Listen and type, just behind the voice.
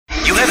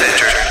You have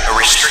entered a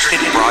restricted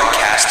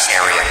broadcast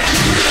area.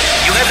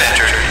 You have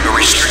entered a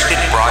restricted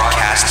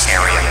broadcast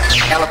area.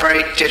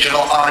 Calibrate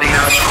digital audio.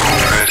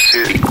 Press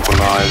it,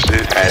 equalize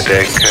it, add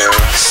echo.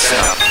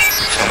 Setup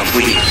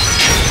complete.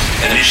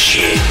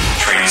 Initiate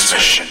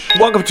transmission.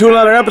 Welcome to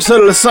another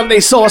episode of the Sunday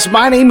Sauce.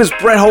 My name is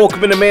Brett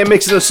Holcomb, and the man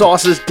mixing the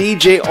sauce is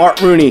DJ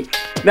Art Rooney.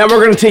 Now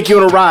we're going to take you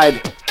on a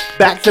ride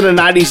back to the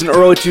 90s and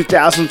early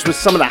 2000s with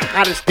some of the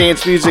hottest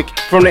dance music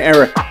from the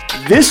era.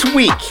 This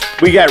week,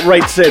 we got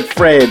Right Said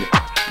Fred,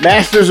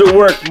 Masters at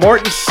Work,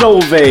 Martin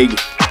Solveig,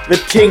 The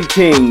Ting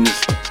Tings,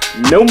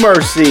 No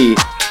Mercy,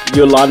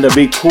 Yolanda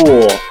Be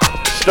Cool,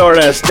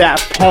 Stardust,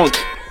 Daft Punk,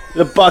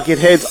 The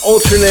Bucketheads,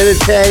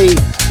 Ultranite,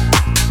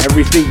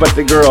 Everything But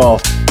the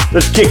Girl.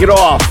 Let's kick it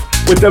off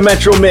with the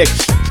Metro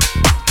Mix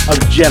of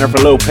Jennifer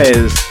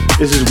Lopez.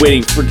 This is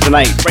Waiting for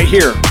Tonight, right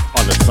here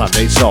on the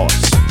Sunday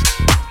Sauce.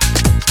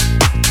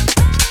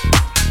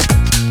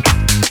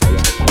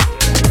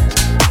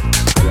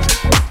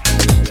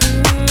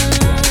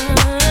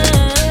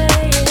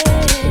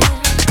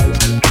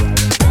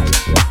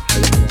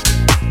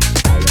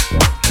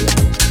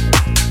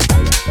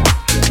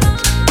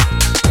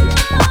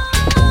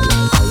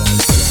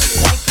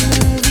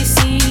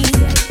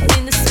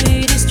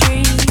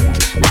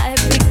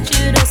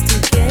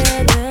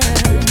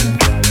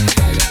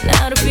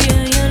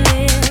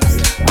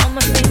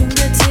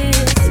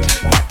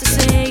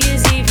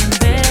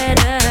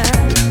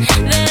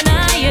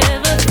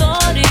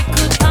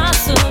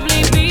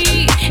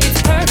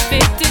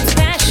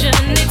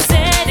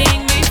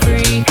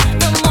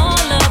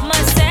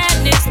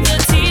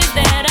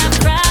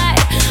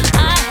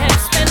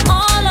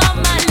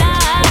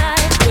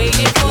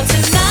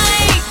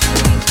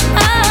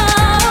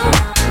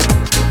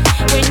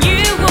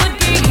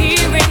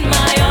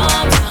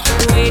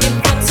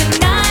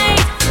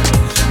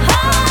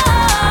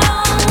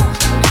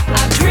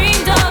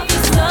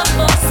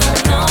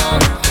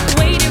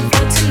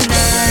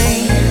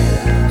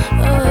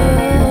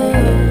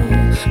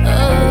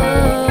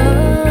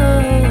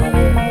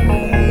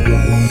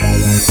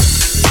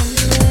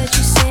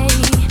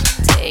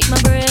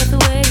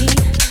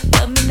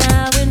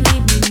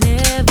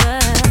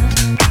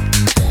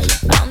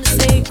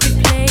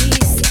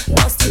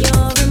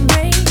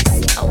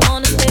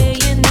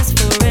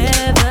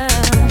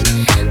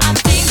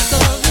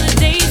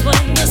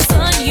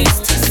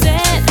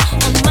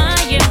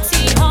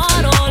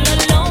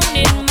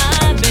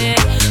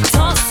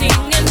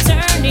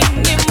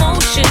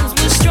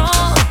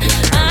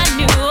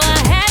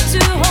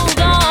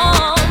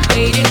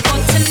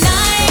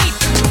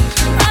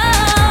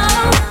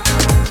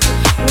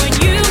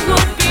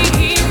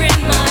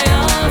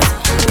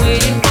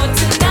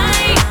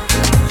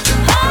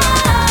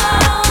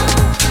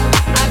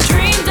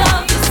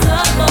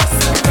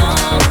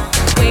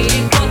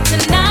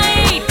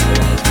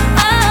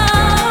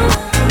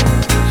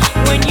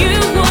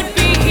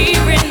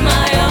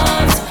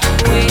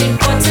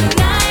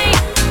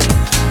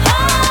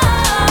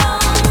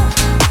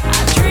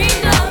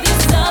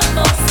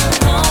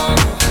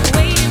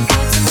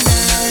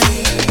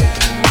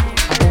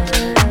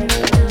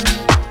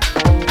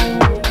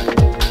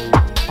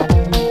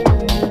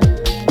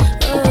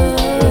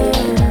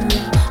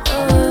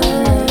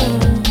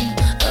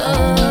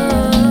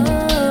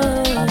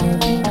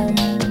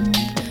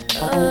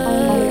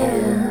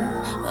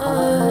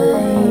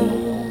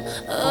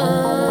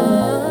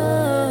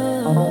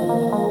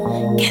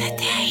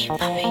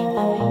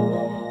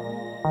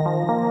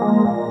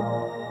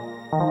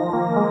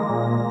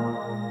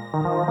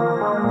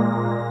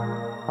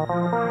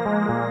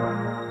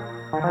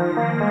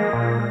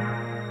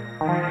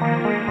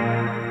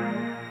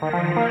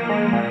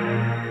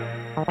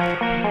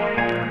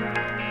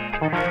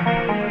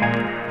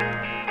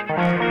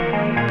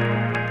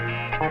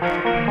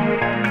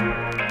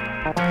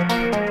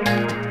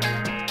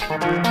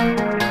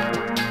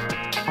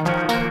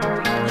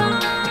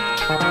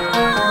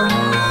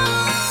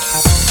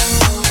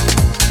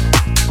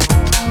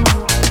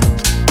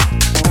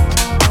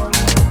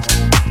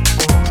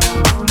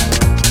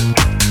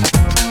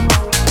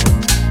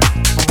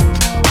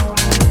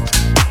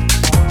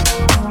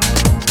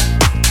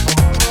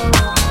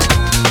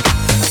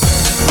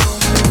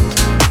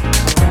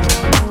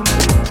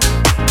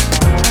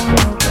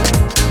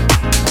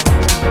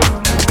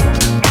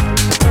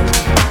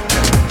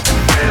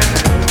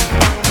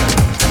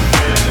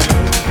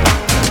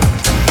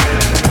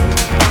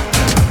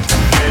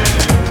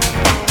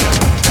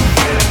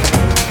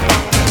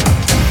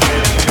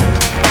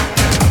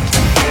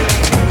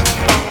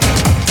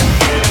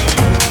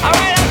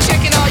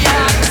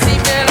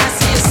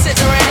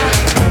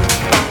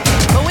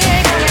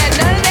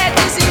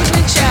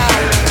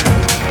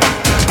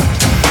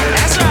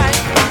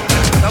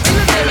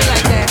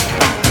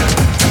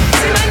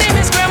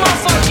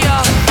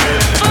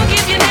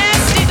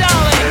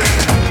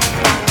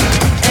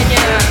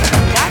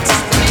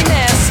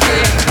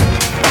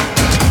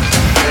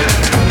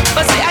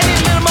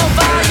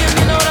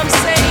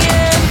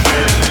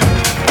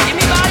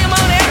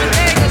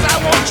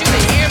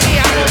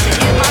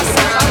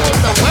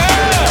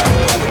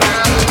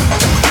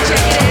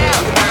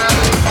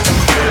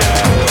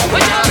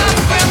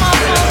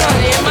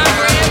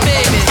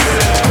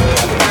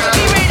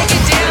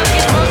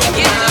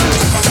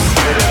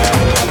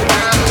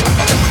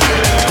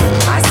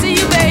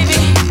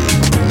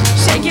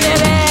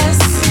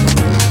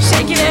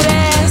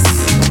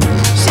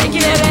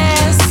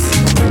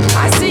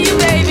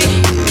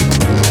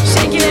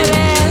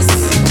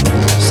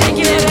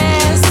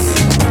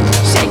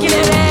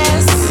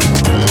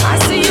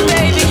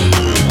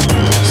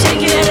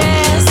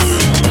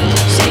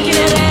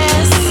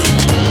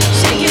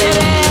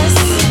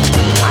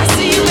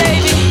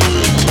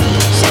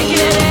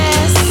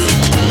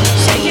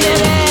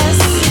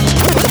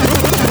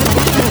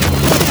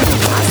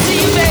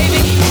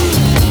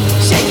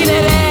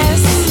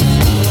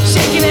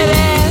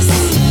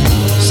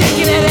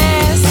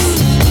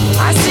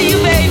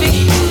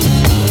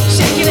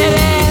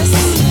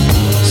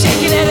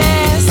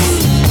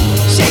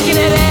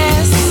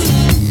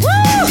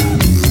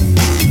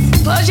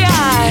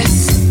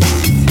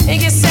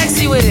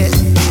 with it.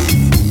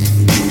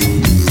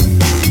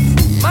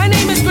 My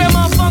name is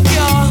Grandma Funk,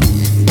 y'all.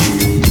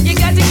 You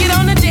got to get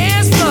on the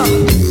dance floor.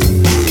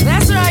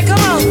 That's right, come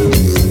on.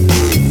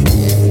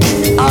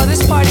 Oh,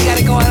 this party got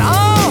it going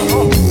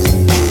on.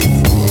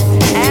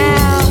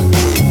 Ow.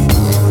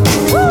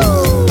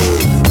 Woo.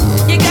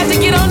 You got to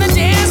get on the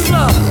dance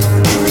floor.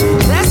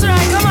 That's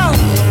right, come on.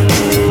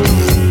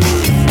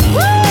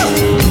 Woo.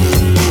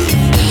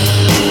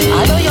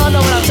 I know y'all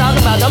know what I'm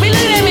talking about. Don't be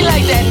looking at me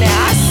like that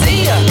now. I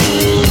see ya.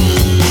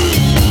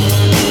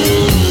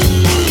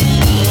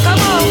 Come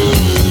on.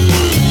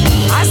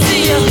 I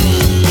see ya.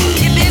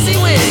 Get busy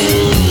with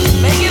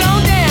it. Make it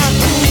on down.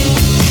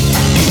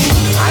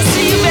 I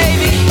see you,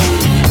 baby.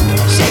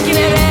 Shaking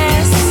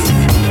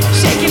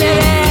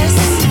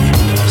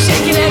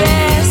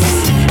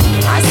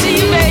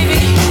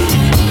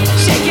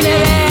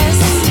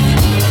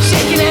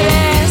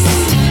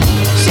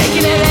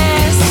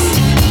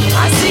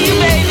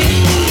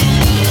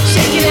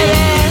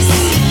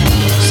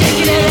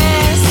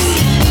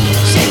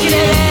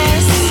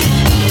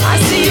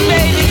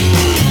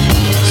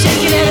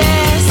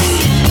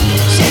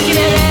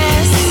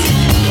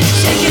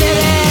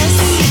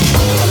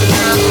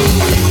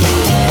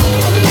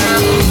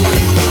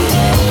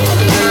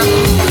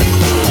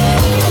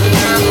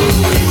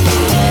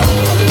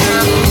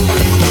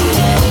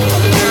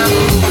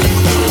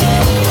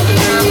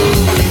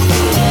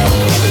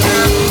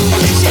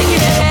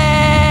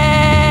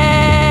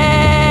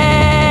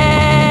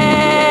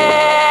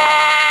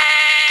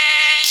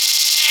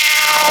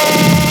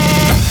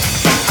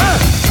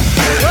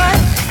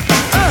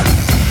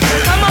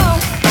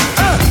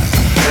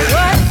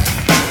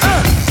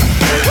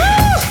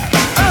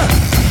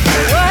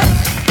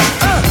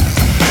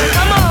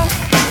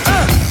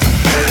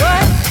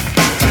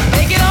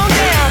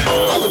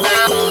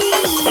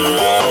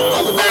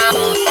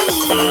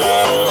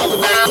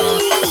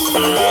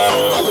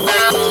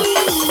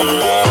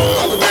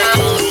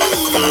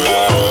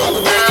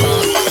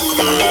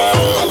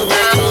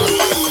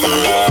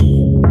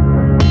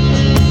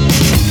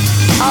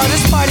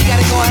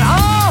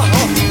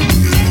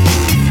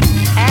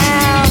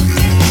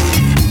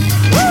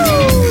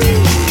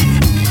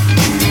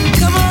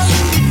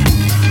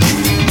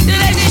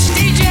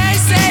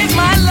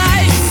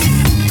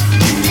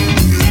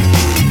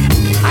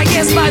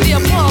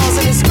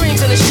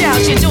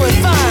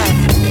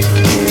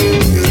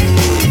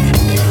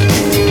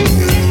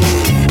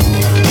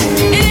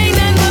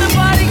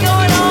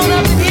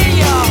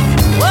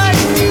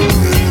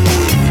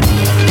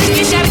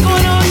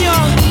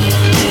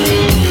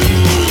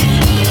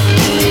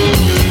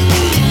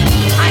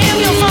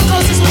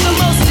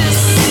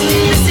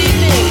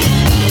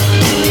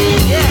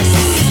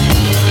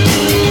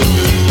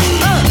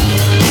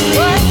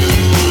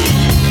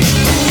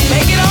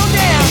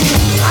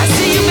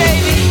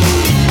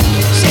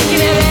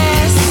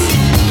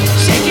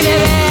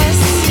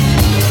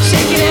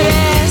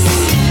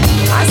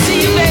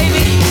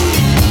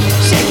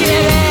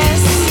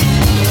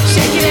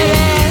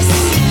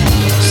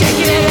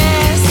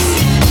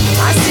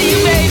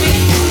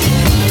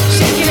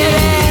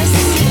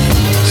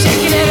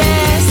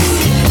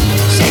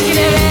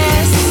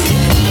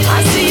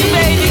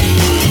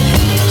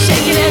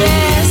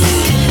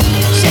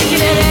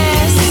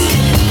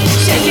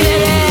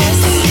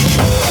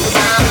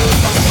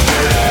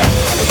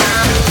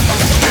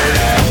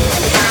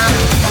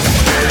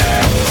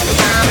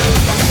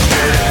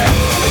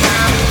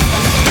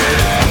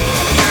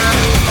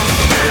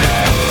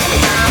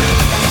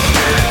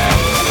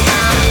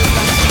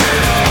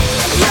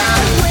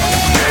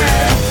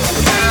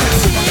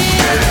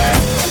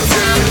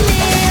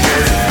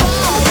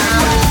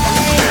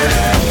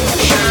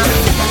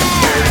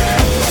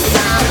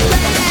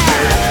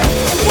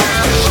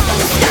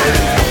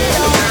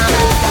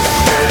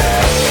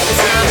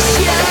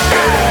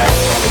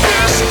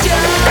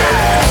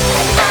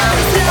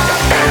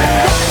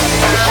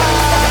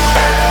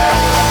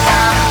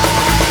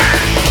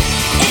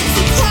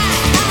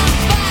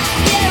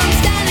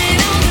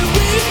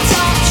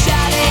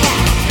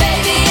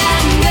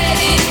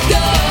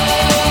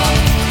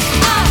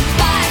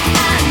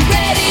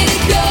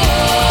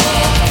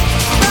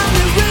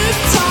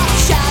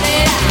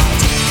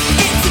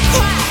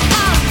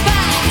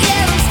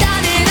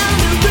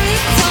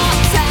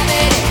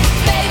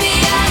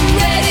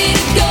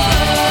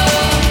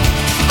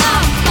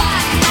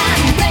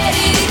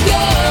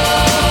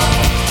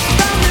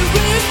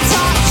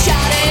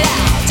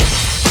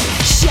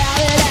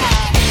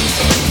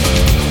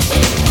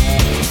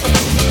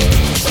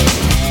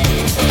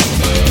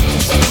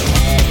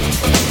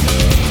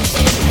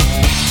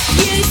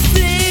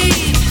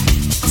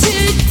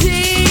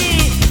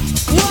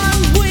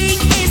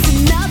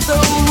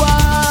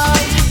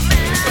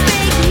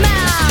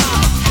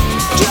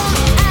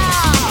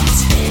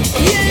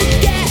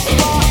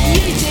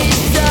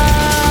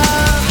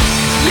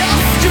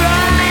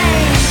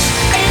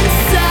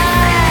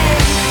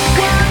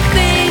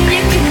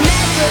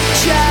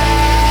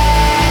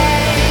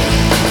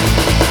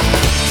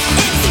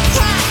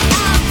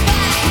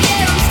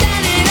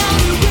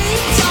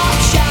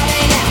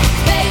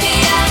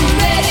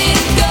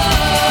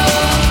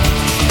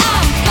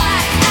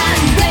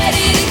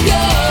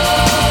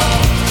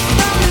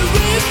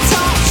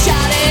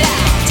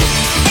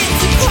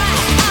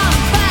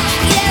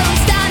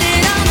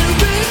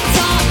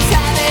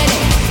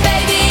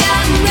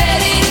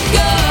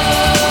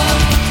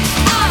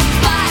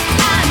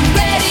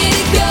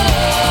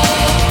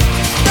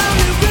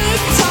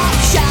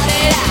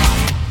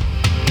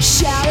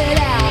Shout it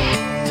out.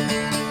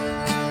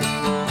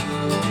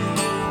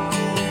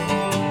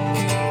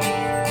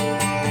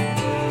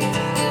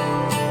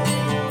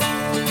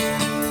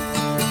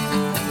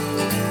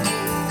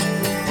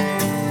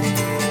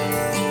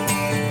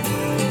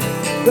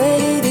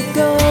 Ready to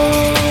go.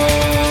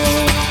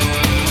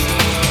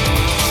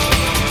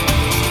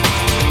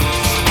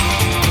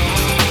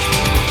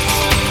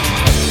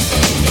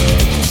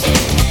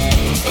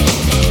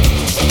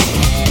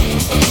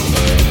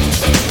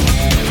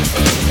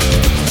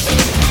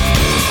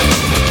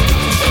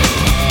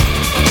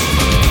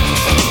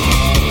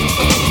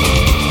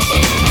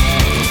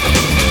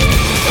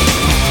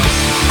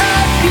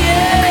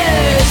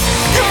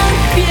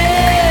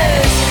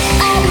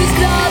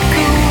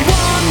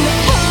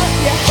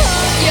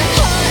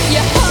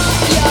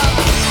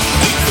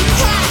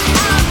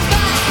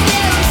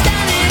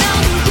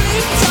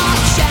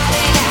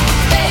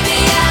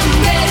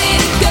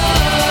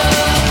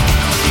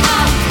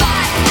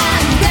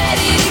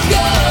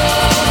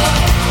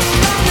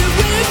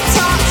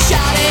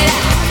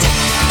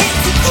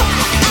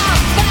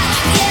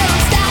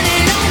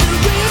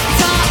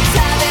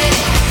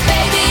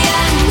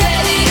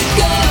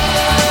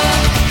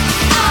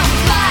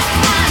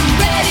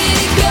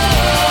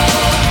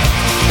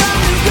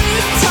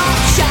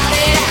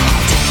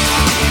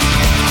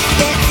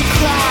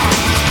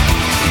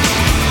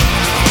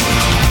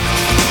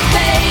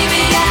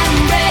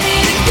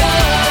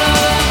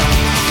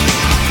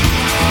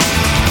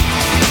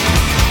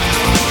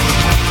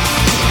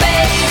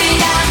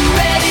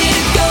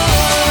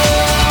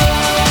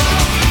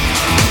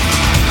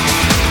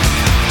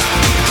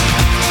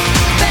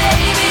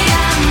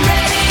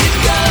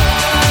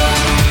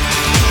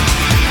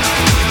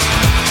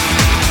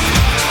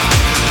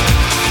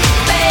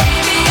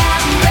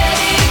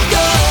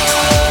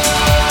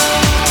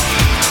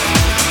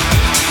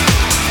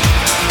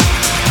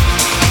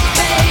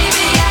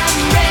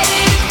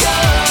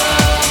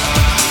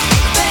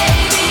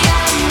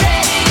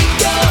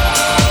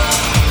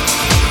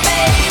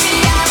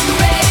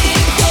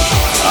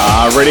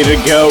 Ready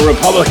to go,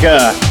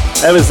 Republica.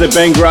 That was the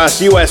Ben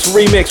Gross US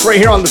remix right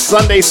here on the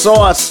Sunday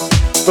Sauce.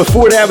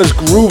 Before that was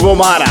Groove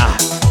Omada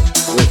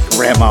with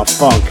Grandma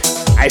Funk.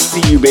 I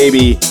See You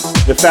Baby.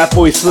 The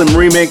Fatboy Slim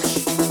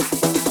remix.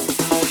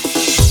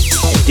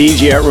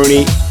 DJ Art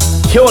Rooney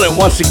killing it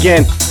once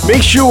again.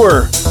 Make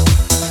sure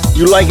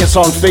you like us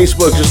on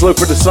Facebook. Just look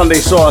for the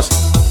Sunday Sauce.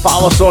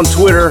 Follow us on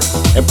Twitter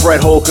at Brett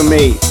Holcomb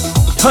 8.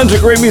 Tons of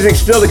great music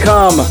still to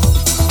come.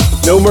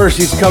 No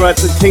Mercy's coming at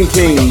the Ting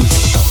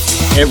Tings.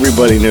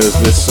 Everybody knows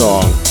this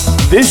song.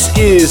 This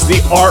is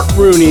the Art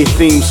Rooney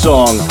theme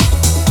song.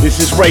 This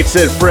is Right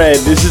Said Fred.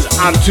 This is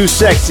I'm Too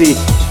Sexy.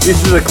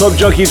 This is a Club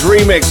Junkies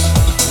remix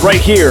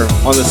right here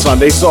on the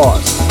Sunday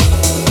Sauce.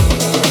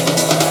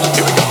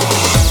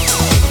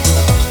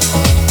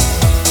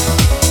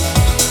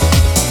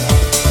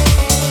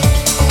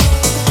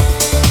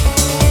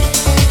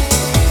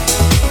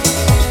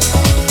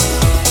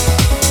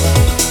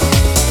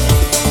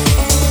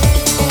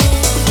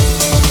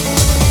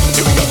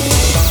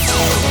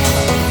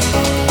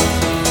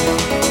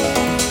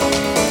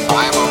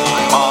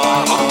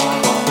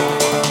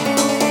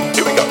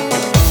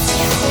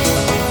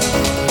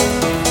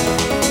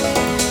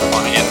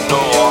 You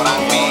know what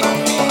I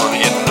mean?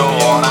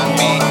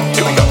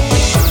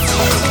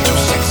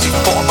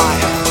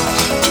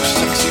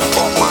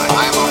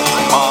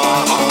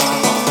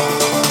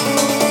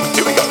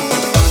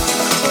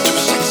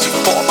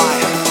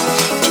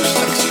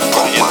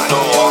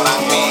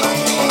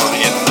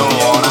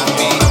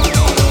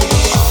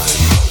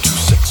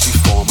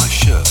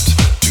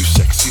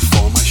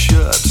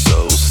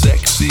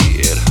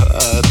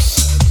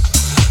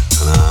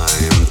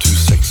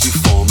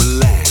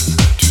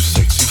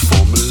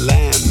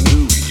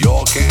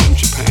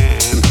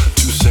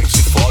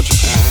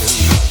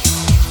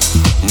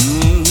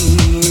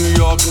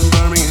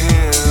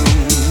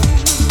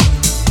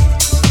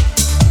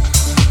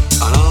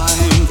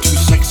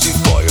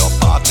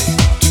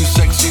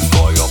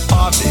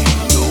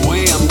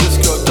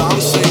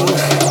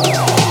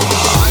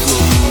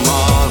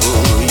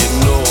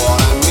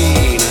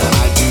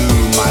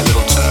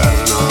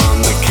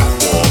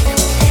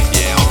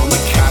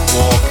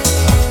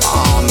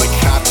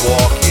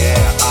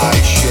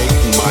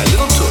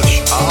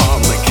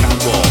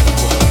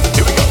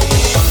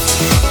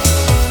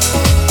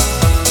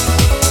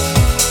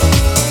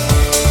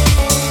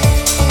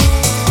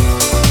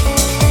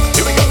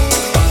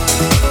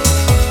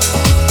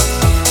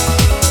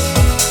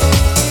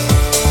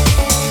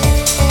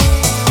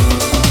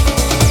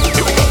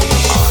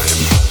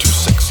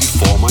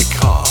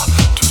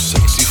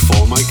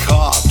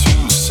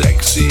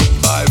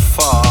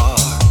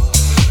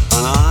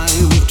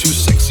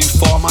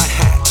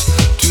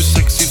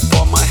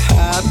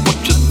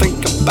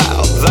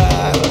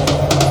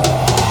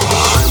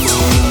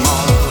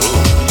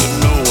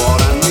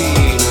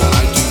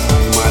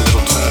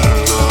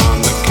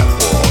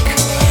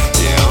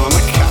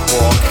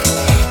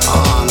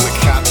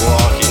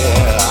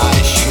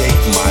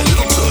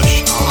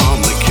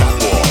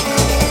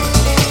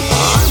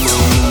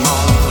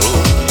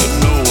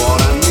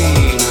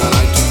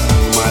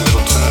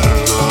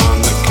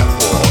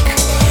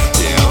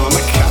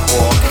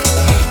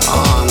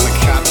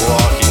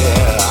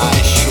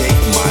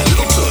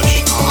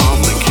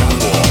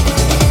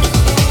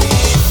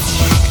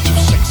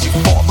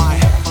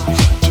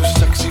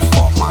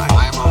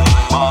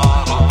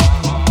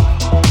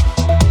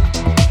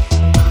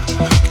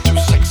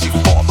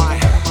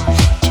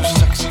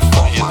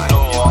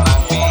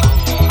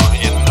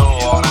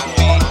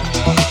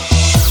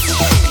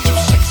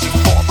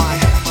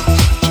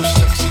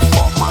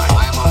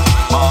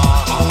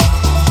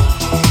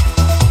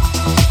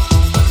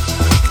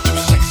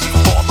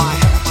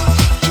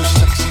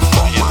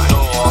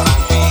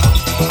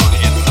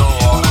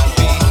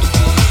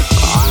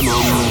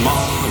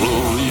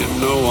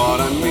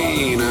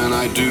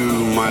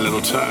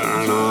 little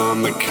turn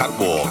on the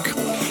catwalk.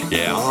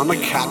 Yeah, on the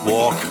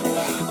catwalk.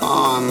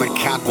 On the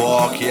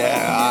catwalk,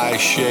 yeah, I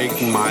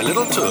shake my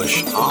little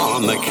tush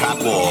on the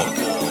catwalk.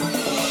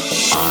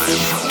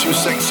 I'm too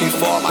sexy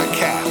for my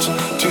cat,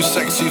 too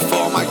sexy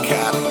for my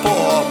cat.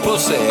 Poor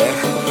pussy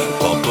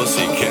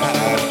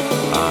cat.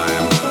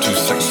 I'm too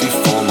sexy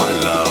for my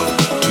love,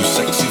 too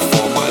sexy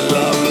for my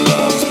love.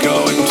 Love's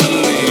going to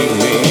leave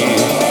me.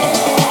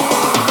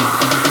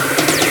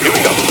 Here we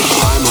go.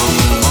 I'm a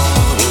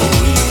model,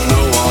 you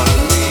know what I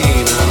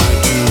mean, and I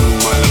do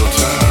my little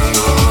turn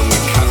on the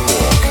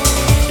catwalk.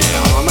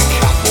 Yeah, on the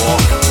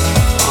catwalk,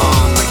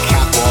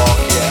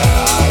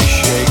 yeah, I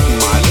shake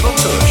my little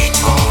tush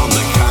on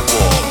the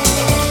catwalk.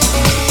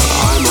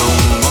 I'm a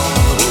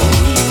model,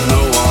 you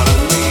know what I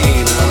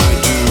mean, and I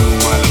do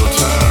my little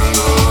turn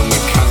on the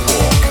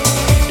catwalk.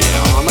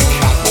 Yeah, on the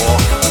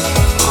catwalk,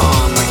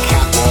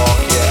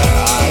 yeah,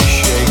 I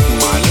shake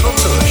my little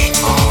tush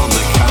on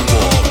the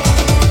catwalk.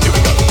 Here we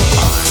go.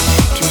 I'm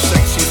too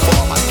sexy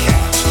for my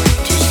cat,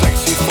 too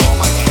sexy for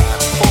my cat.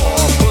 Poor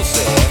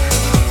pussy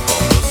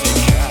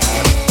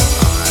cat.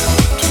 I'm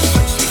too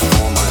sexy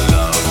for my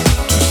love,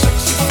 too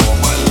sexy for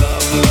my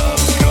love.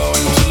 Love's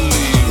going to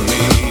leave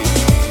me.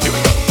 Here we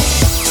go.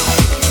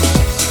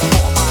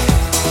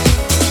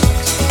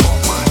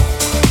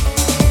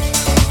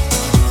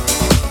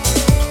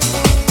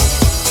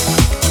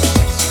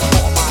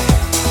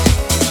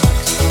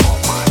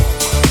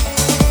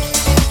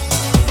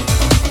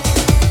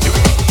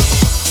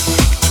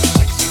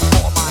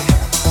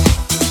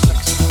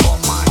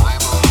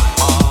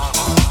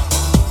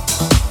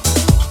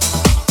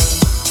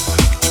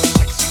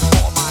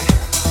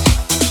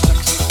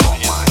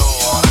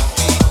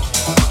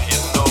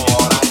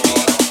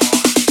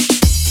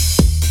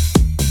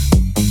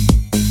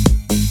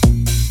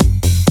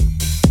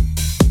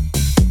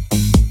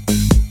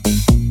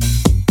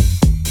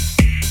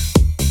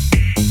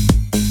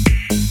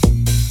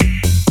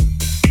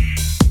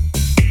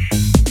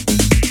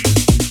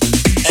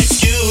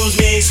 Excuse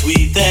me,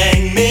 sweet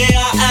thing, may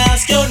I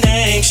ask your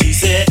name? She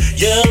said,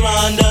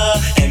 Yolanda,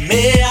 and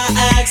may I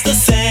ask the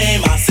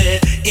same? I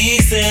said,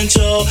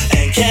 Essential,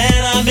 and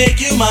can I make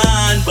you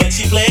mine? But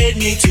she played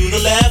me to the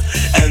left,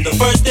 and the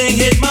first thing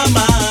hit my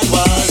mind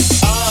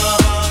was,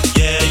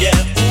 yeah, yeah,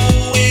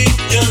 ooh-wee,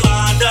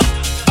 Yolanda,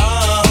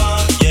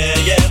 yeah,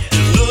 yeah,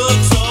 you look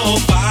so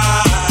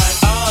fine,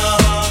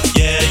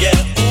 yeah, yeah,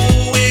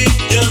 ooh-wee,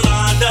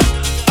 Yolanda,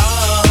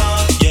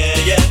 yeah,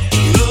 yeah,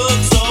 you look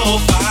so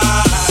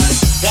fine.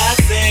 That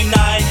same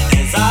night,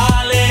 as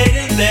I laid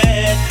in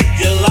bed,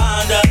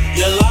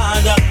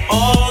 Yolanda,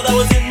 all that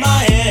was in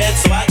my head.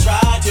 So I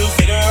tried to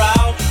figure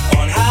out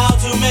on how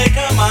to make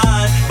her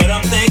mine, but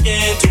I'm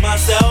thinking to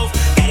myself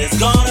that it's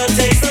gonna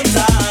take some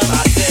time.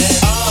 I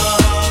said,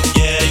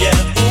 yeah, yeah,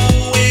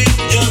 ooh-wee,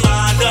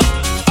 Yolanda,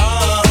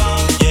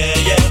 yeah,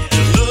 yeah,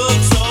 you look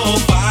so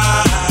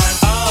fine,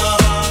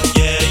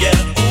 yeah, yeah,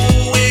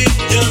 ooh-wee,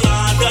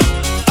 Yolanda,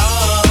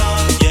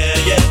 yeah,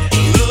 yeah,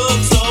 you look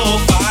so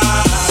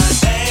fine.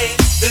 Hey,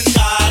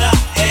 Dendada,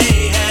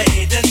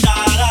 hey,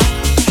 Dendada,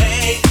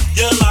 hey,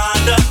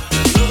 Yolanda,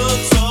 you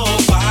look so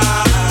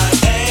fine.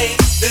 Hey,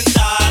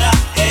 Dendada,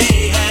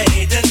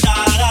 hey,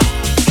 Dendada,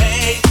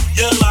 hey,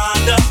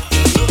 Yolanda,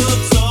 you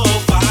look so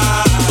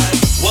fine.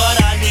 What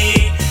I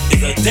need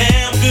is a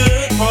damn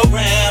good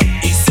program.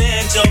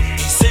 Essential,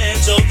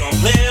 don't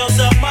play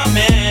yourself, my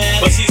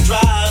man. But she's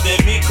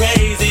driving me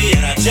crazy,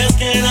 and I just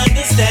can't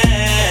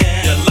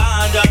understand.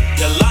 Yolanda,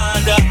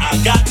 I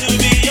got to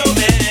be your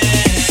man.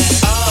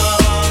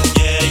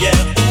 Yeah, yeah,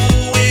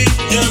 ooh-wee,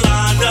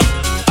 Yolanda,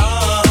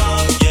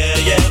 yeah,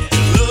 yeah,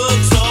 you look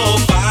so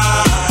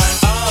fine.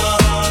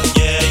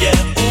 Yeah, yeah,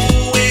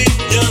 ooh-wee,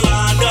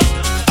 Yolanda,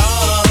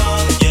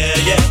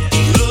 yeah, yeah,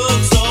 you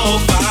look so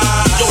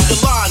fine. Yo,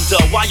 Yolanda,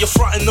 while you're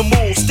frontin' the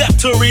moon, step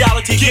to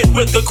reality, get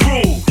with the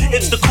crew.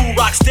 It's the cool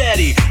rock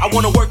steady. I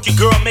wanna work you,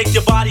 girl, make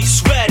your body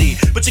sweaty,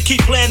 but you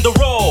keep playing the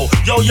role.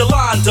 Yo,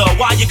 Yolanda,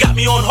 why you got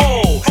me on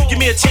hold? Give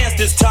me a chance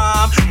this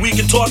time. We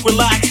can talk,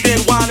 relax, then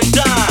wine and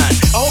dine.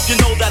 I hope you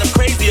know that I'm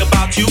crazy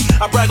about you.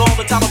 I brag all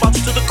the time about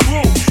you to the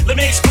crew. Let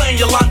me explain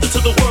Yolanda to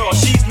the world.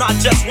 She's not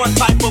just one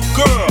type of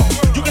girl.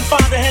 You can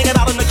find her hanging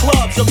out in the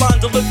clubs.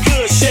 Yolanda look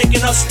good,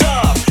 shaking her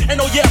stuff. And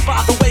oh yeah,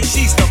 by the way,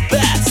 she's the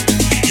best.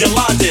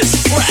 Yolanda's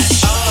fresh.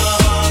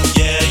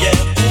 Yeah, yeah,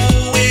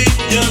 ooh-wee,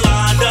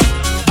 Yolanda,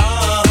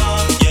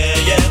 yeah,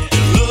 yeah,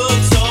 you look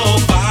so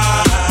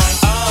fine.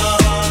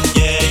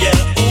 Yeah,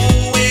 yeah,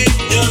 ooh-wee,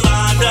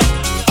 Yolanda,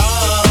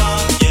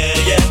 yeah,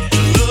 yeah,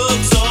 you look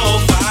so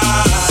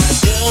fine.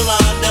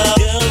 Yolanda,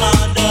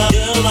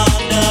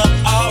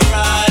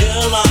 alright.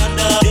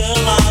 Yolanda,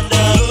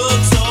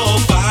 look so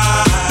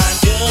fine.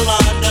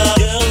 Yolanda,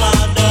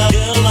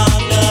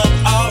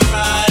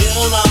 alright.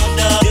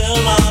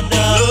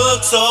 Yolanda,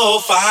 look so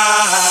fine.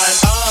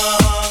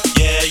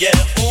 Yeah, yeah,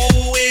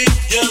 ooh-wee,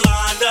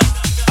 Yolanda,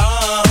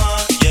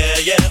 yeah,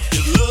 yeah,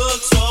 you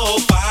look so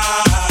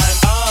fine.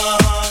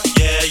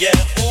 Yeah, yeah,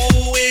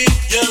 ooh-wee,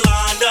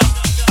 Yolanda,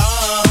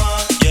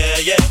 yeah,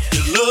 yeah,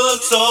 you look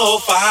so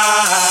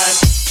fine.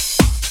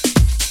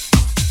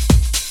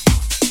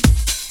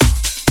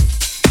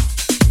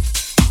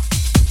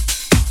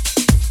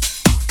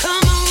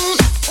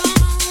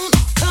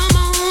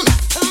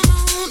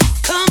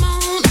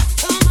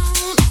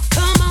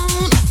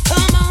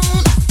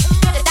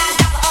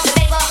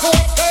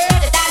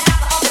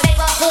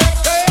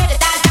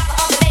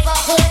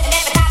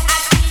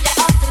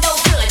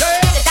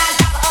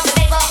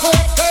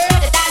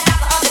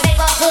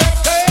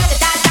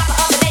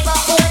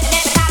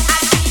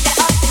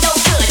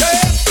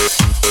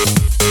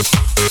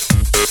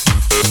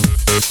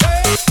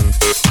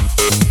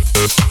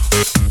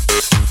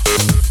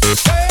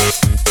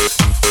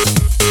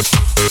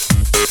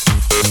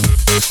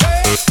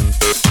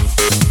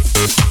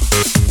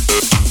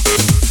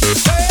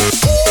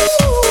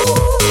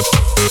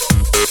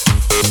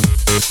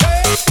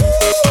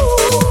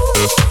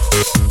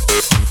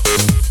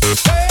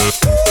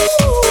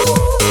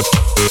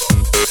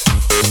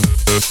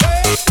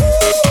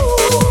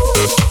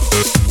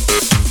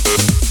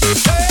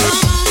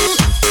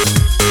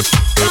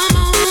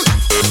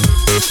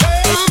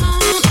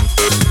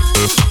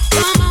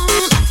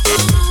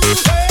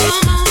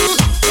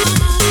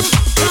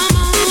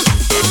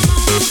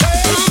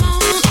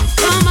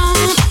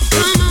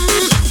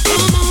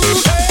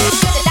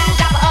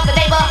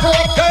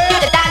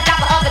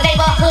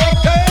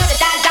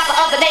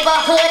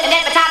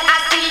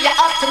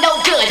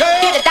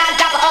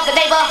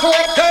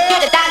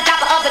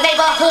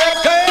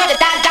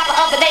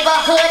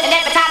 neighborhood, and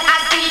every time I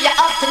see you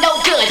up to no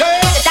good.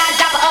 You're the dime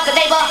dropper of the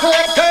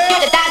neighborhood.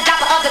 You're the dime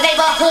dropper of the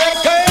neighborhood.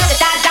 You're the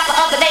dime dropper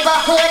of the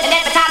neighborhood, and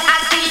every time I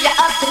see you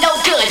up to no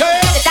good.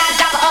 You're the dime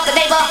dropper of the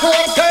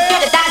neighborhood. You're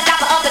the dime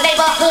dropper of the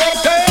neighborhood.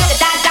 You're the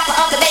dime dropper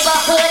of the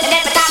neighborhood, and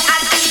every time I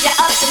see you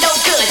up to no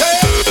good.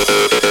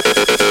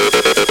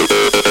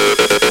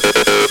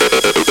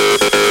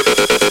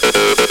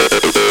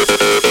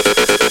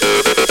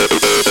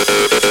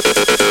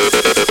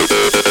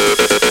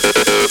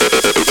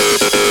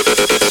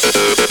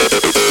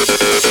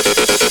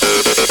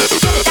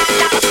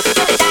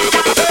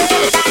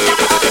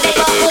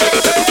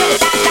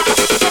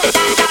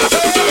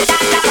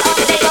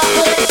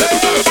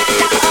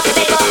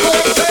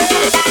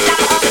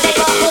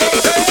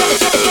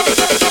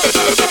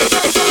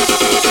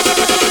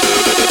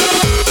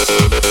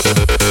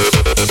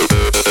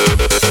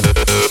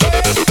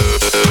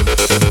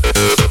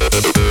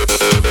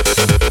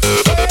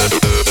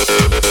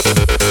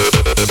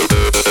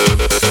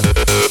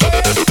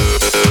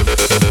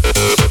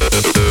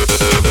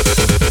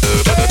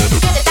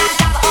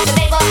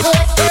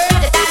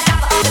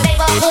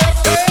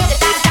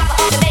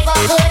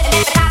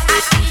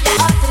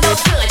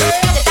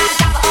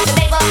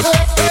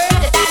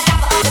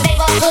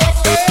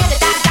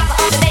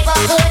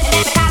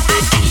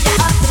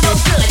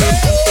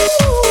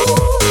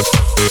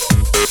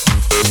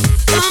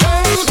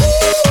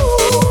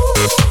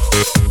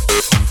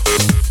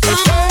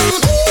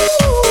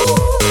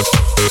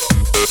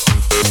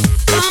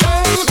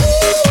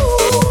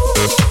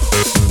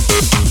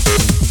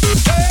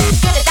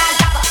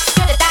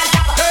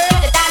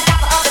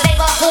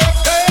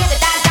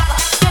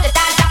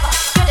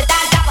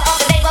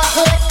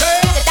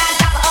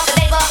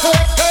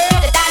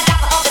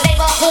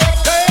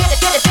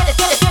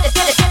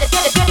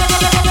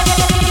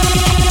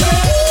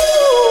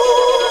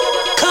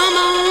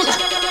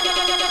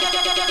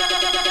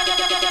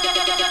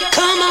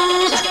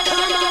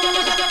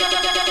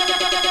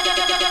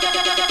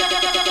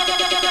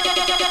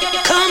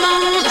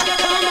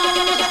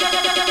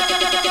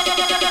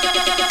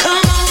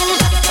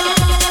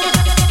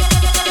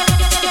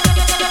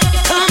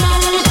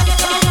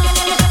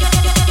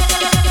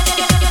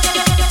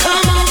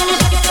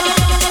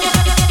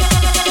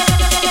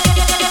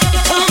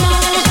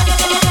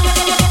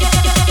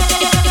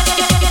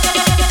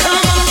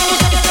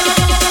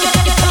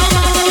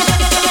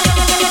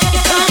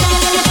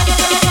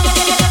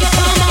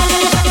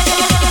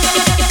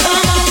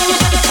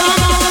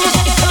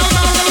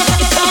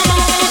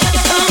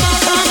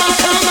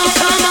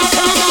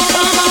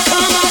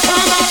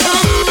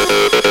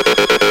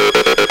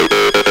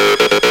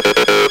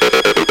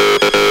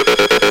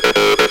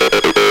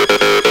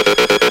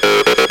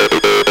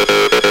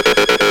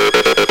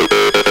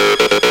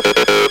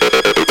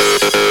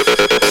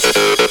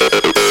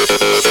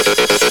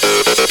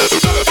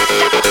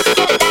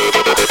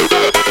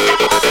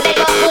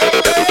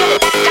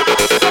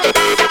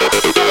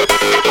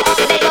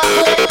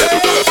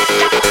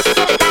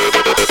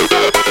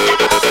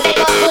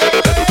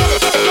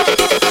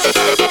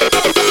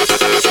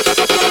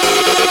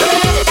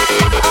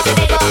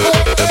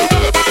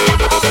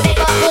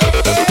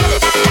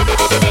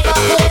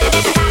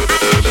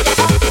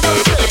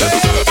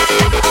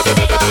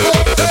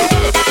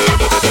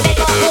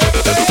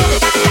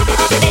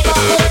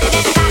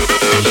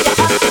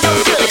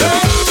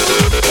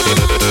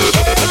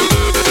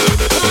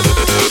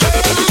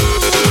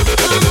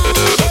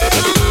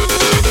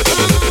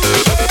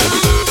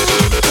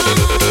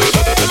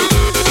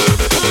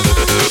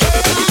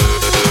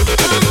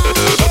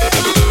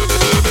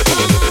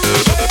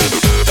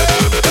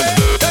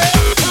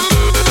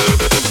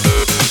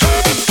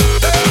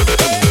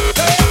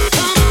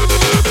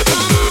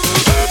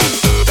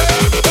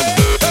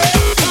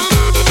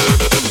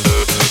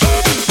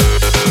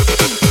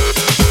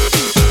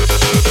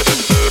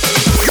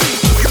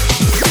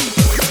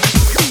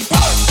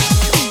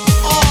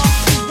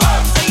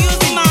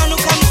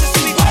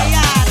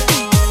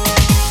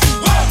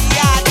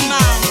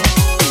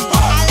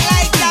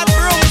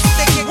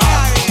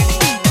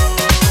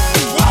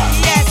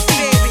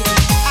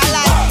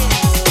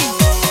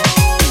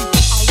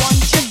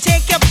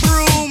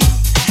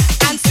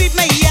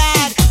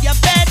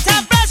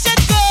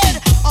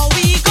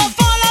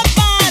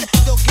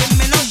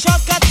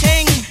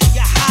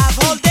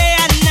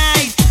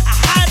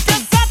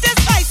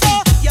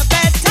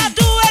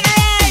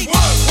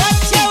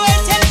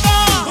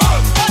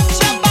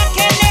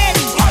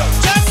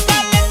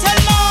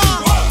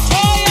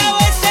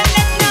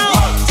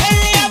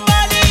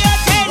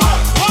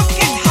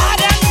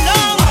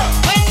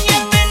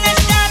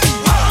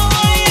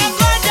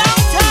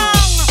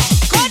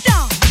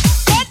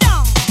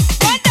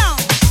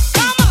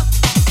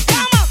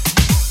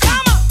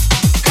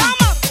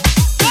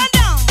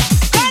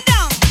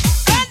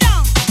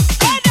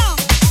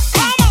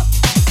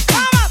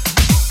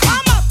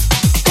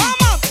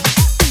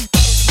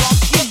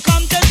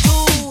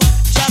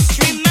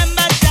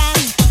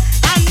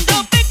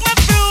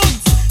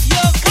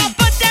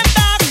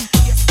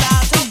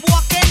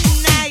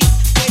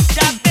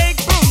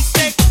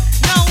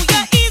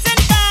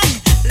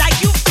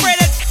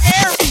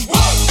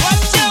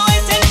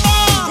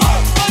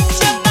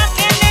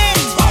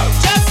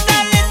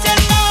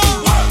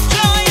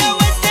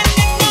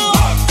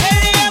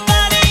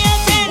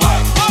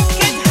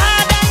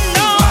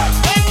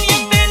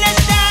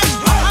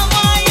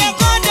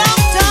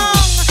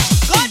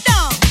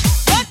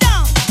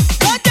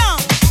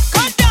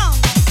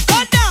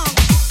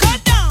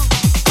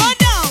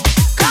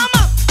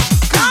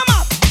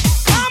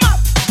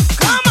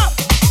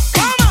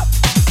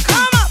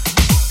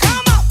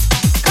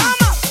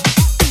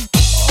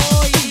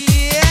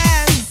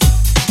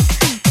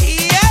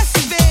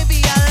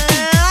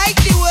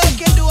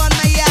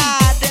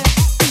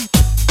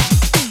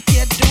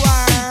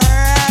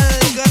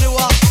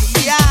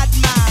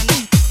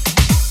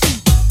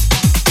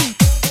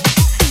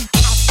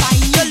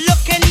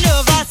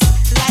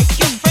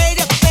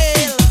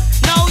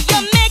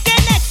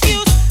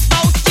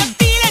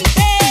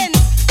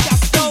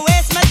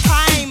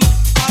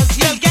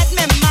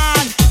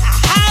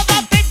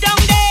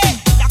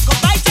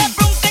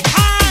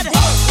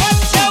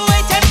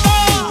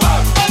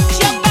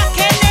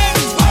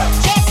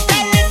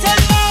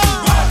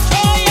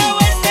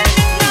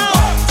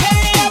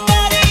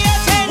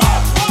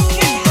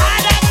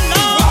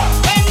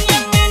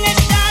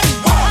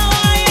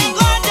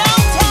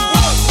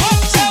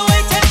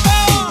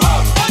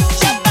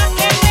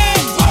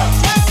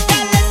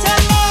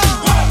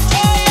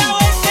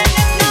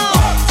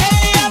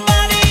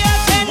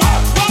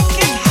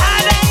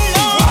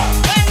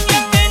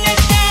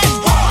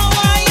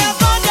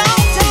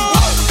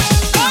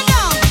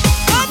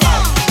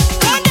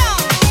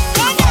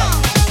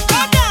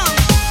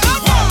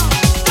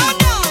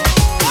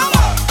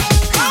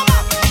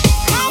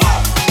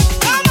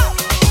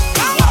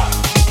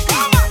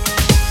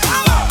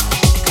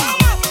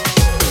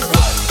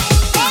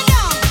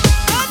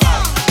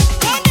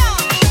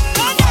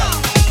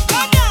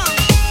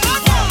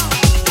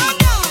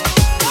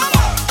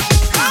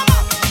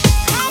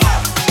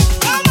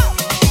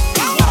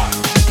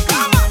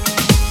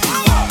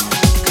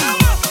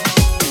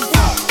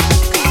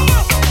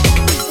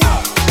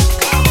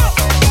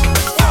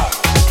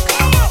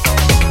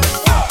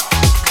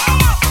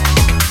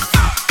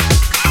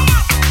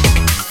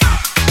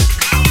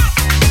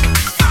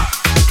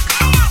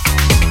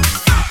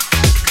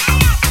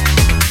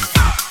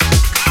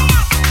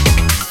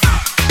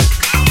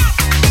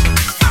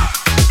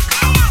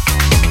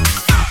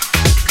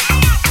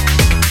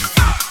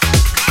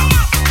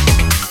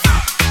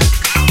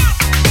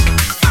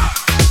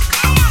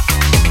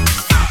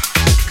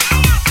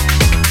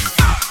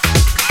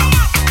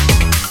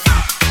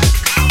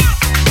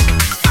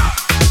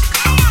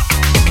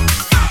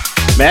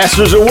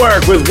 Masters of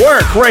Work with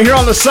Work right here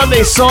on the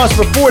Sunday Sauce.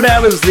 Before that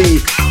was the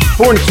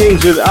Foreign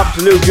Kings with Up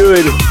to No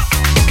Good.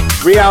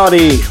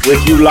 Reality with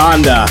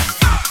Yolanda.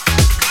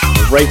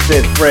 Right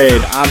Said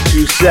Fred, I'm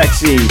Too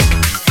Sexy.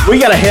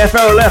 We got a half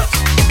hour left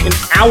in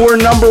hour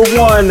number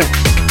 1.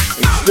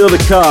 It's still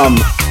to come.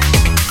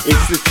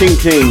 It's the Ting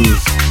Tings.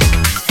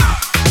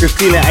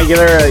 Christina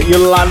Aguilera,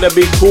 Yolanda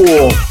Be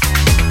Cool.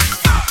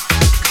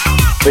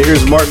 But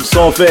here's Martin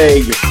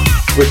Solveig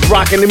with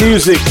Rockin' the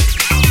Music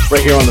right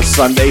here on the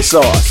Sunday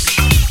Sauce.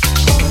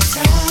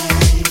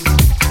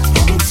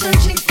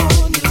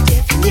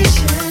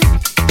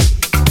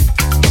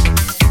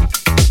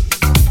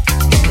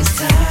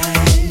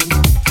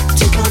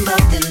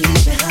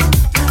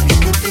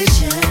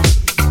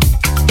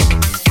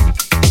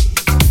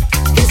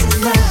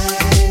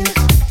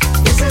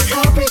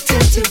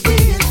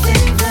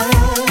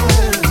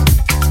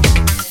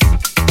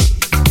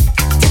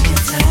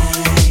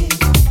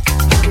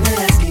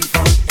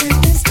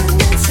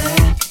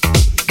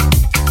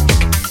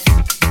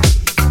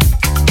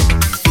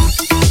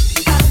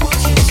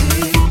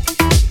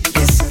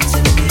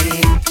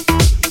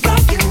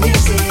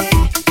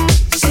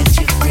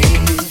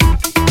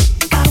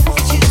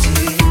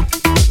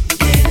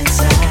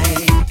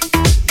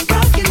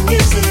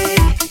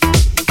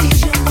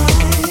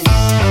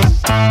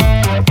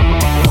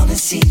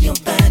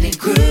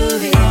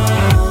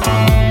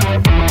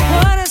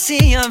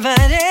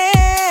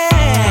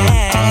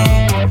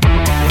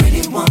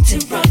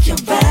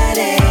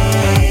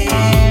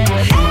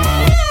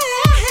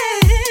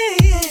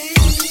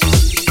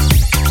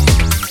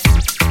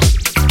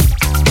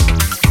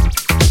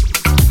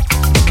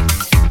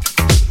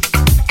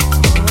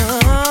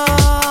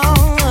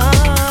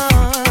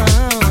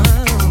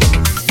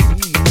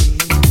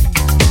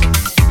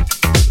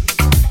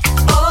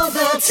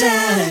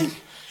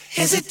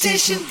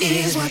 Hesitation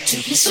is what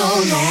took me so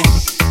long.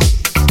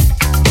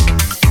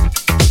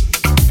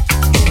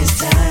 It is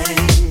time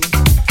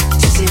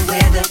to see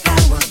whether I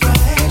was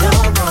right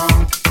or wrong.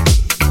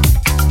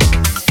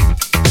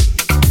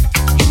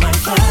 You might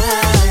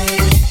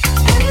find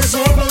I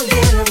deserve a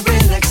little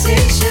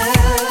relaxation.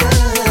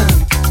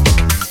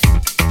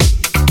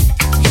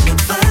 You can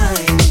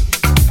find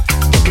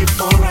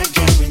before I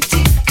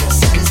guarantee your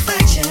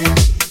satisfaction.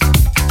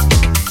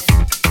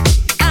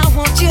 I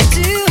want you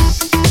to.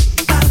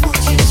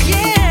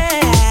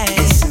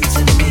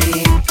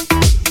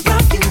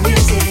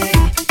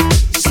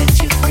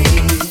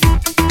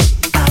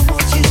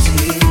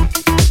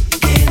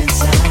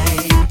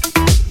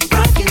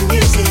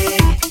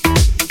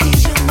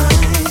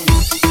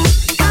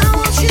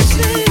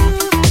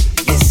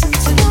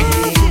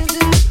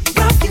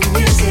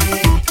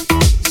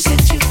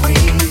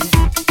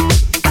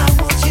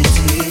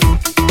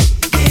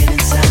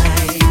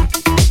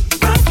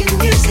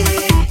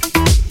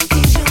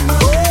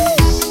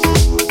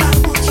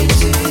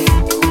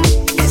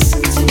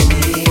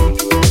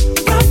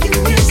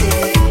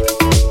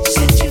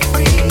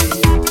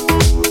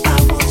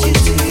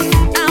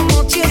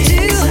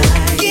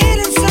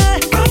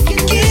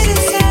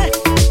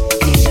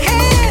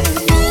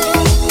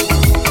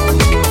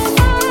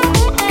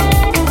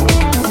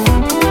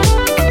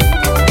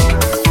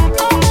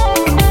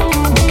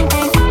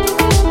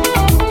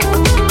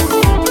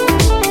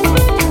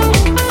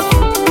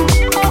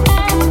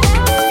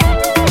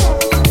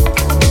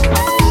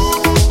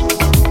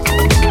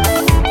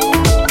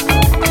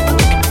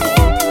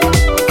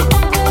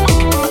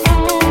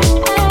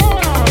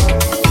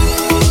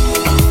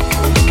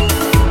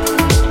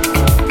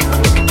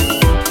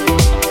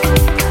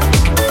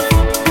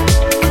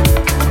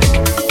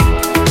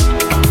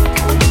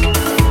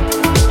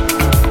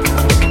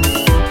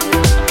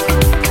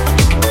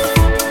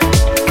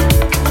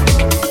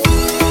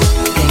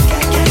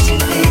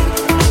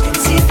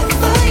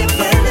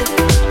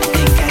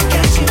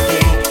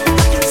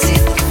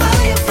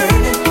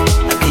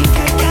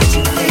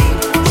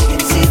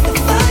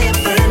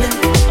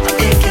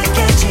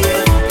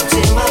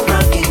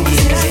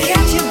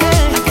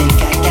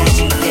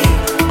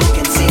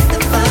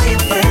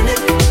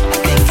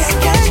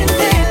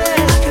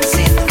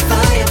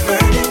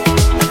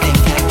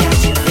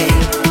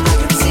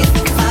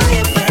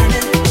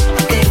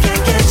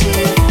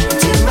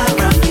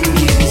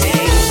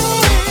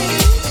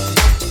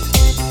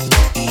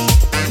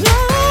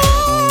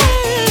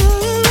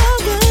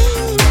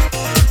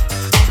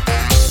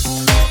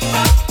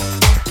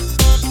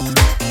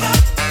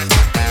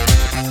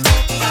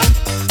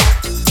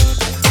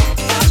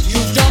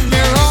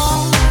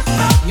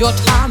 Your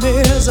time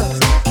is up.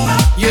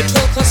 You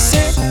took a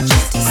sip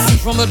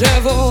from the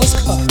devil's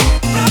cup.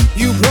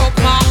 You broke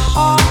my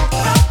heart.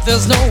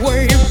 There's no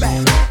way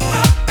back.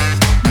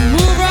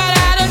 Move right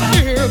out of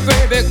here,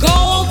 baby.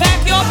 Go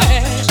pack your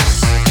bags.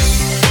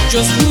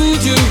 Just who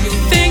do you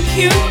think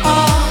you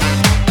are?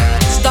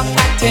 Stop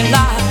acting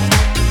like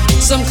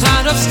some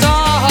kind of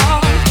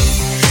star.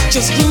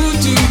 Just who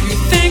do you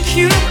think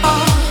you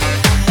are?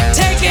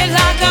 Take it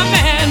like a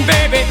man,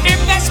 baby,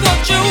 if that's what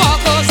you are.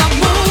 'Cause I'm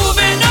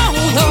moving on,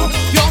 oh,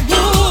 you're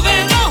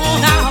moving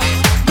on now.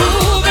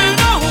 Moving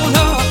on,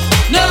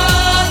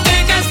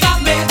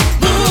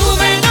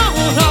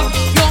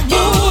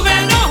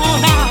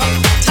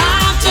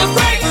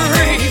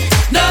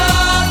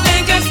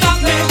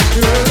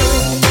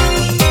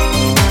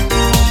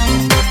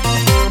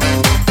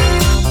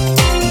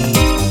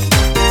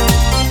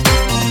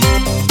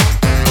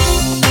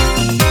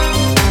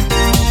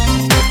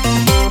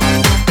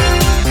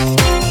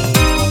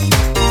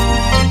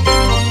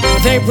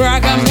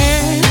 brag a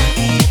man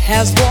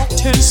has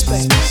walked in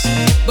space,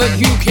 but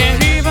you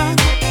can't even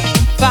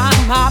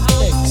find my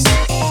place.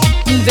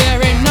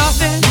 There ain't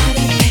nothing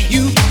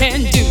you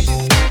can do,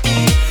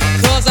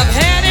 'cause I've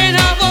had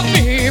enough of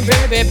me,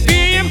 baby,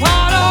 being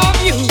part of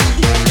you.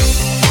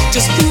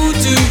 Just who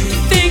do you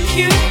think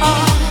you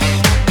are?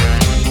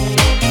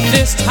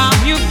 This time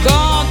you've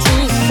gone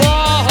too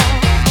far.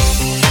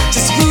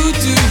 Just who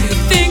do you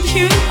think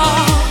you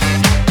are?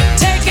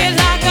 Take it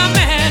like a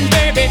man,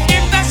 baby,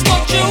 if that's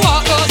what you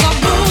are. 'Cause I'm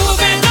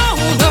moving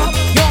on up,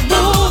 you're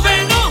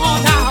moving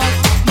on out,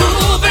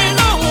 moving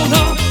on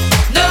up.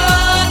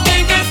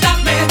 Nothing can stop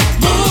me.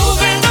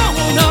 Moving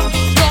on up,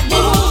 you're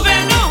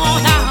moving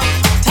on out.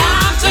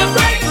 Time to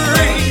break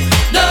free.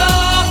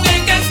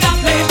 Nothing can stop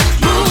me.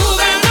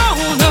 Moving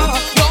on up,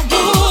 you're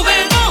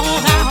moving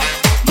on out,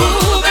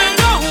 moving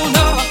on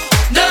up.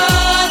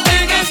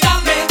 Nothing can stop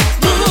me.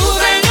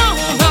 Moving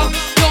on up,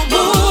 you're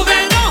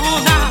moving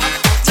on out.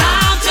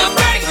 Time to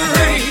break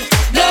free.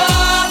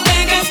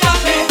 Nothing can stop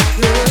me.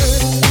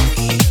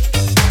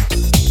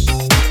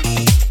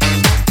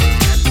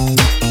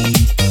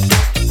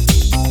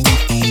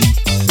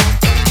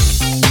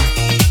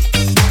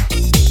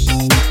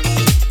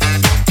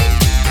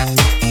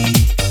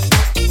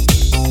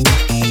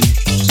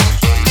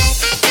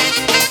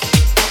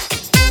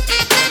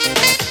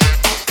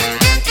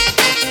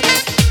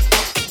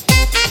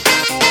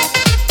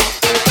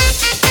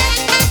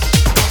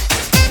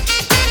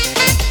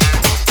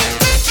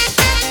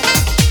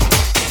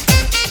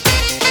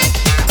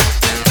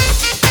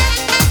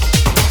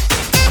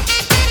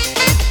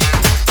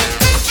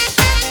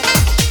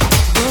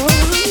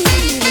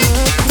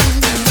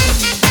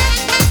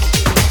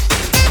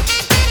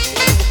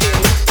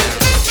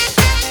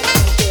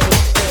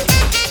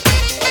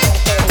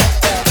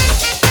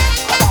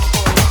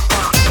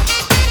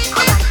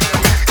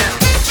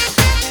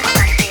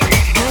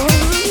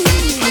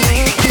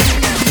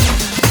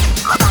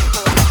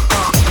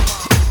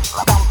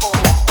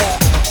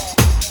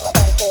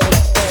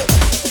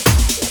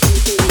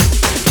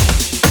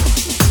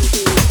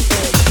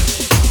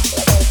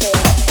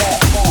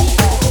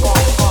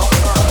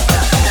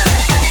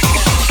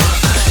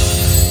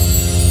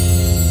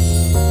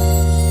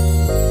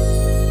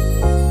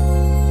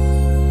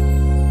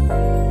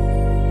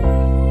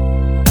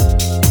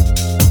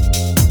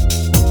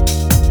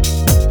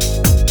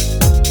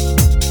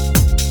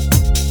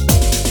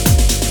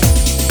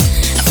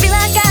 I feel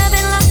like I've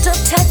been locked up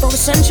tight for a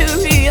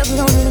century of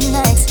lonely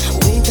nights,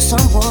 waiting for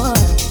someone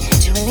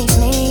to release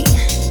me.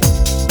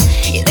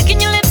 You're licking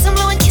your lips and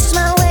blowing kisses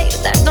my way,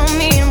 but that don't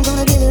mean I'm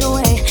gonna give it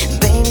away,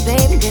 baby,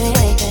 baby,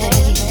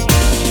 baby.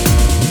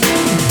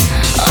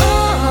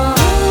 Oh,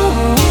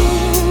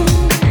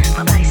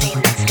 my body's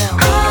saying let's go.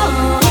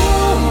 Oh,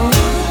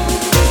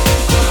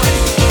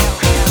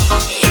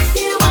 if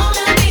you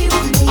wanna be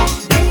with me,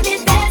 baby,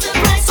 there's a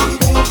price to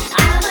pay.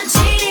 I'm a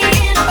genie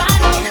in a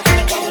bottle, and I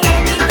can get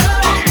me the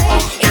right way.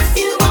 If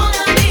you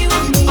wanna be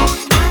with me,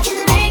 I can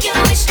make your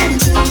wish come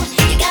true.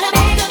 You gotta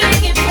make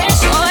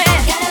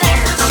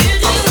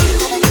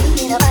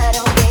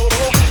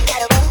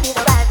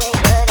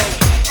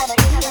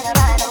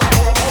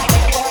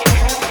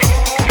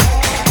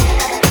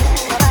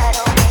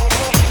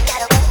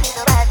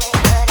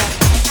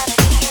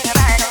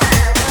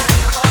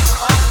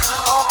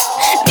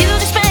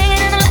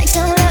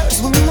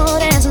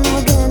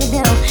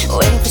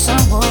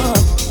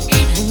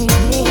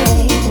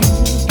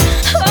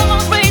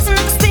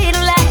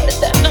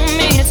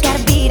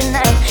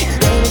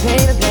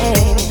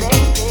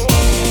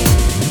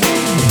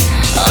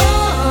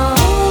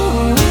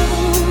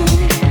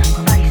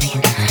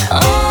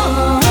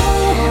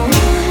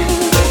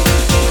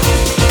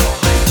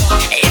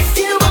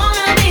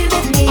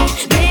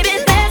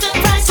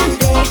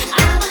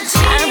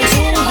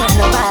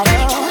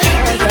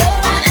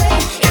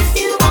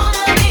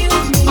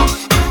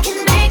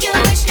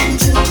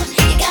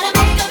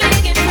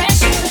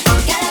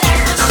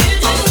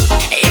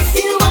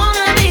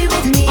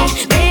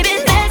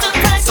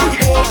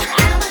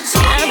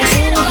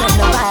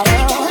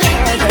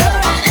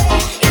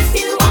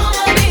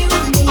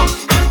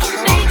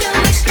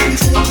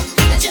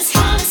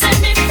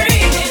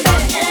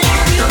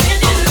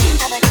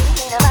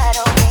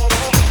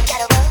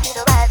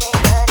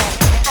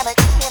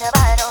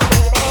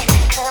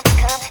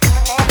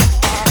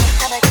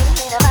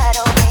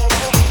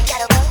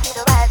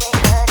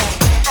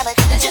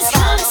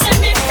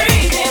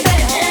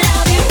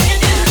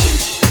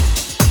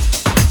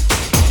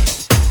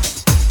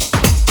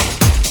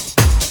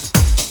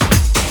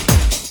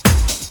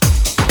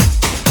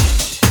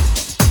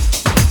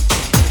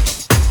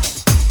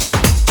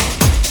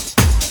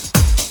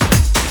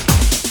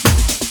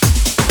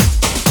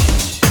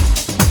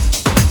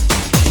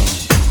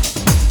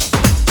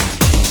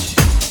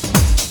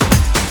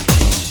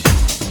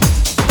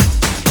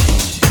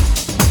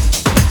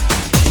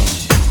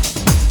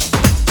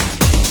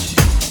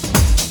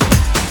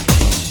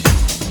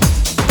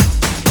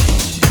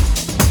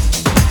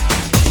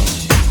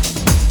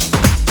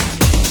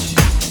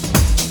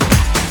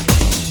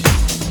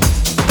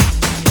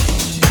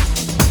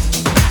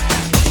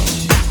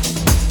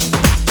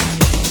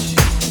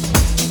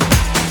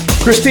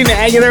Christina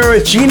Aguilera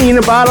with Genie in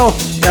a Bottle.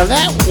 Now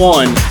that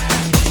one,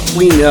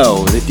 we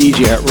know that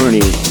DJ Art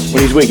Rooney,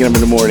 when he's waking up in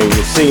the morning,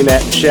 is singing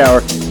that in the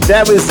shower.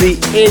 That was the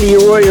Eddie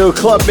Arroyo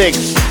Club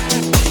Mix.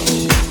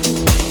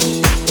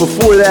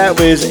 Before that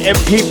was M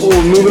People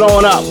Moving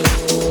On Up.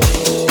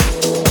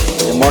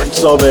 And Martin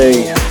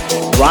Solveig,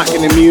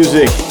 Rockin' the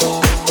Music.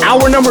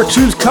 Hour number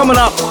 2's coming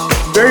up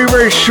very,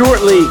 very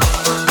shortly.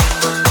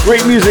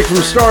 Great music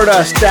from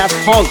Stardust, Daft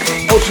Punk,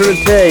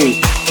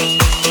 Ultranate.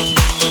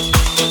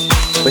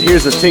 But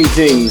here's the Ting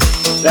Tings.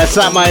 That's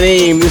Not My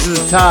Name. This is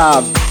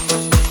Tom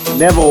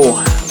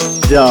Neville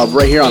Dub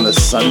right here on the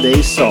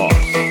Sunday Sauce.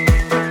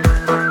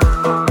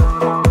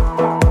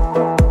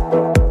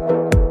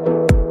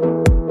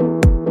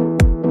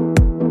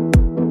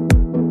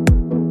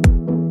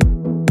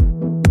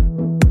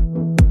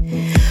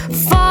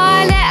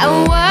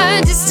 Four-letter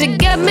word just to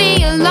get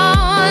me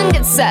along.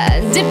 It's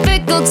a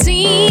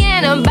difficulty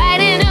and I'm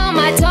biting on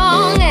my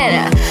tongue.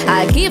 And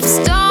I keep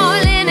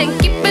stalling and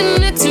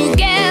keeping it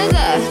together.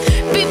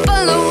 People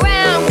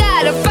around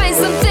gotta find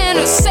something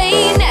to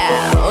say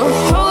now.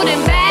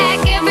 Holding back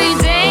every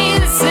day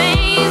the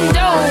same.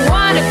 Don't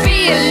wanna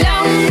be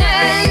alone.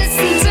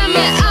 Listen to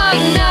me, oh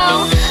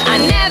no. I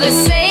never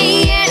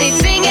say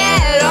anything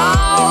at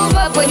all.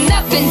 But with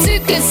nothing to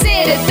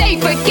consider, they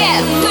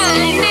forget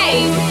my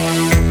name.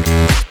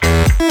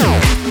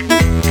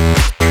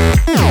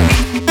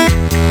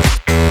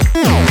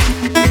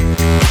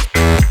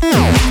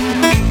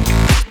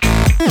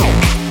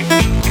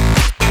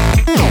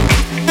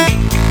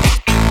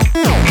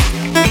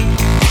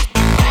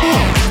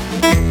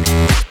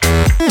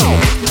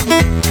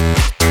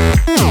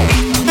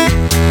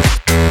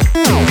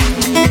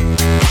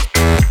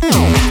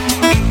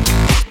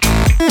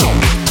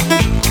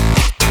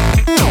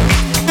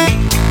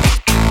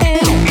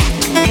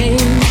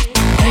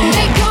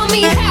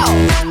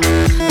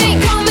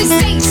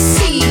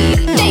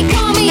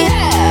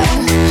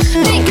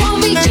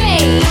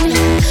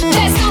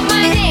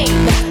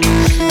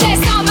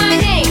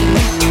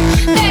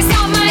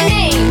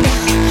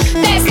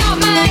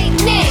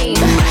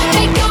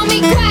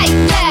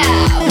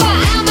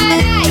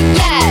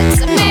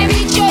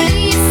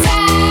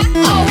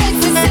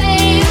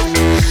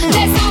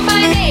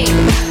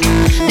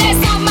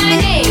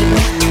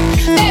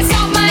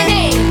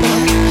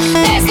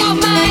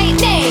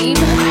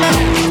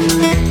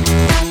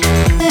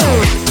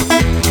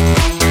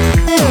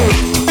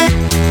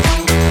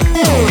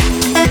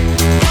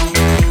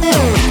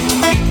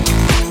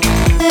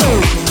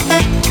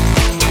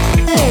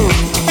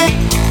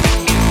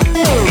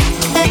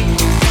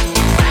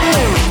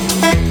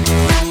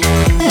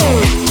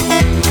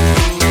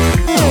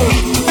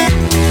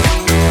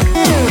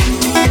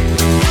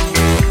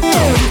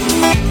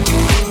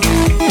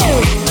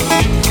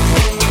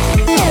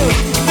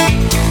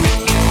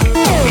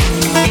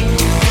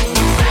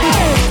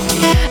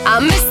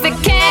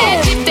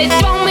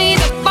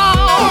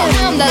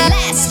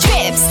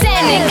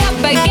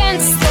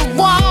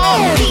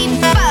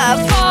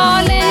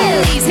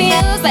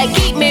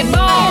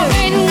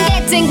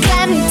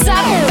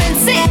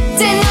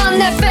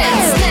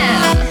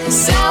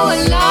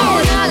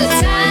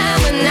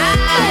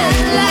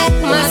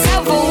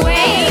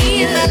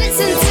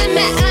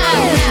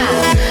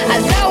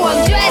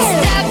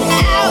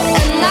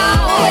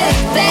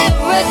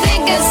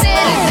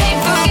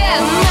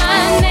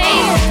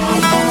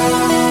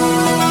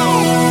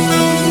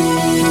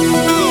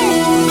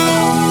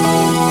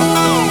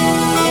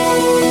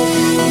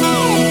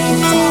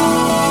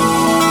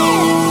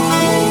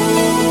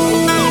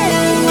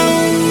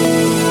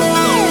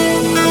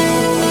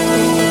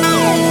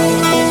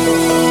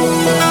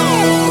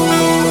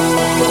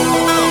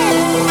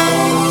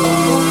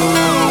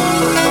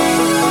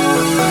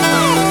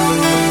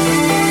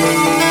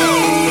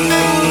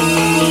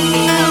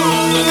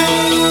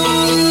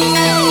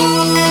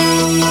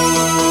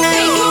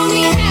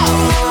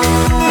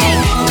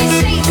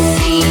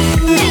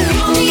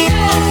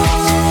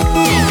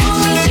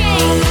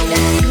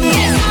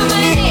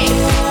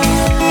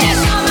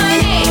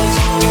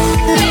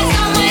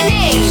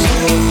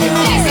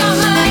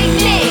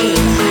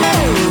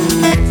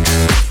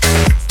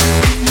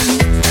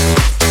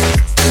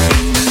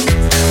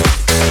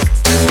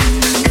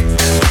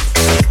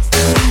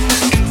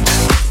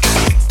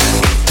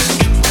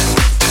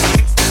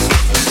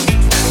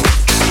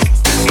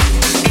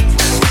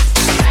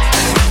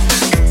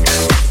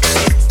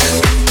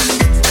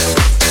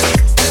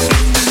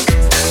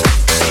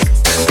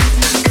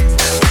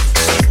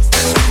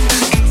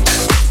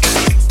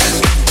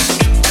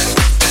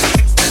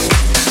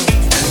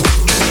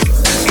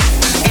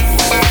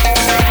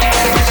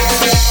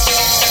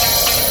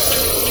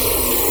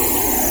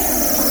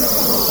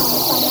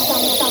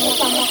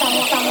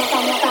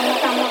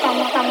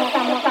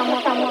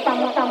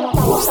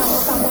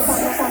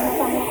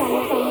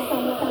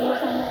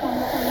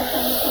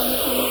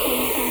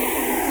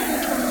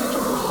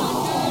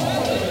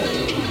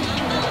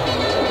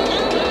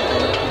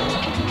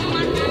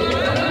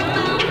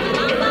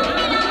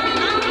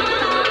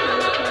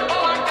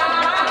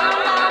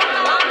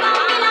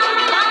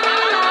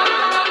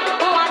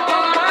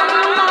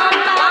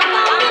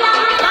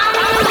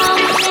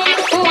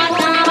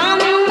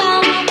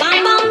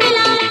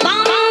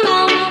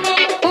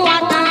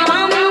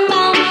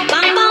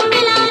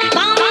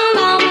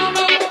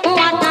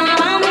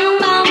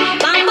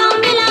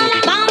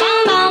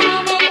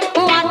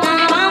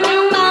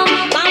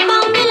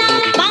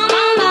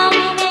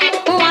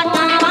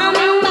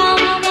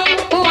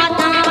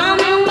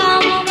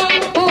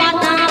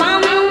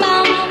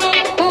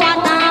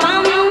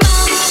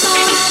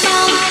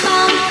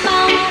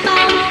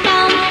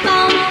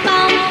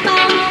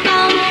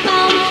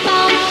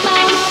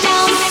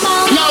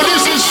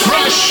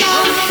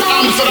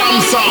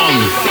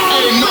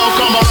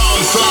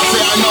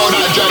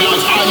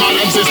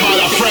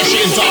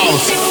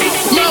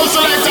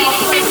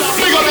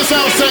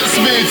 sense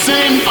beats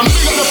in. I'm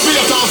big up the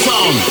theater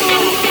sound.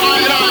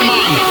 I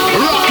man,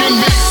 rocking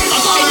beats.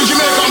 And all the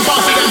Jamaican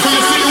posse them, can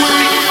you see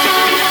we?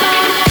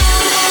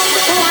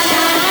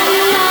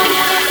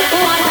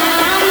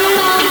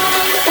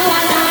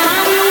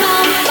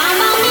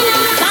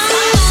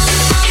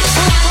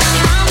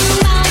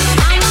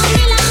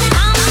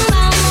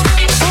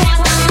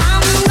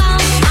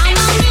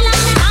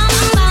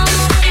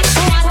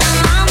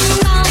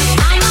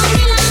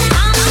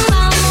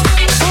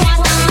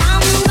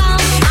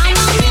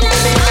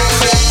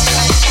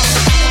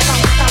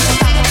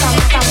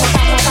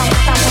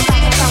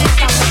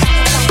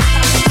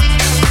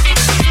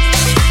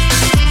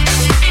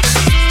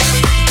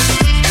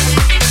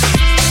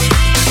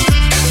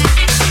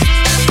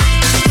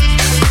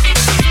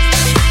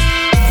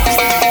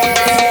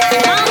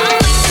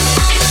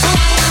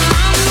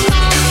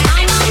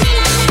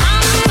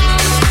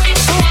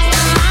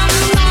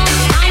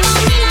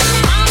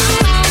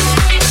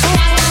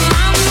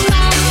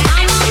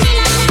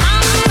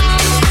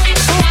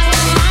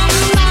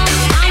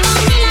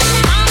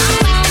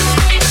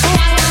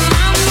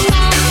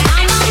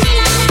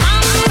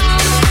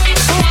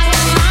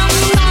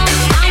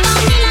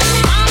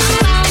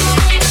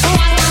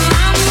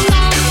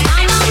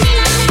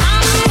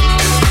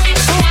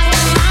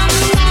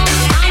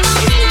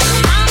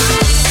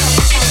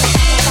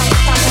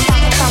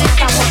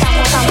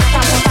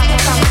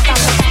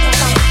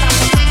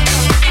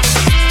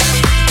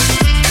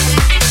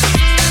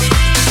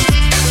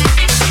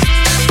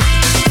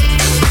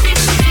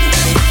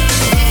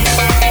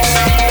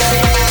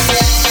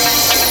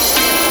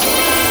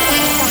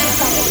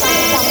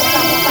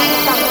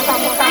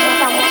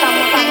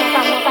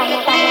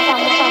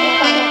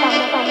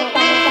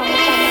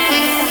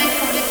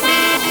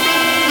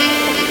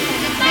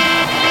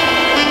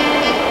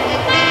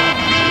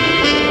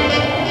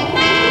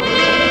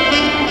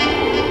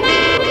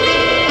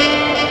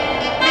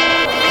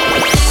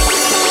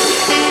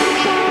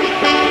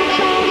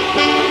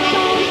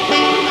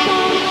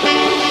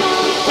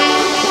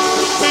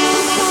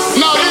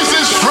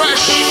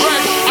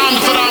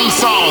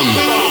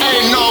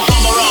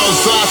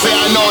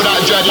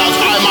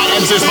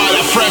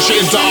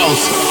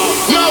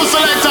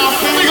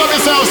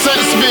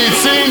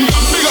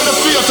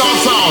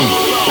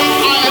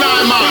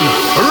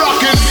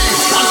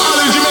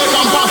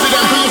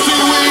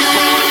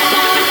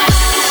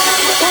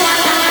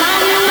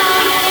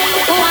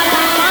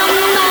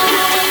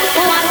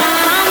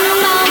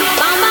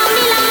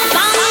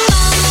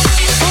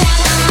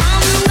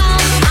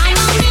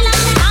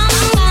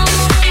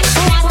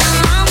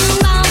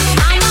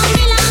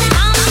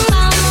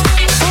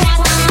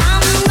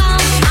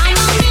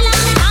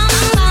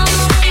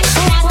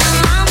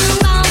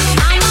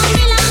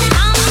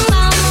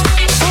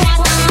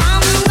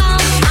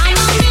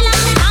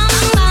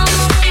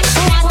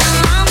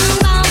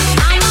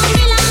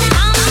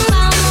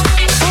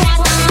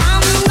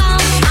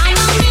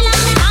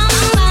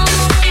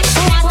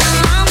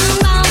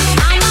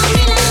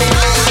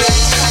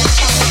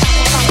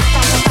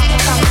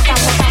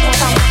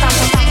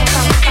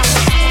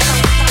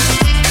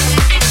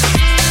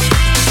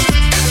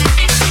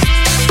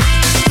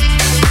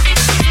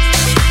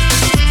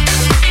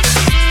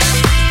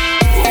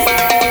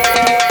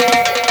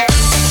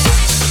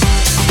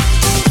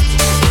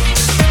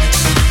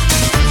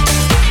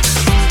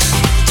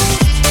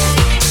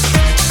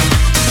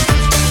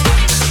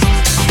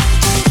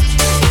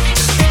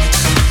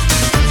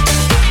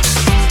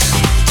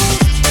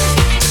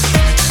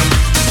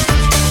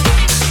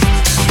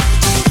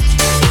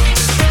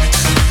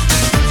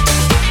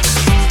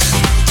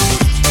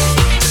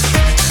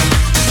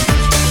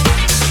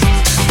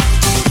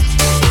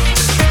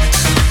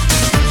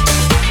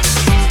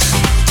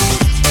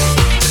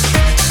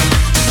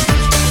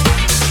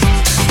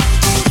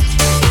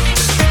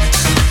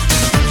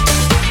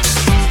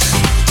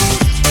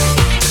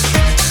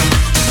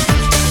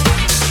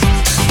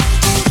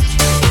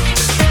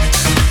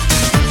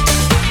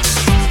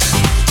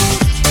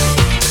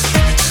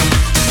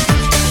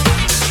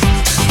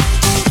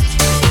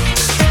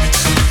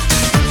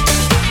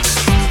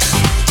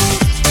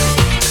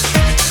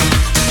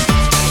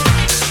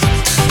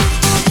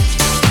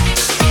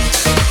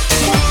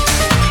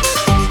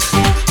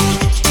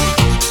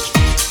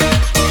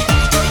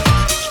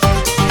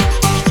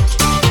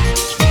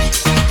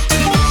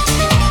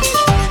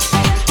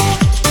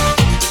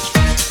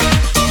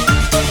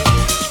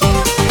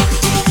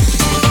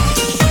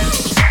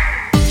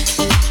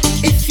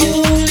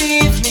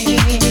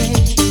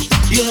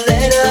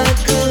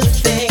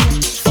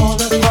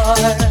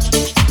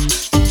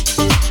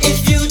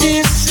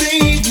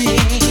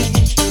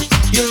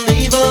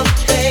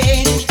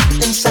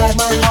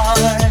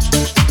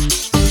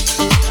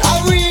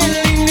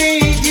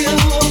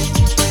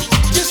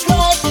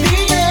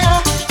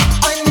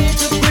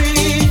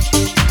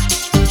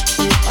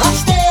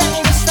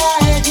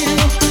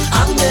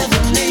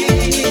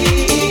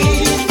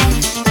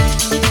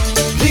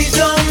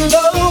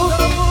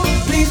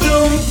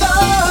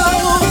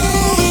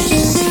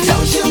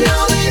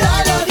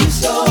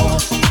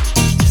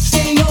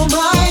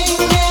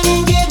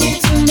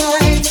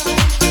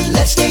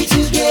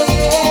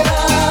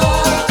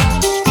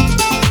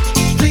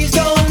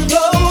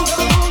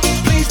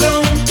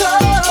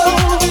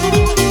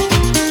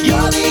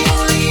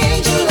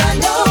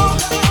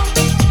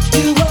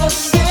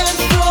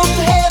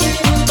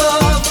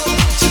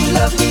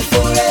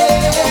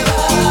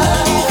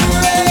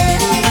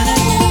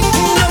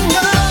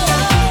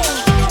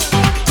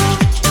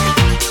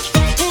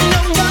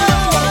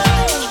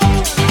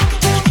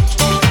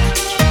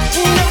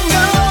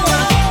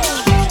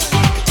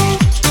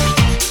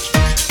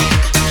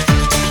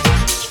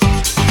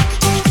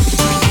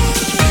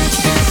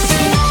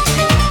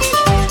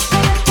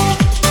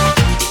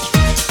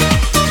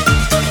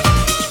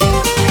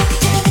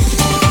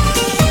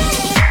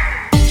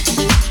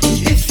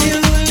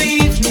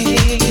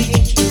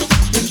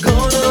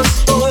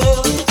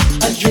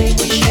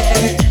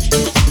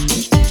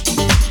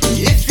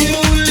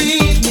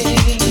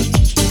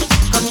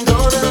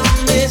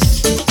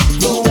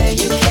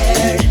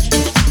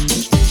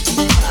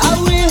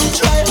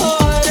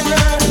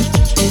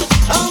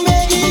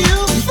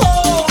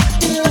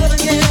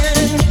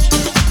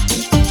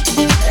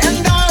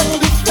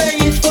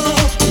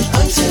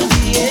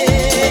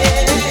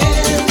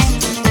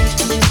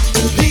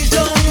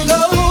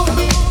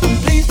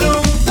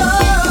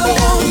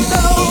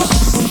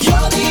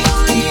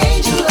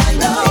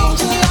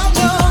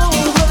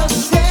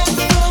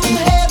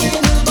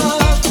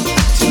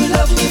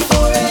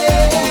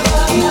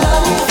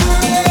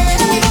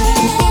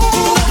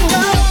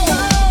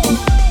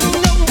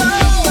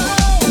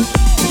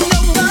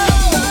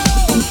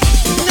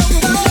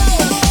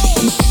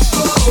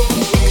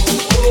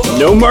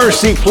 No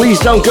Mercy, Please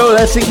Don't Go.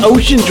 That's the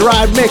Ocean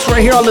Drive mix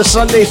right here on the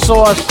Sunday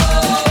Sauce.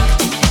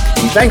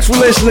 Thanks for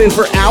listening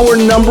for hour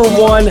number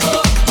 1.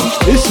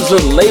 This is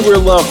a labor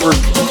of love for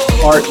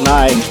Art and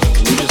I.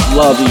 We just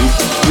love you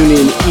tuning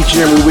in each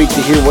and every week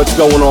to hear what's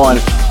going on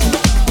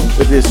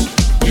with this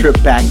trip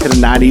back to the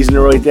 90s and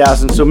early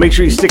 2000s. So make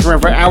sure you stick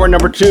around for hour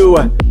number 2.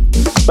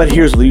 But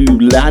here's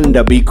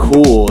Yolanda Be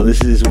Cool.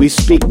 This is We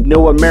Speak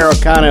No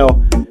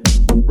Americano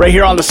right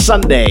here on the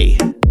Sunday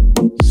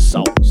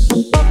Sauce.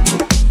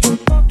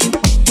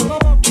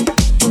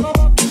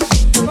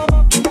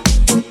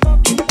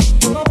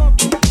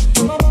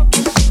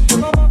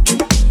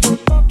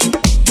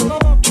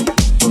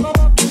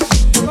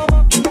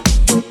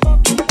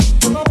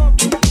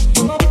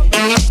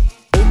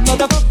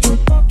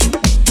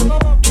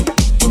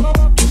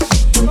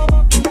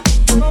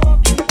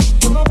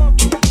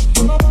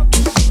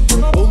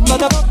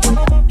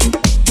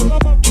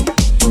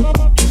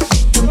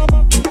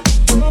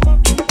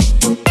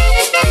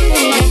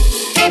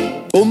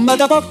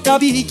 Da poca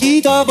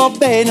picchita va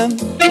bene,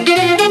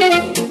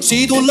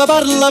 se tu la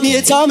parla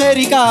miezza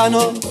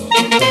americano,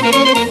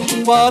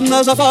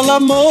 quando si fa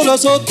l'amore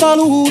sotto la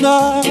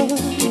luna,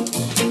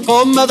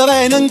 come da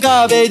bene in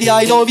capo di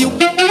I love you,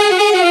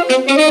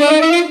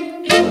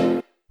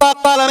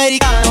 papà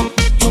l'americano.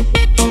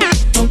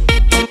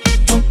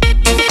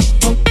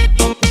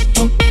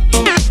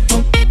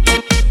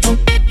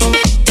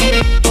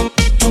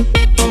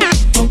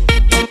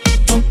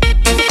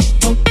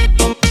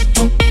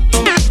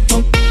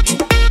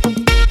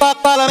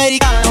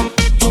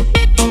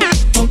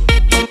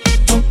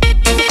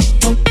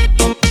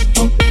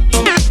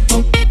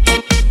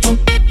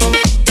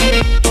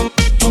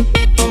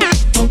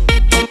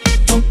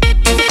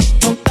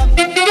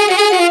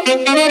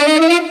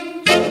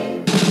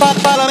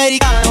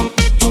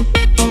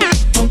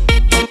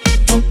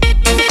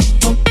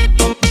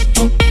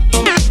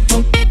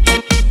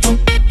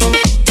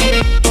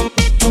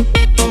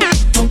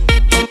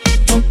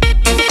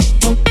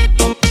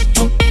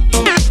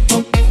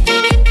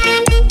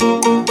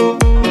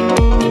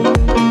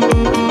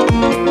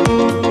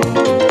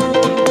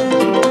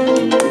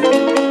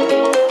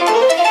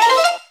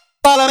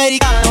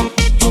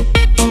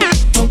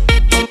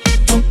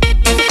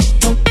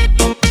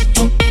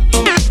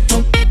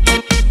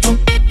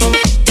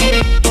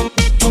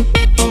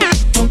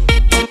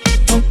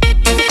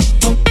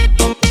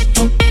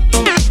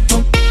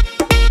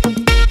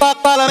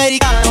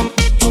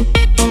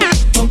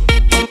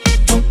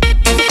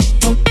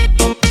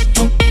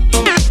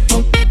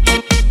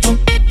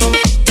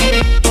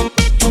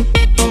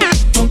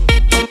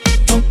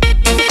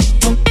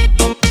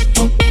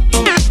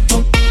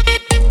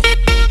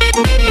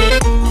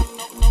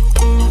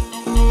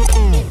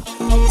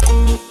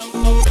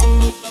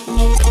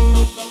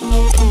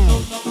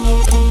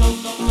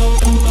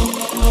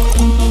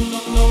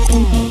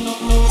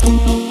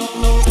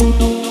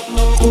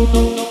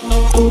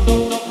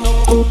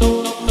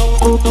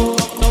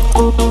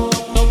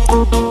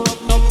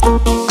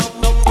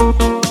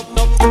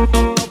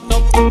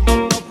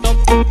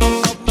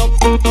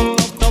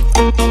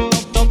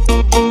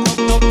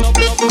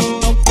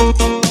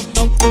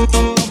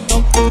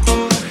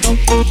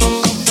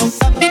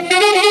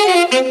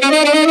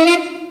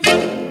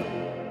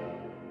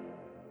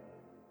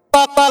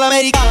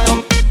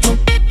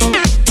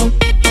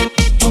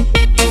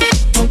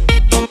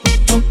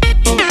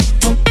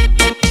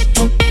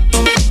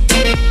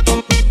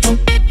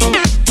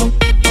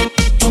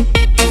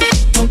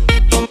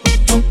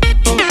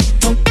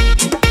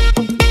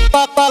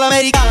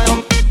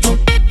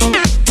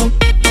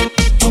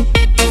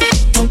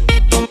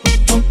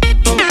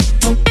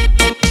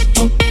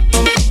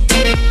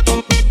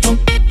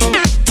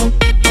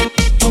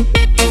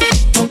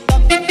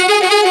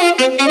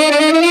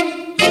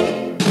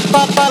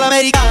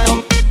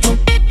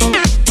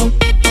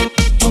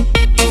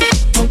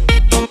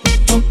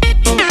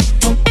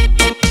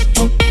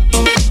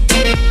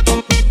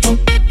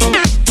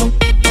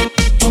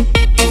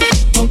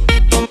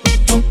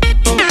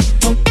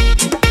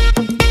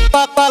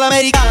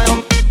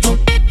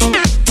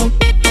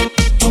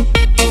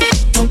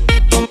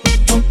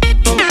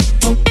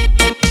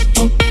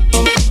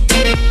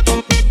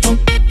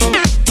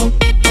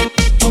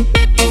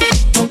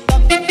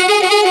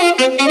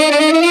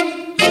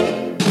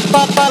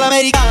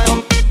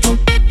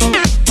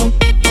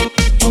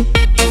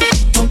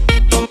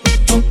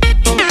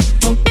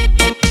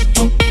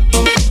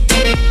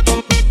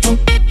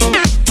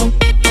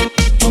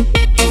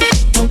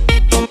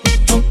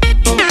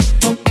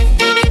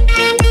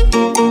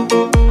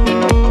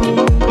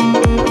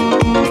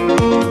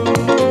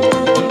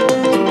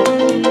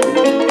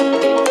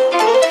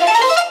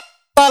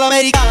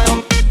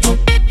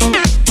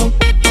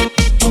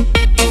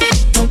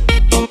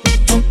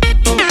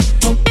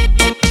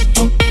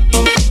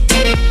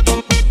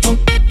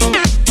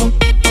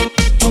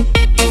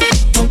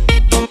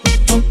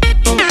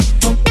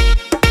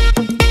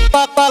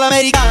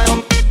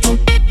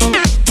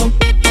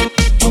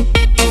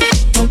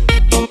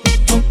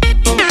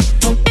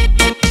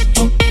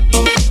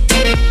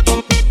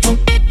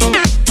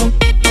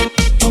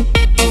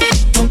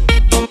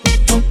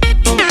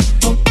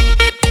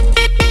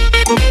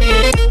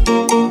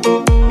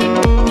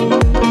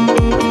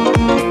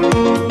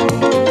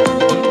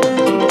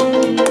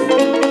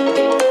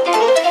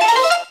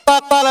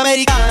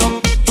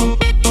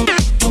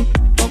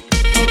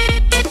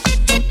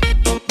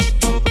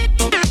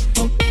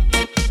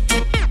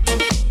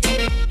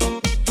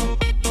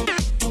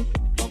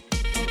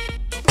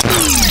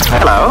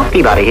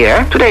 Peabody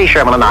here. Today,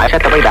 Sherman and I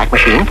set the Wayback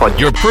Machine for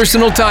your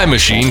personal time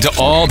machine to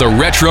all the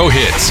retro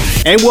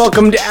hits. And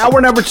welcome to hour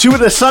number 2 of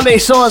the Sunday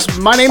Sauce.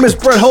 My name is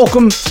Brett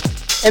Holcomb,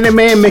 and the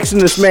man mixing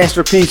this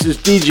masterpiece is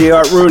DJ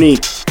Art Rooney.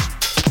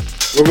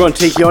 We're going to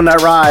take you on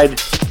that ride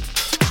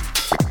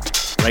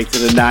right to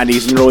the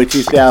 90s and early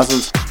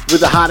 2000s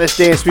with the hottest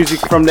dance music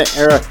from the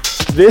era.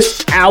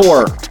 This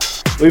hour,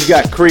 we've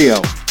got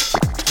Creo,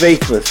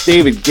 Faithless,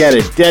 David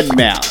Guetta,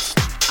 Deadmau5,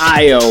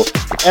 IO,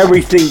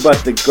 Everything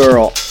But the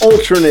Girl,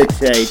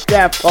 Ultranite,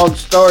 Daft Punk,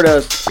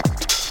 Stardust.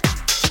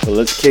 So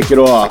let's kick it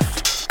off.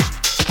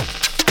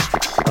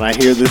 When I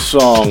hear this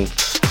song,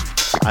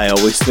 I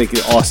always think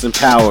of Austin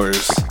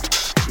Powers.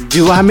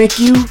 Do I make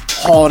you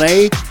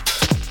horny?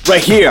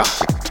 Right here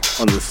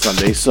on the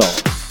Sunday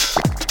Sauce.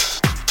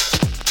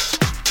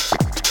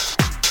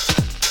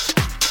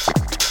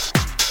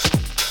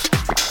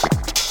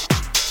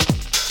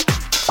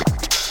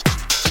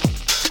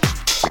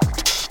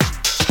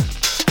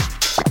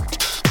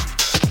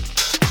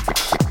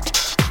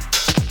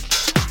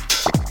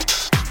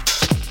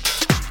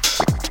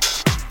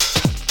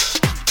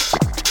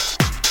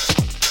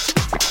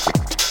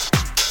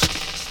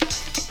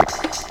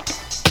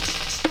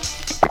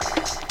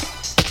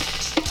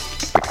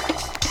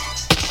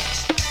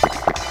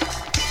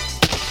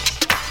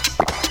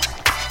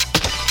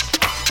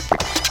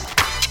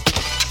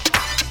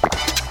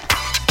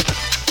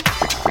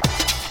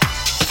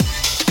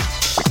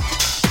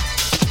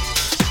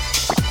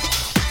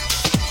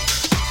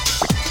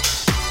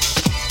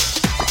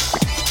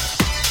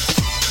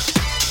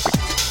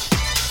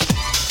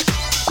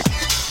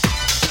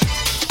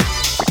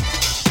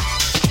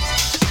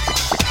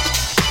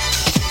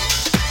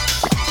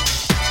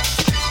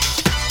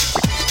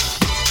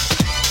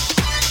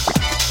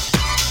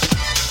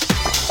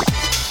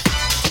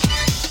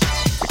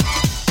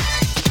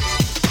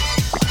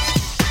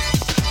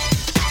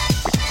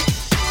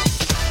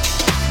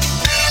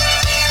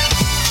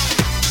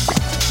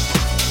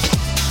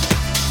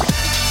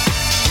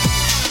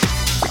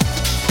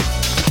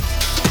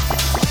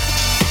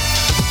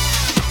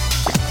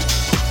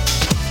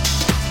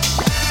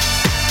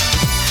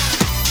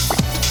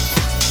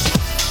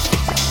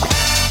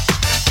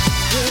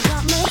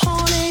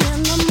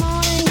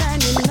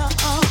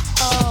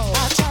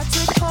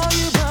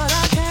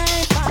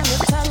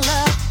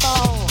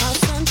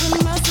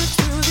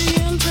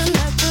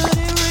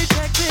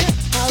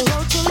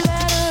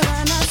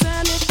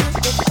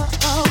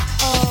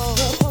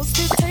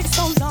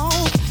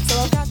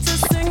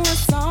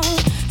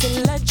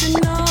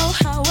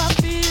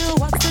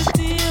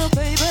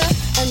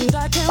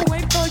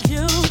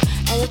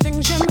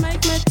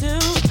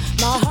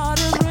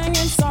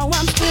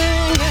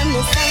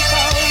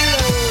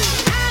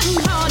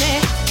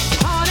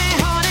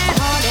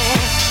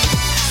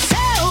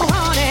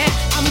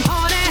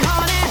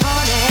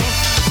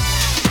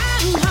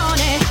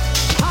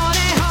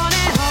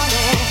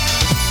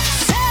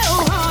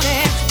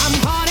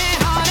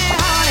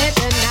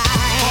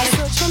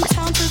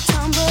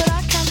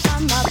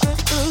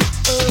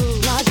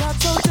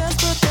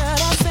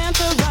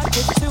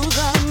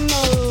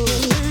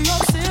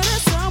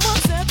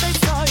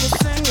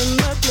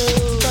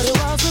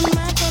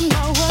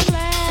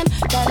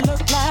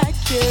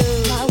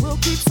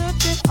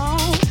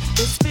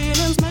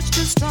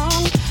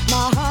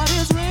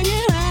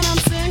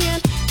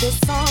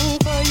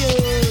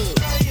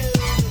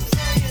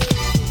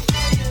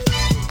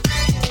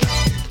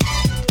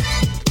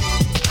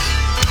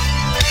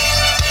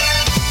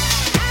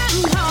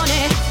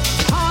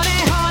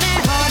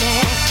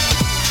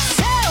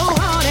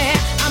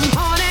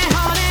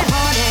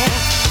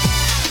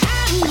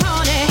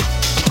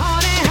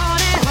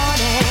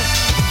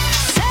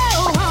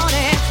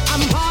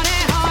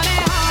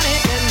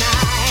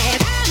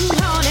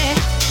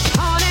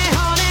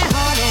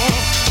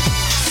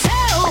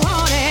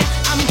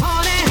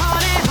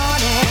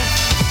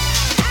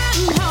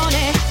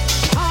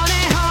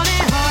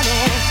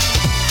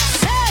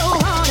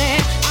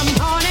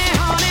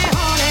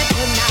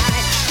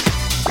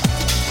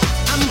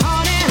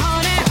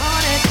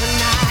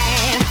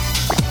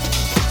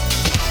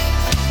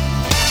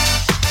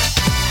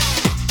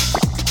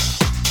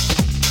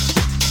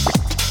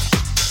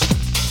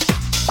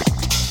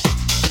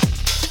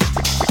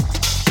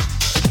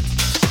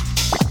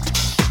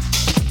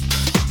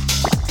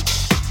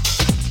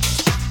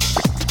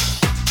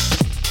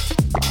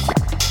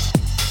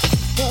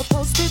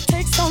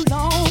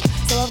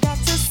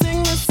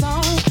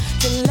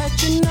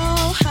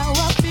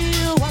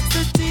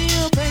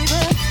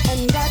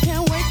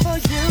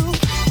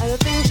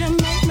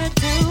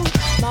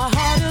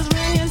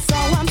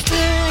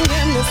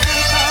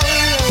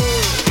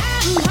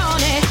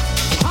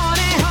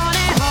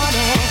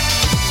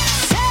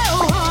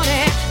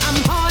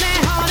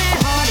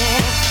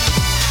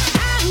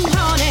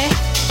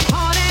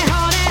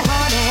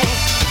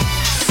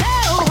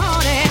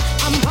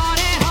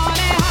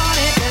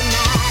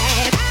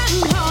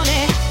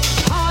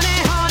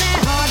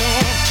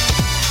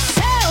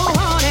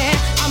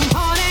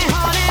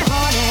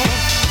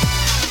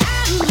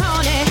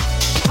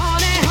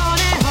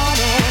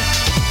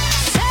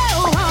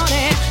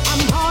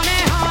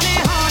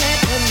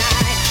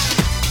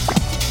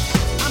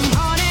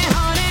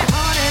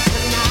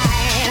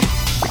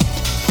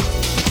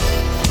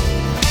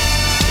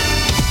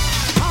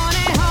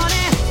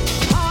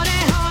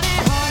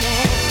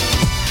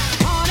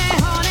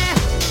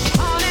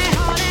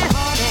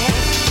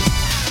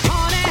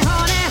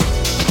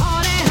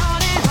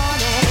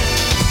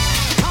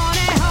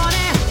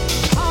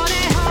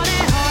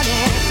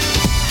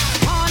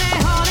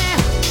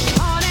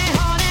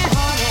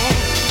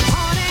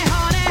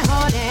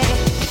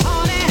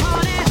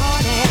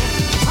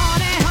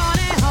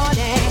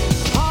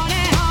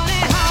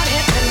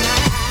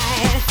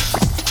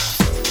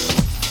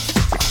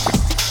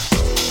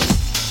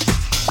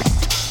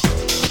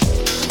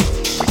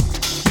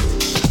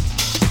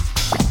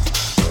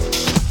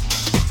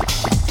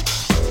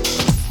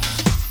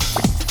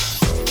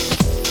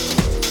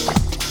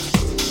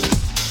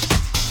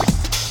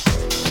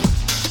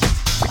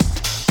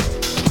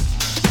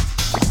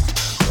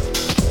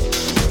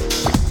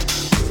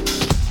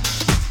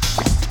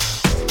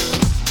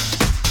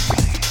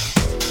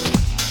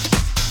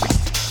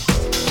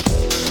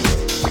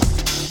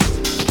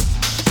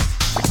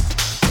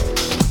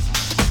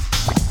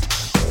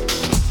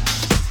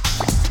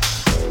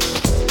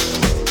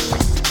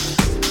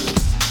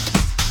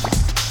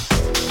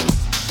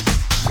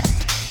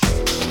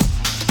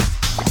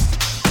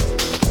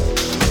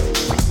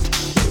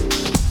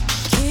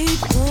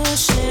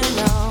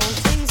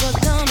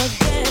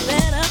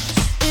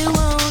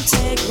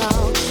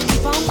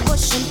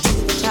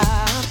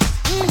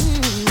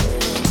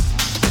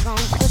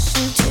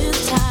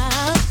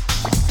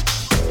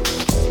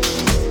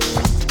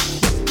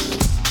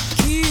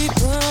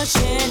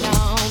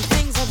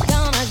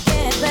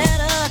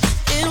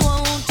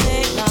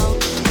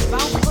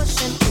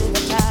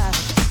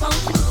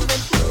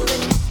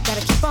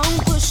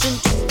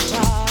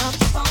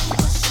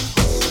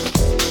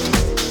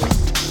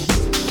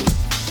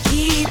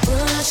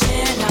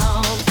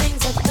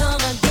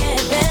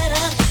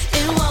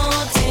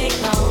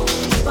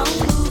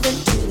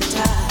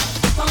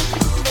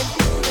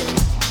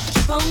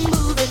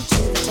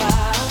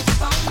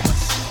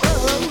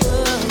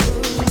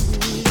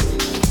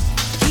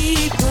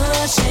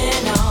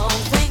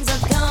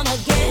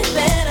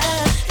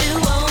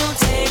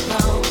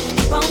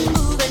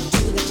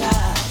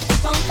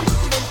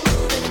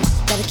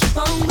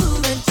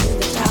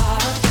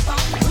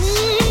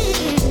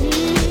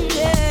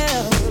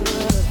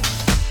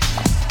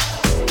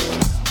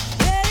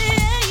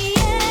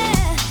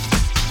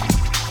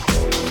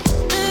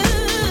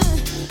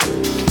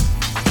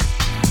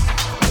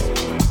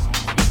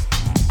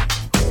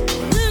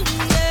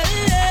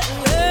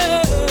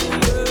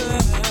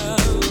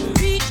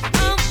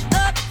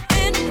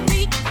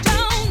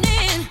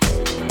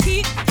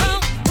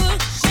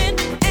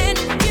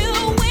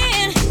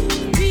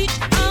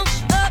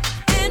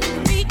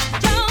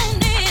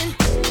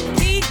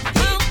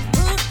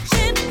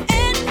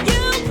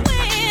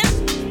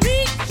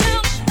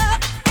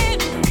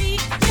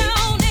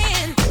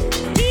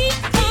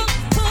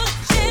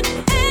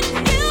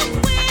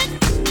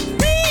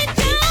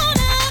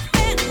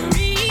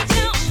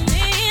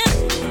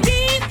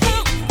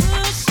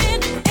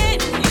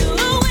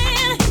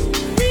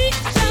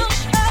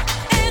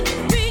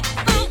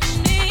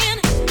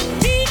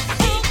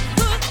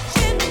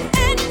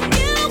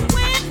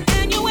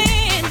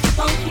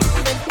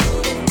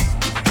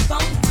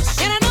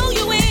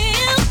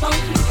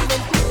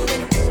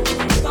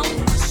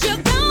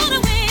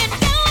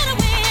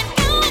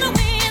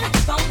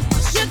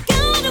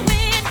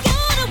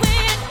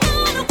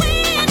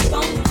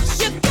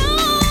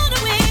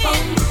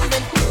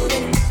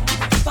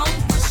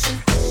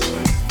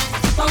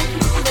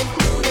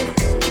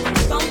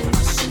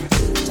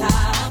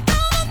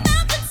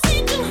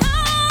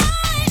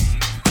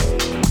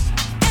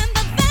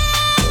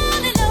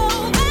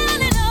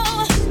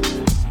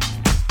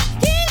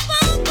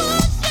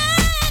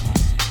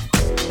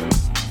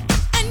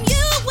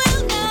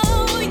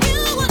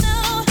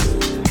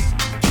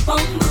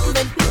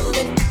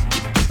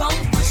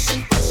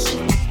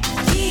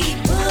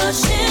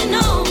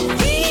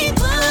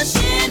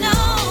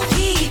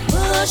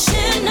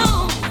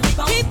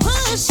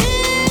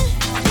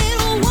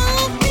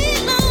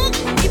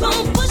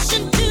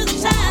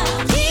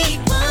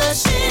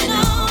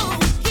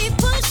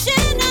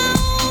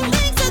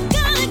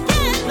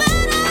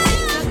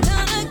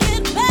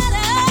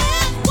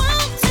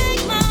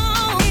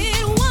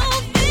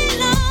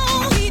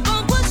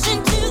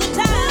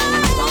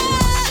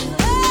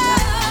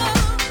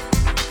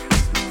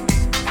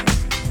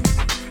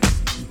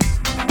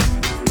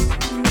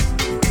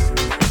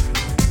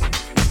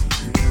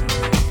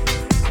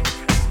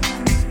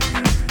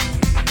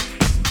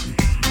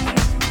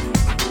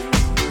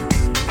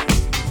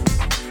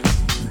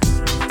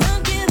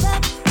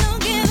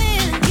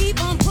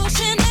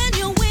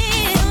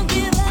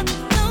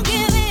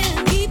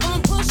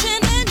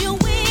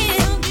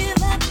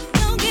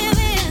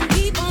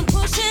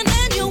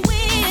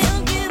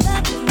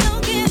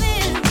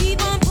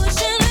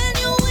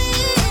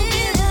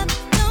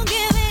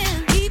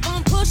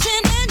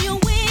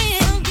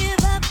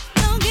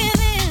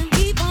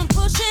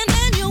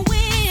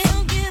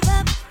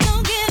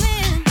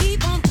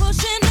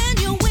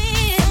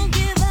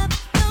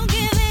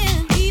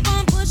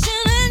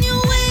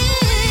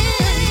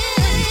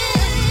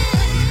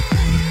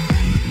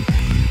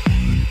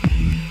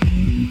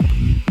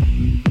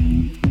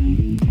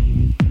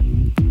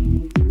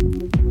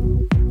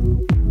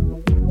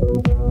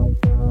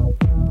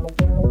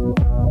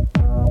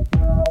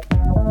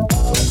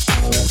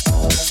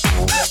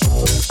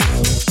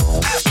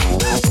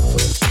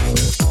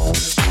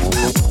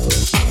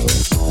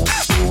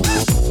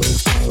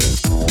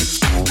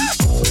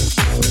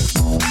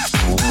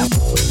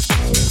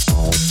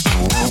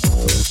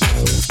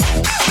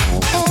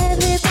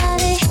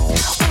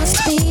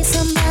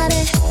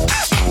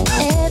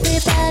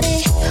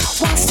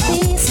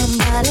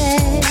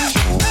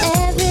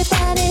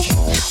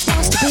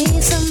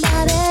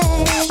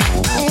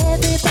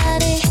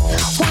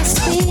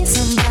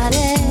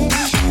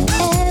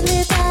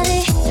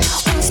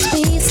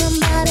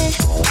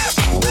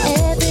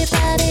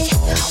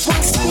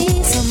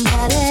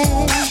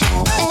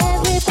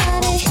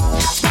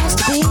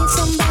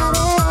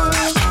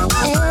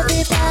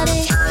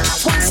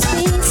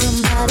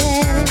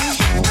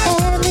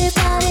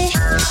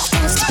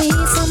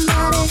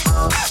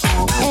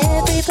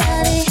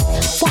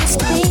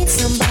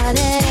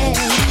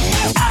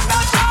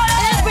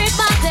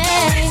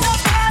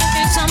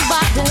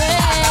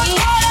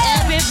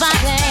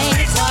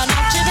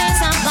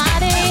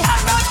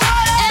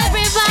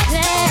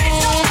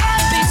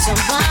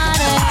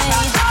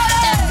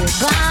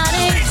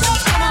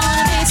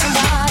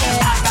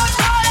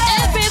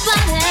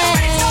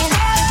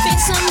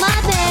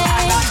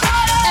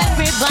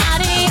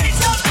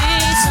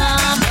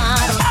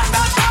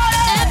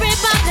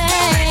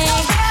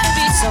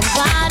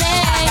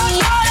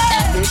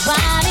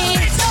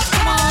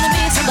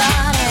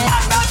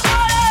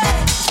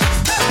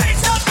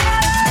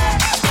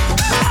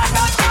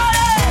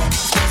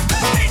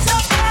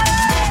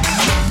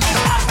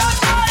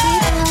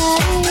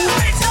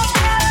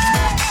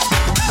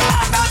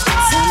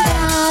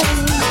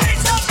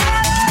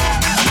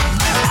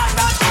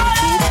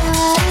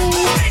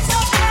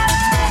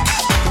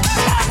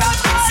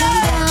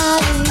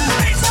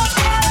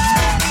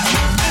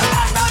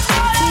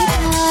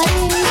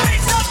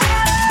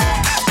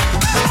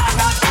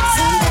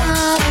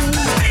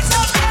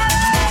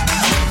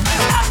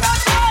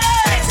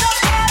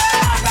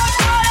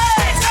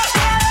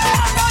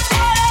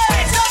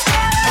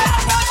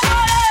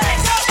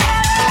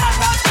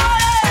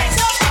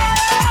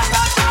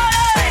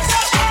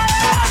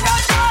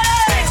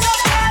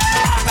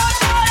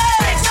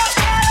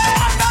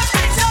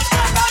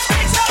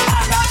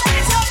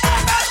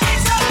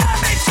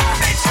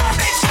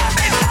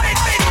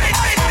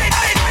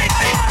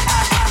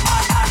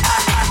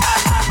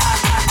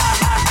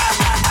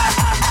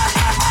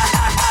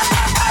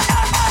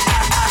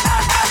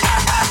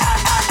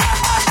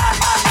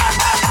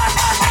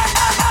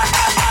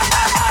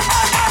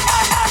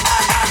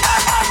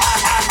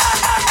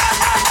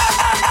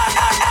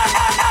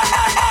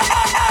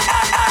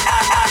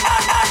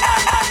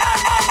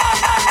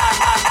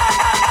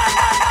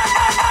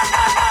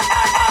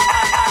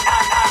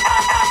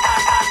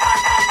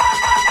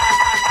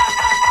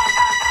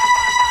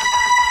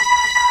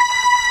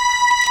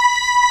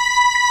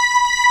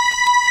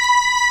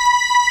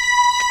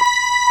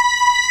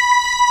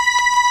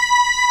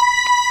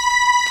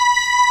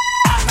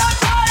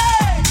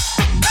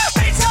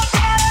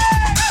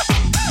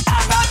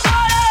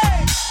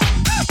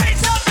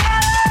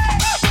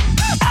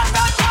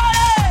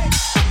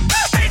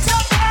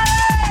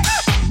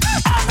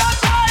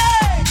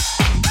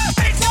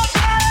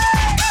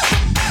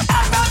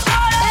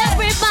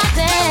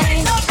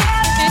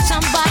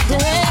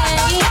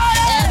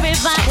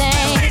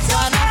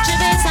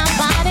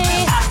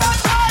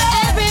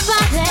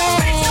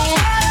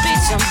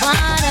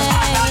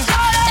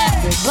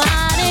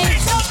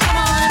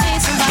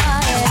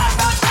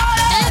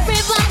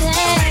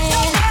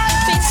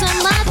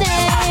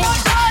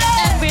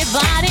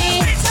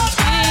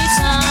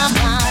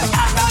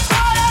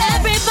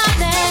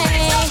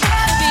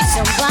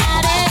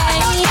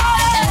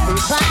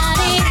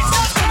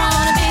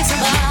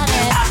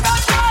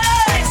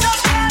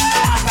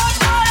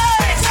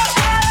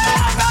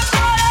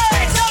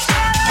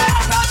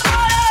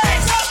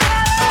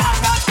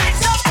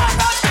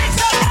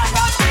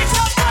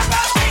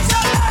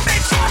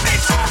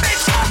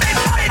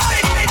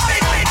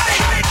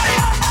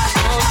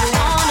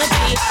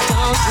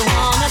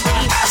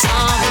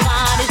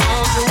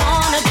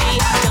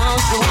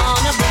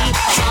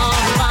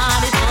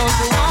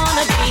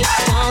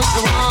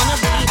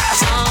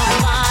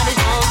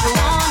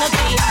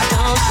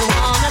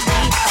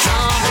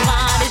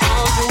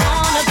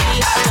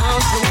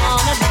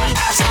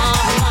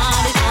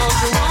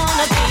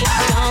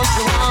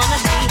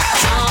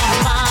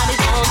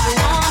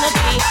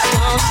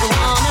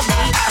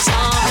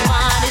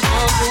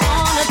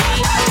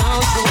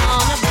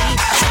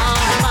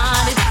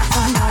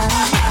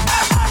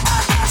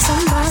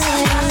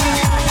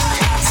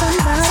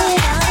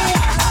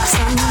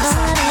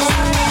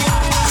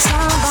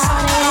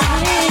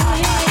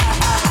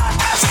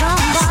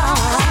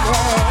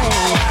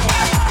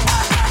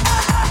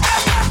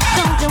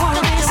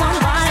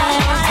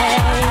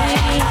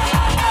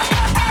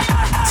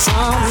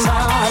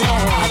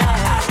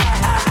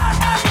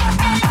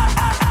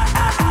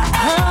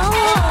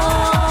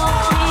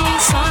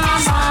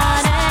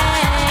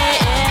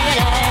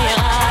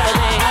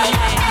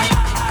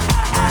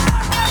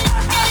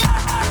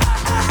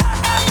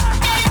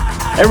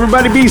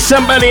 Everybody be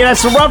somebody.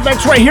 That's the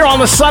Roughnecks right here on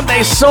the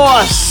Sunday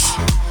Sauce.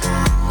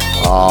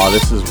 Oh,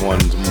 this is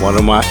one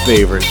of my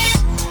favorites.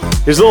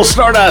 Here's a little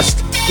Stardust.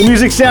 The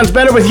music sounds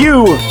better with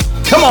you.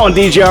 Come on,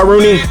 DJ Art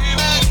Rooney.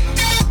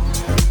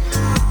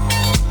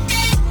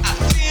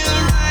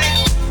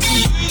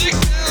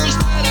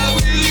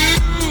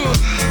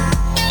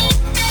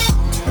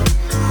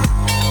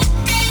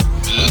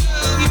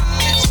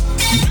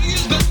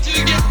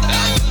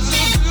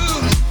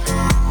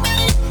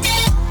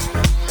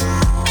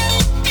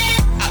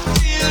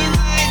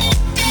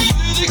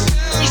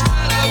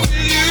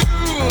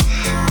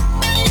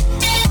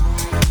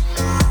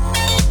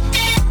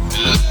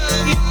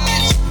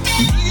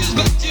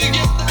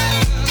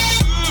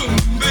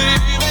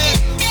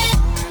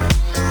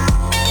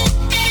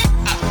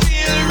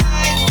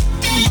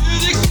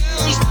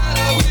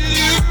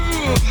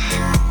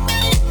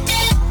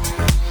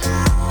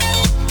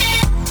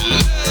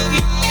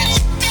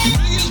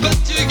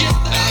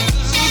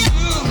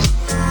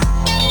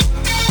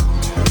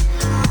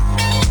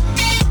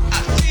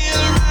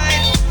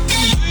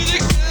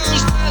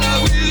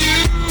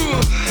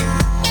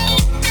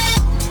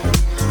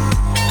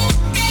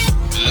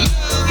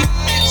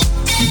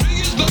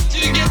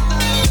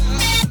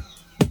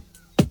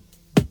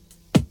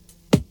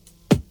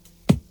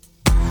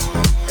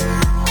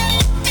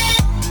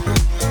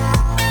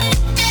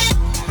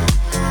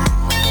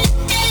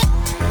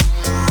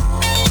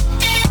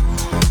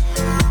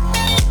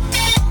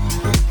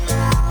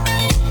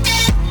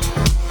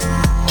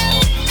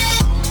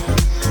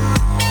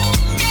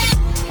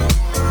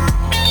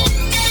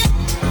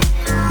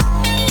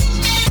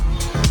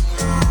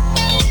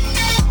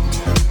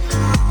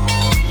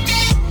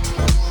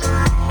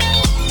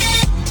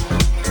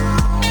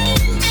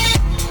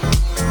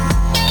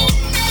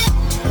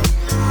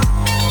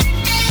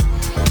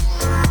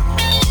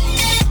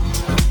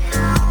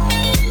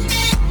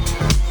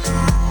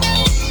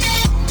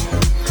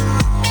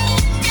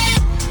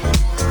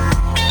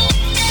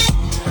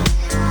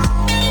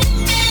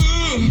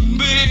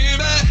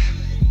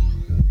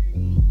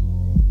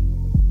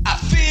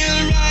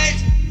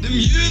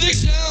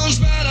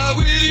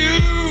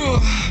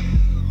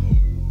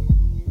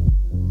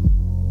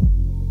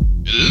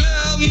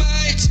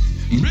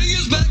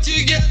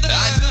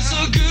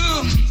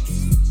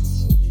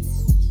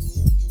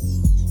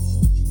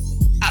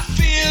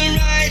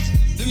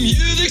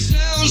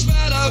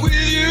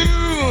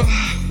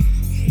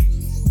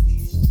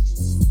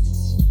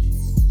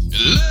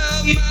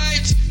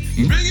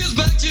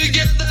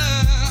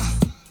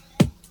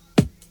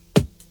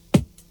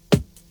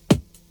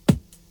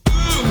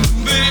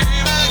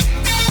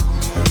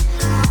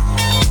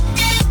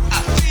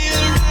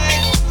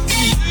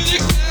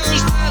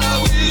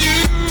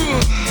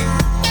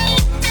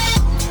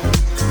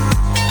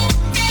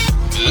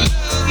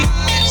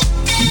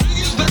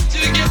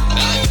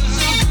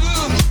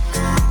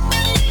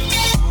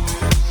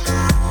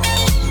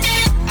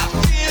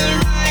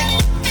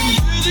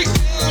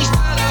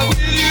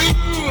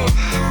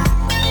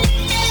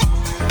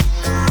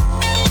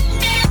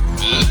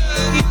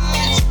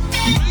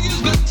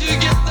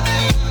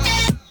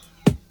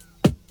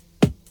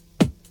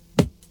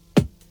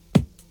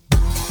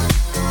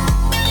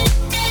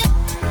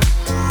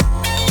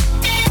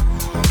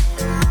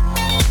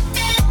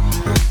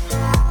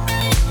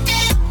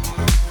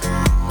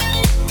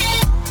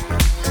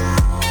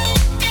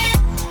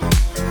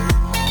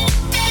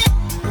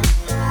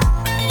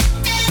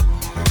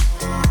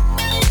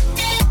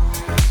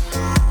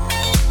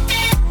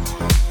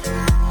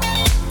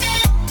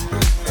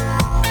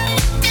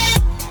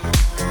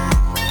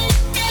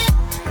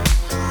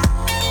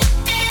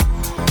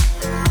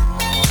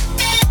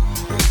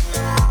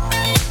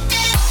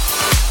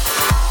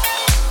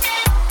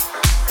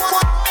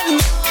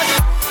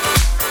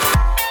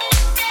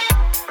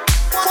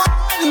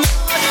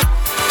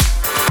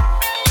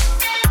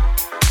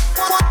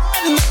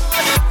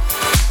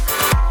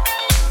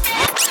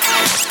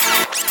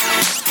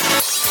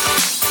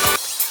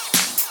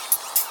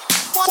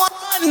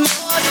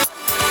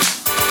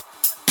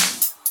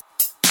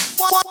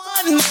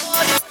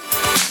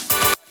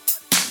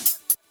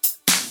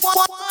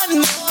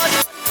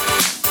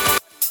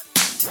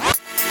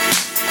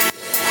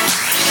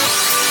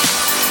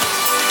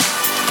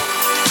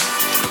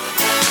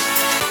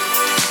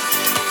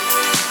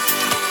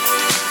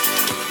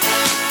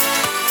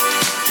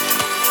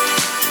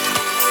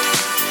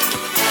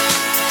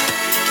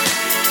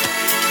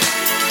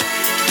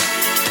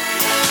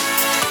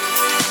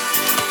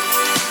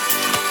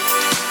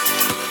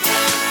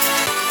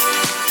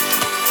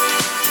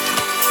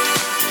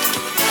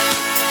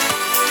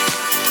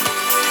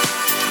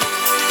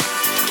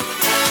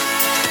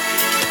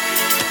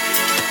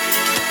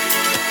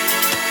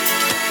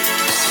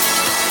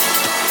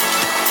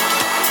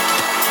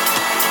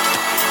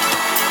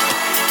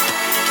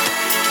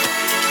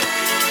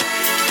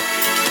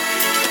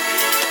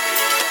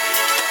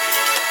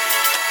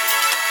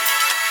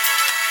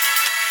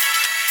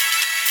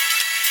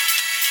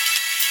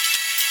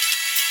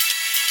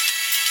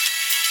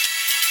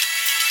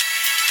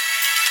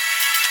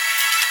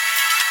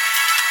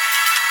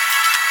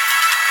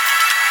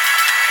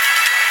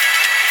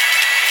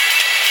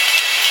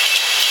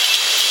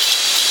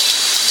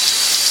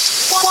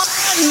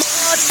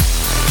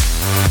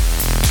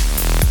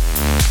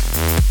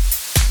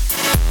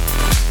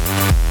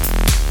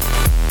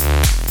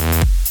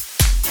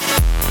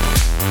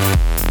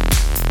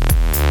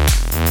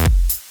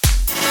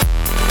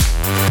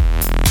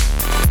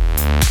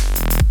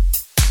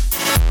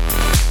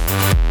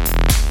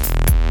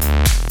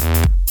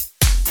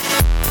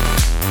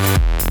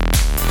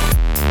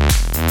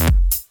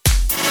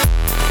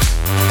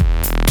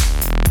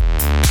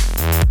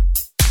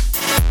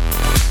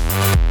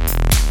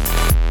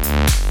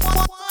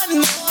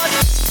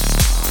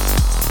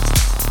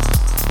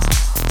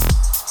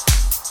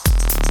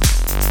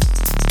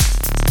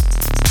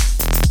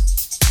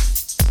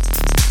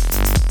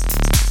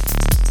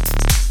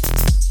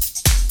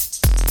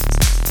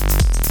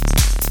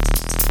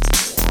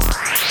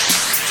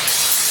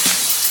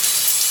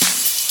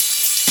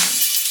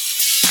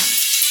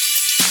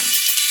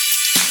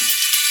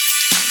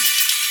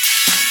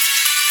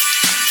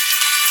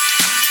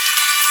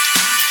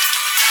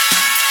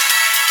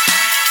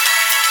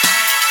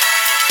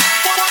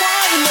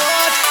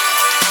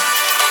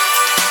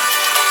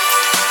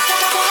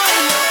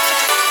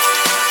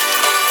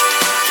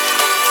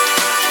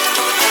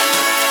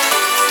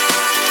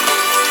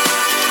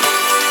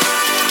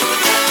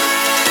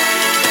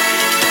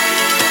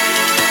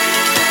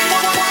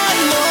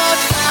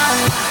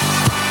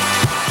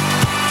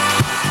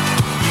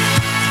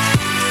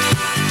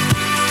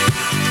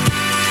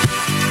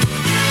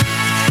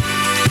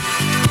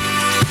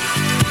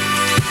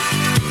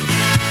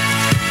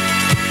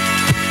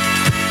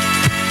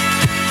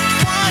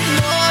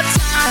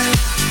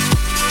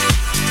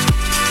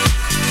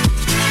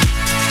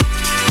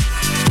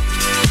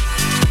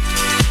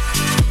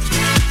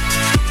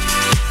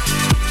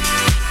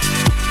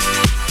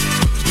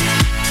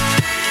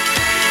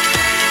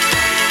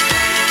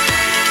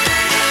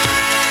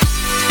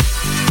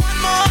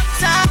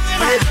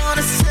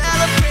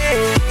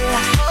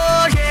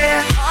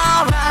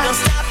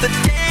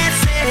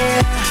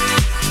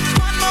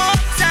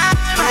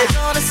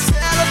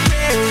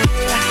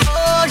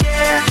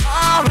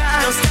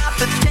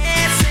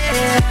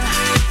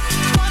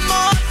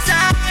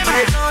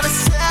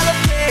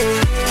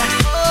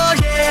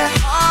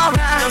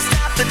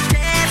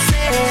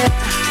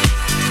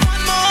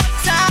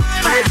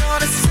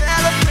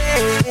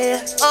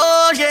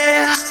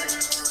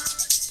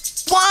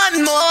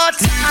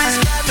 more time. This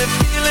got me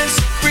feeling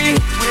so free.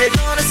 We're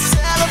gonna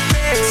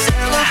celebrate,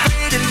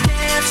 celebrate and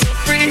dance so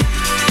free.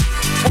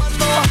 One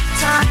more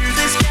time.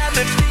 This got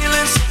me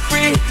feeling so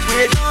free.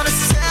 We're gonna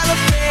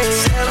celebrate,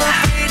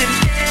 celebrate and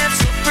dance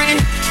so free.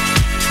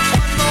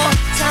 One more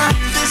time.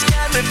 This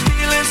got me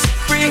feeling so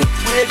free.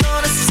 We're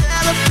gonna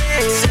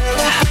celebrate,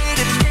 celebrate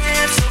and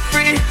dance so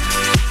free.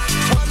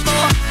 One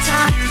more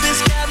time. This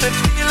got me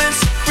feeling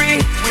so free.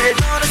 We're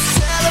gonna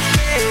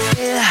celebrate.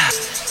 Yeah.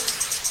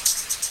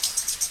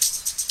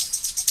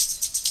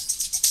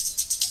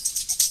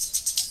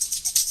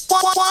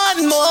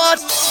 One more.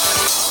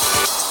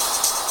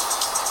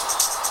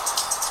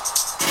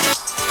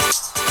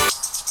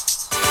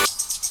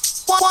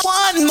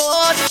 One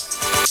more.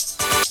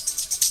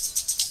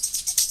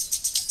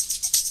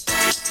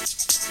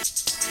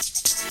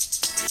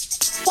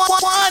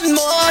 One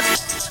more.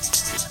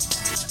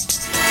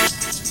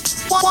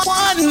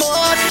 One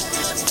more.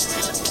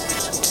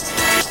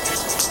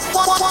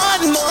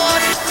 One more. One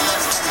more.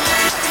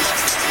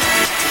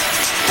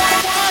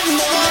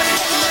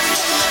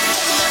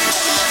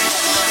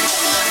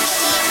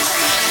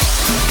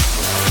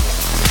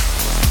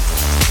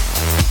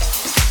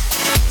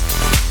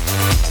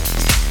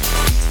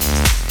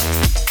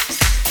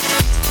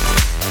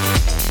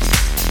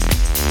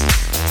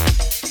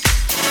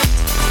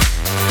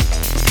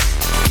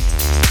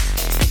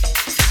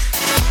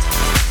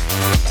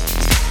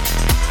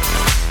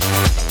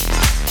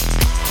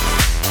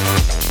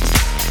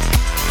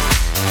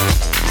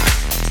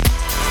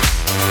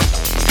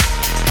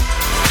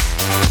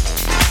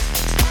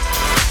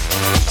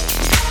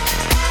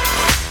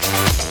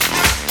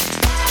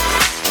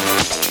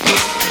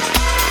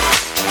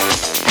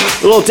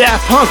 A little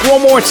Daft Punk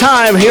one more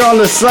time here on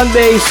the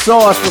Sunday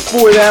Sauce.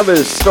 Before that,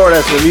 let's start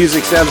us with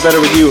Music Sounds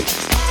Better With You.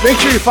 Make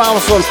sure you follow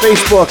us on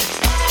Facebook.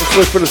 Just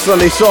look for the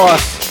Sunday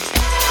Sauce.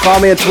 Follow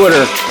me on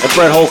Twitter at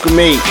Brett Holcomb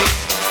Me.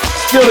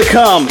 Still to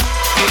come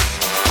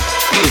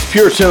is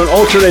Pure Tone,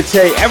 Alternate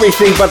Tay,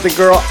 Everything But the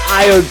Girl,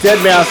 Io,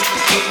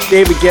 Deadmau5,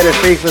 David Guetta,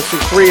 Faithless, and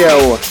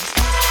Creo.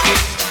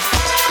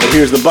 And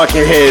here's the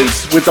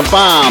Bucketheads with the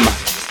bomb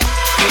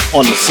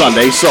on the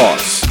Sunday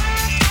Sauce.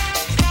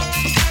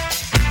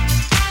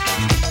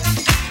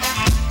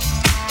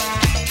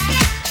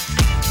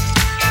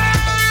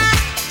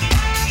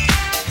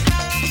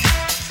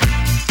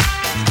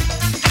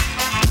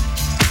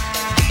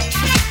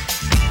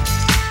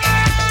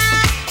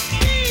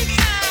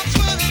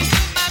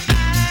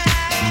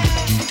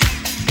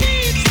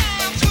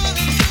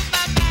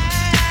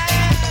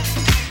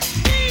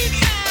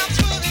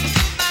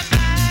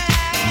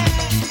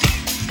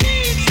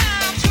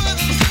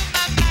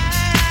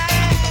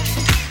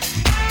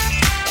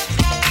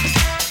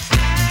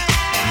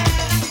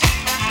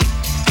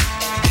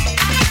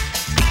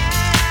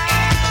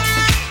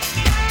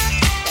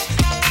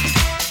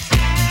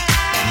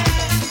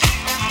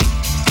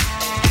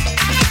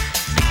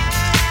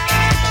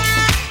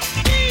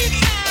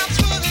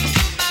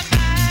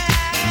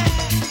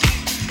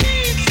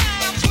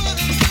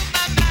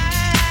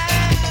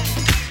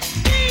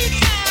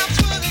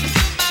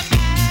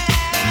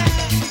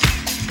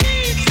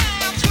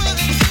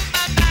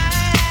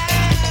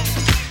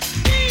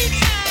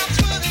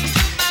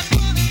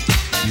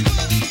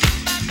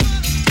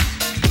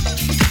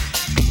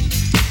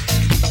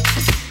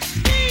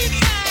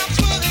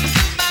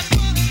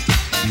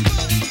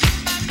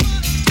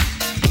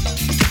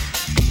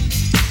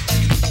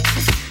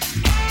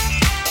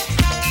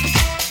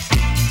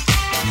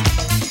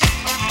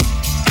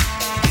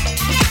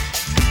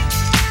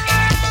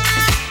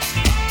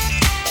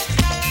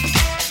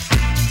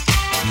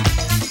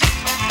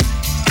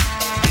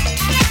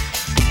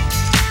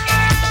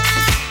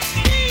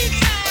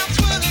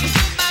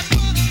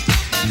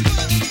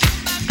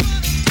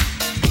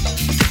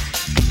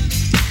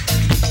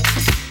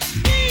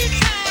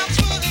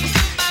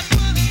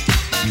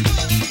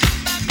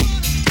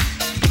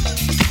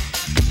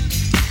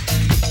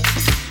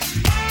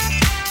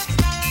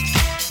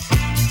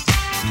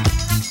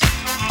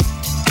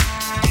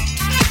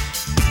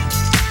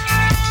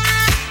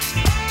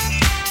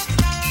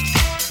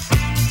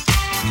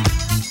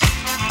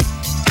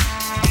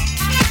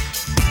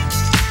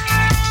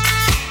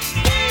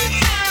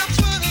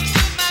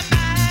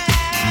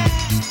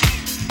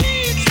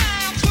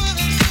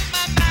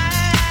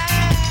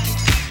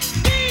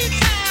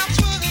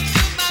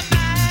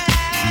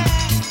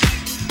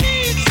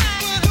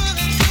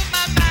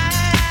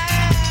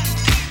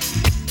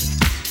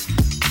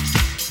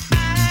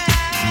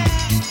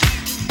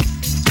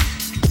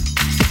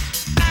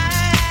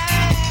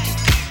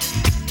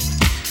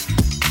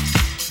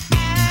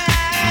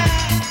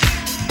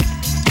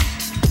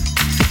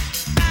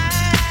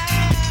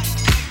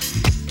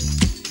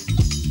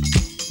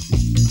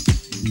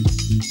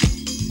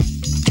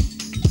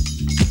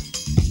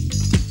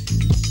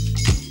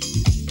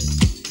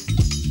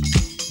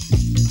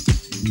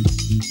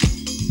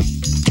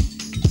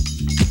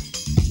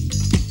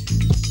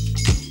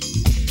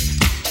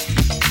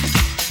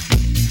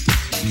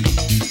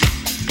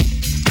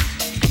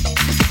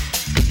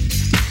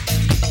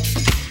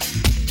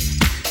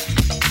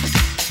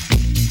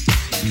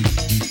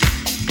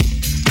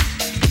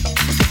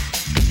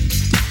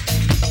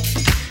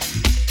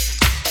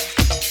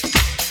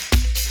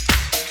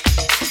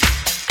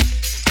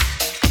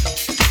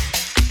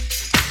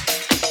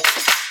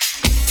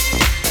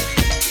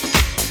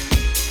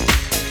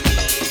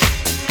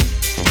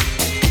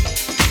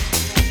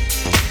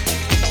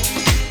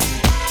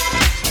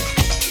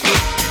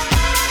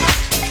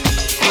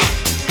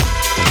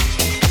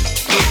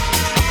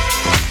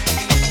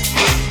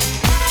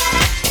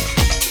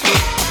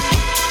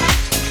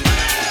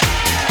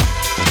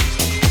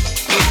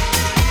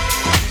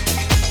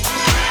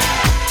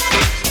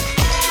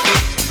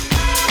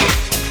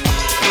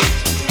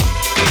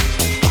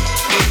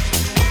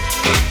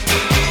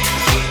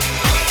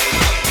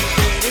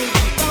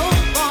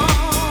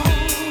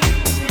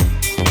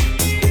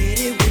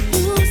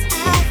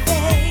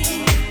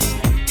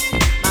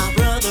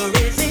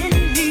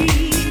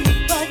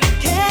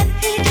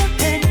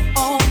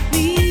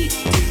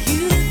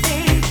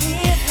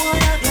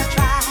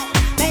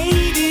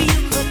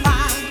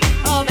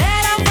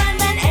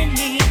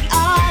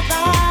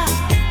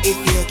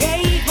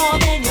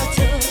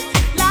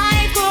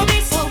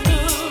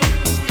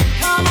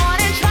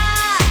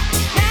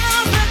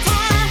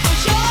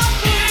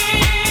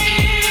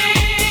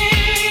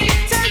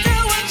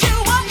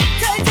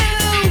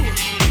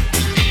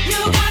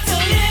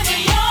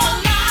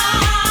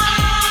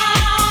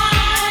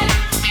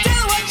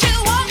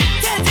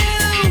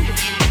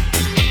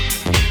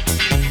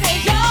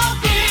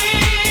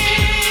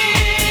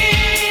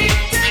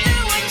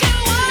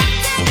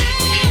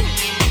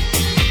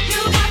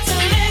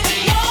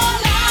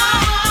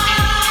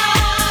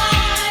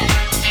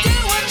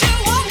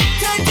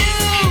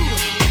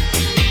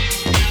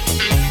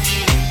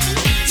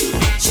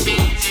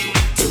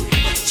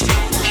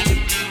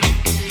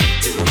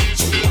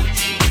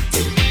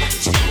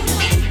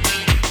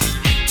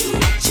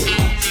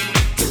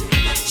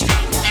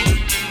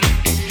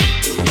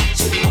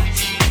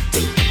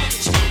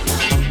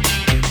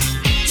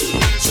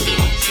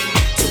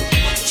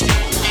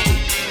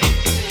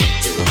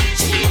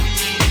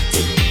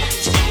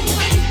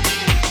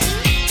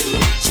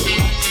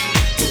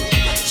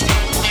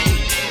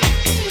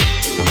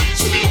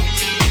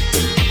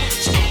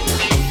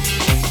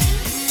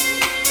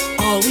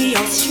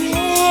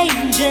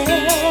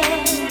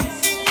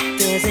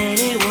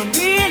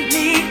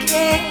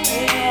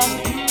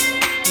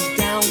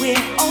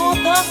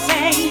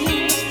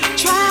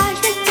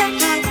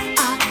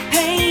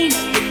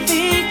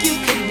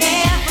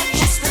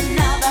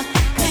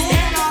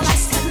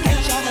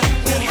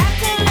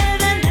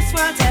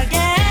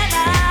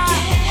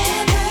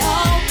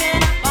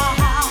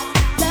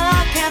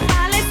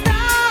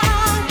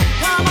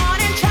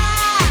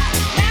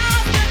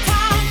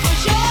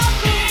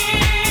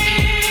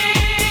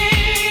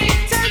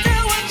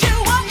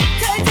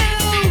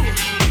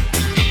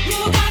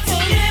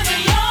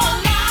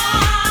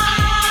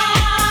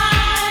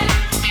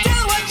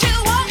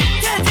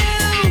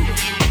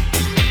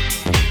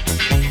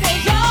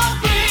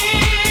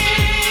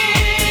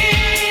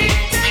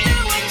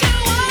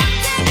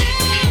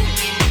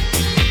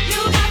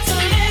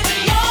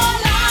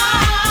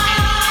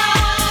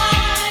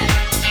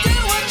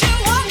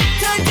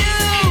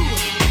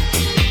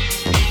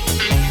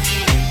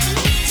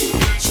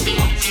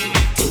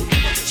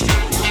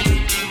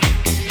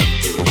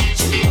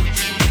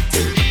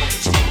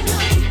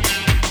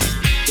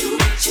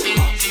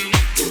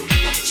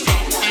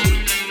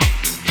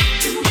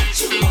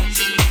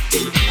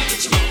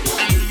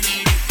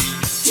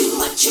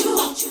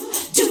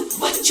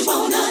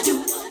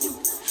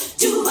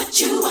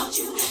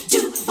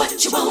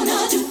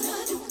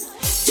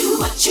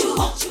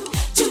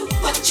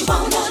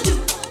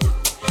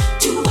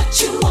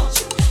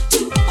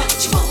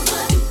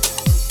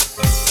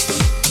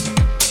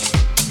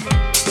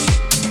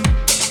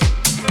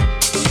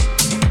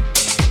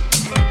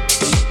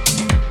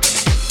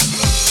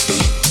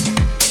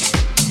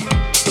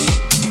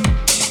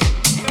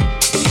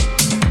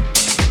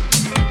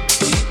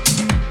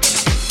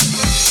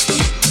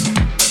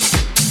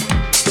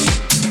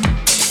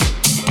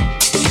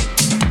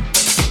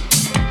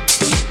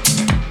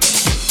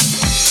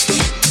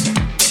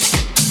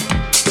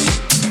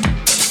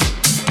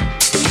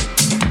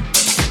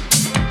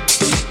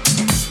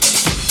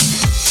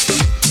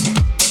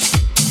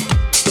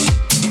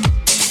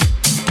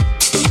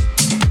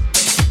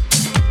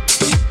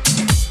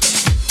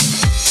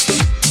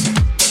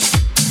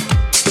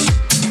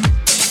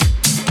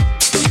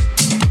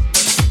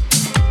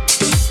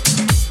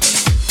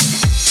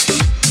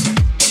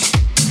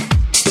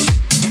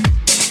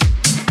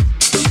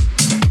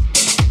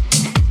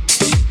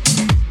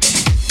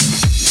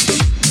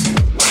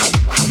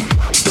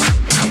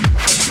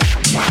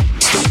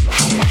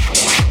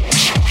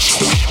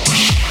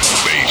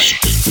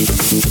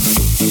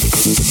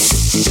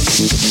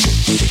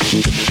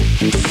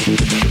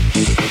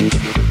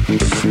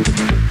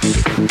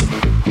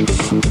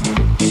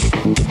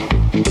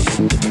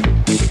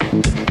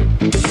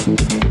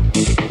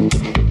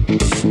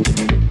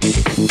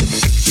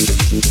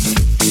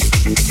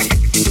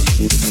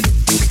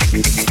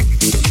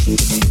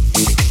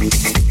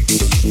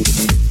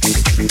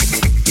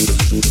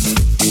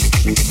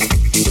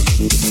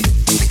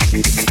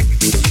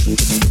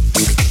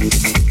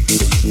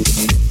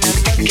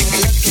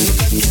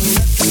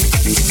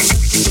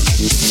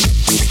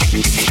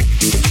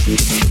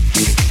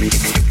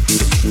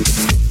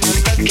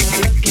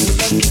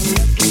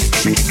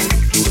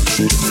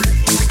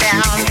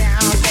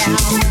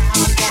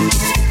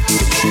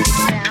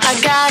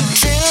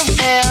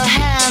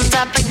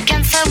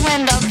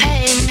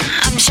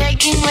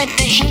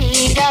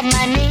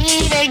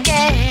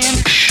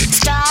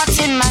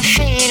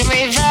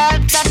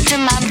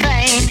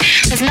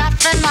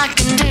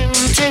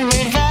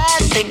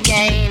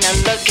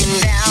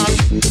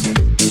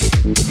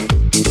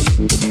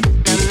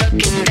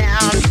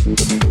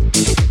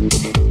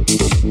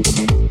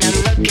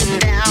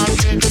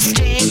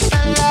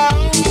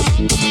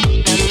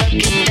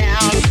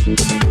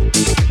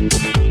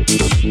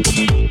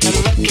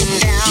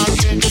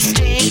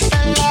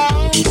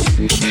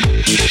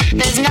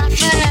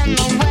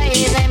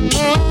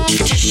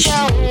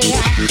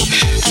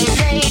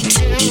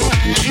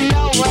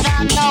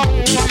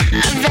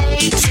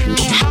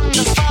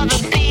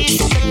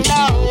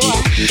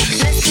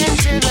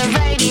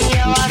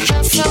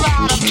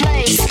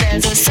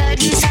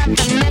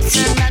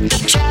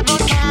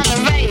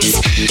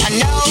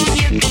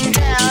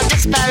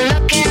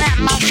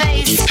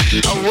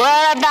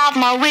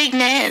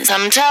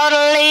 I'm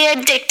totally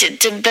addicted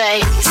to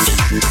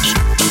bass.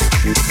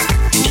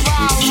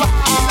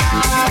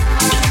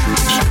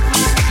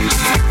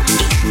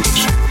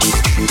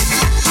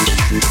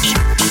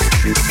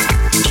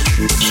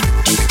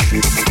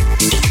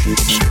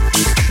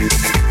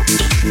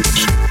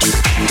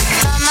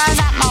 Summer's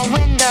at my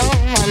window,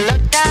 I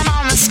look down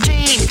on the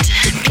street.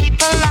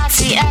 People I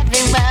see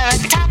everywhere are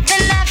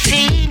tapping their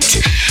feet.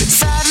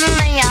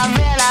 Suddenly I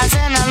realize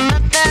in a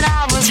look that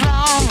I was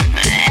wrong.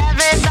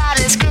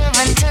 Everybody's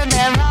grooving to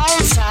their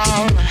own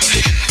song.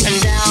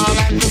 And down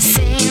at the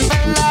scene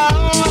below,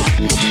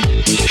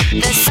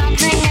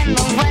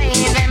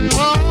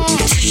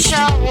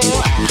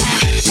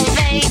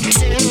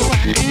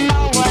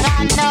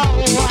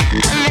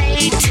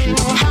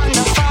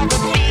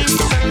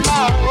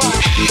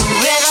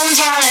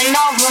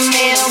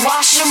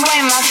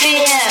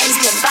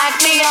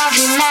 of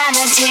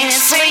humanity,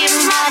 sweet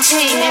my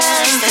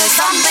tears. There's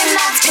something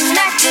that's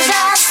connected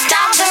us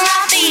down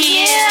throughout the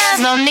years.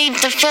 No need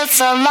to feel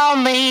so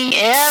lonely.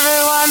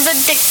 Everyone's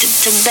addicted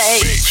to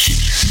bass,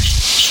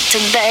 to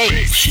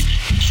bass,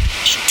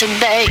 to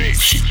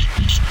bass,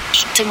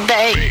 to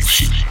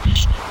bass,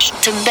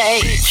 to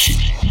bass,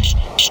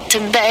 to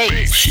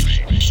bass,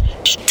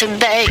 to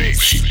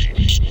bass,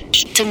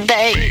 to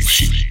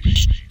bass.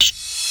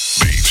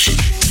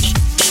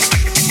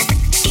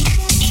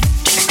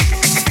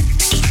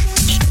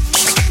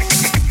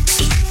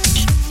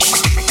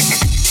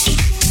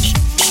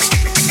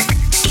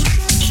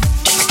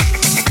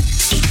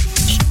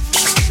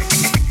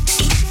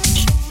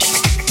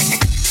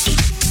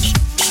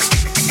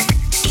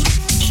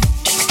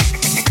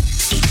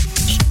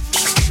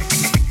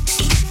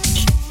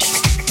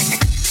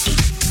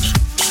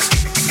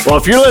 Well,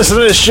 if you're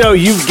listening to this show,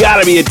 you've got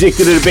to be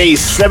addicted to the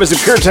bass. That was the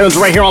Curtones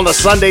right here on the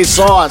Sunday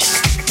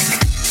Sauce.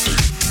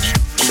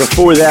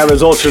 Before that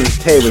was Ultra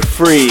Tay with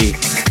Free.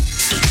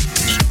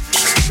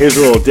 Here's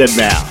a little Dead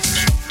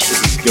Mouse.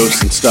 This is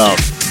Ghosts and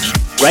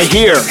Stuff. Right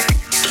here.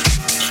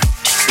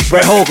 With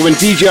Brett Holcomb and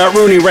DJ Art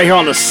Rooney right here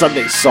on the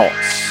Sunday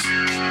Sauce.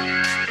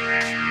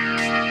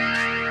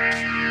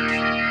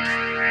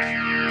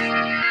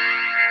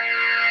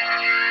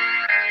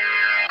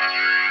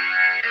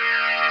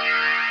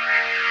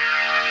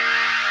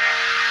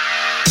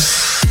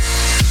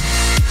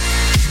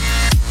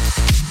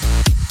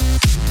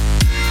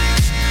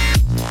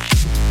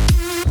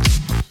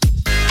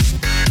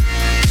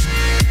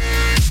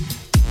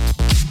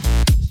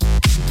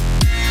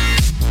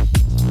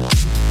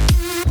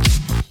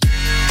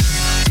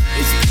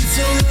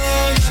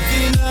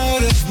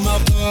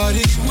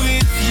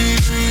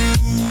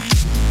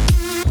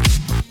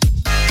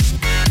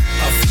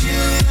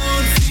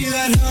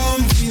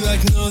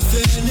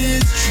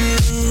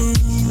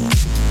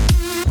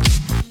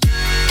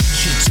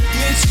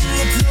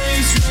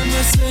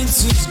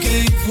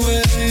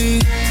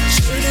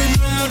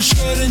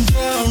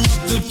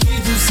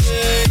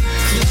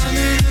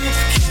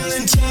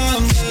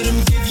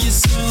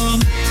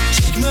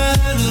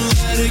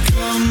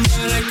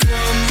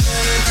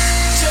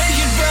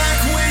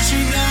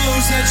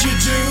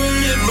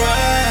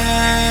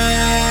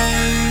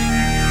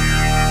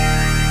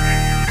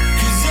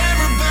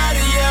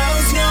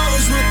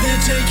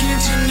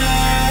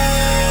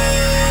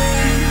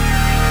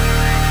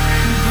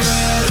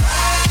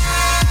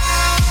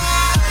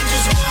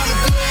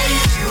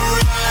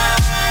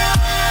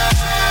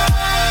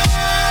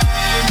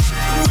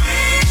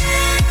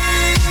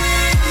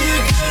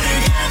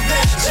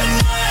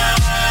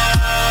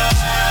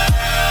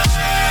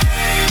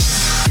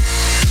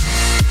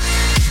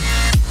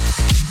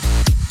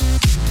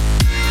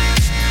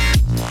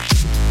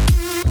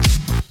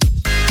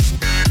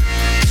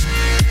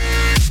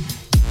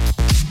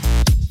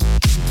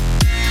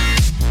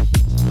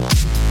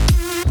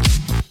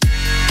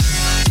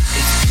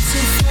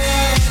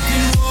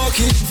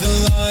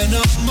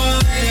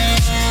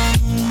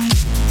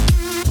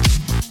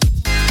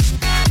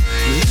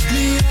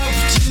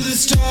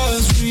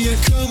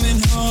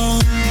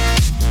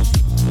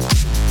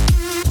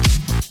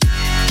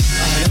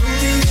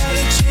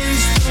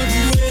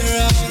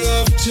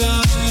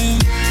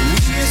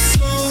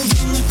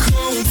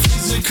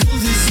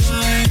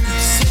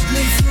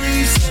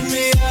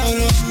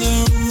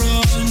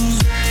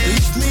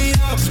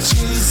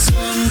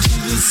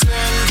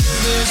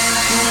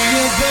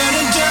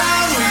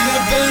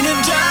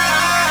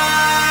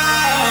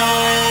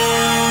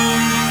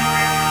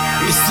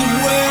 It's the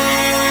way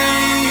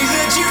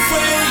that you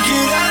fake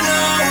it, I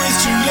know.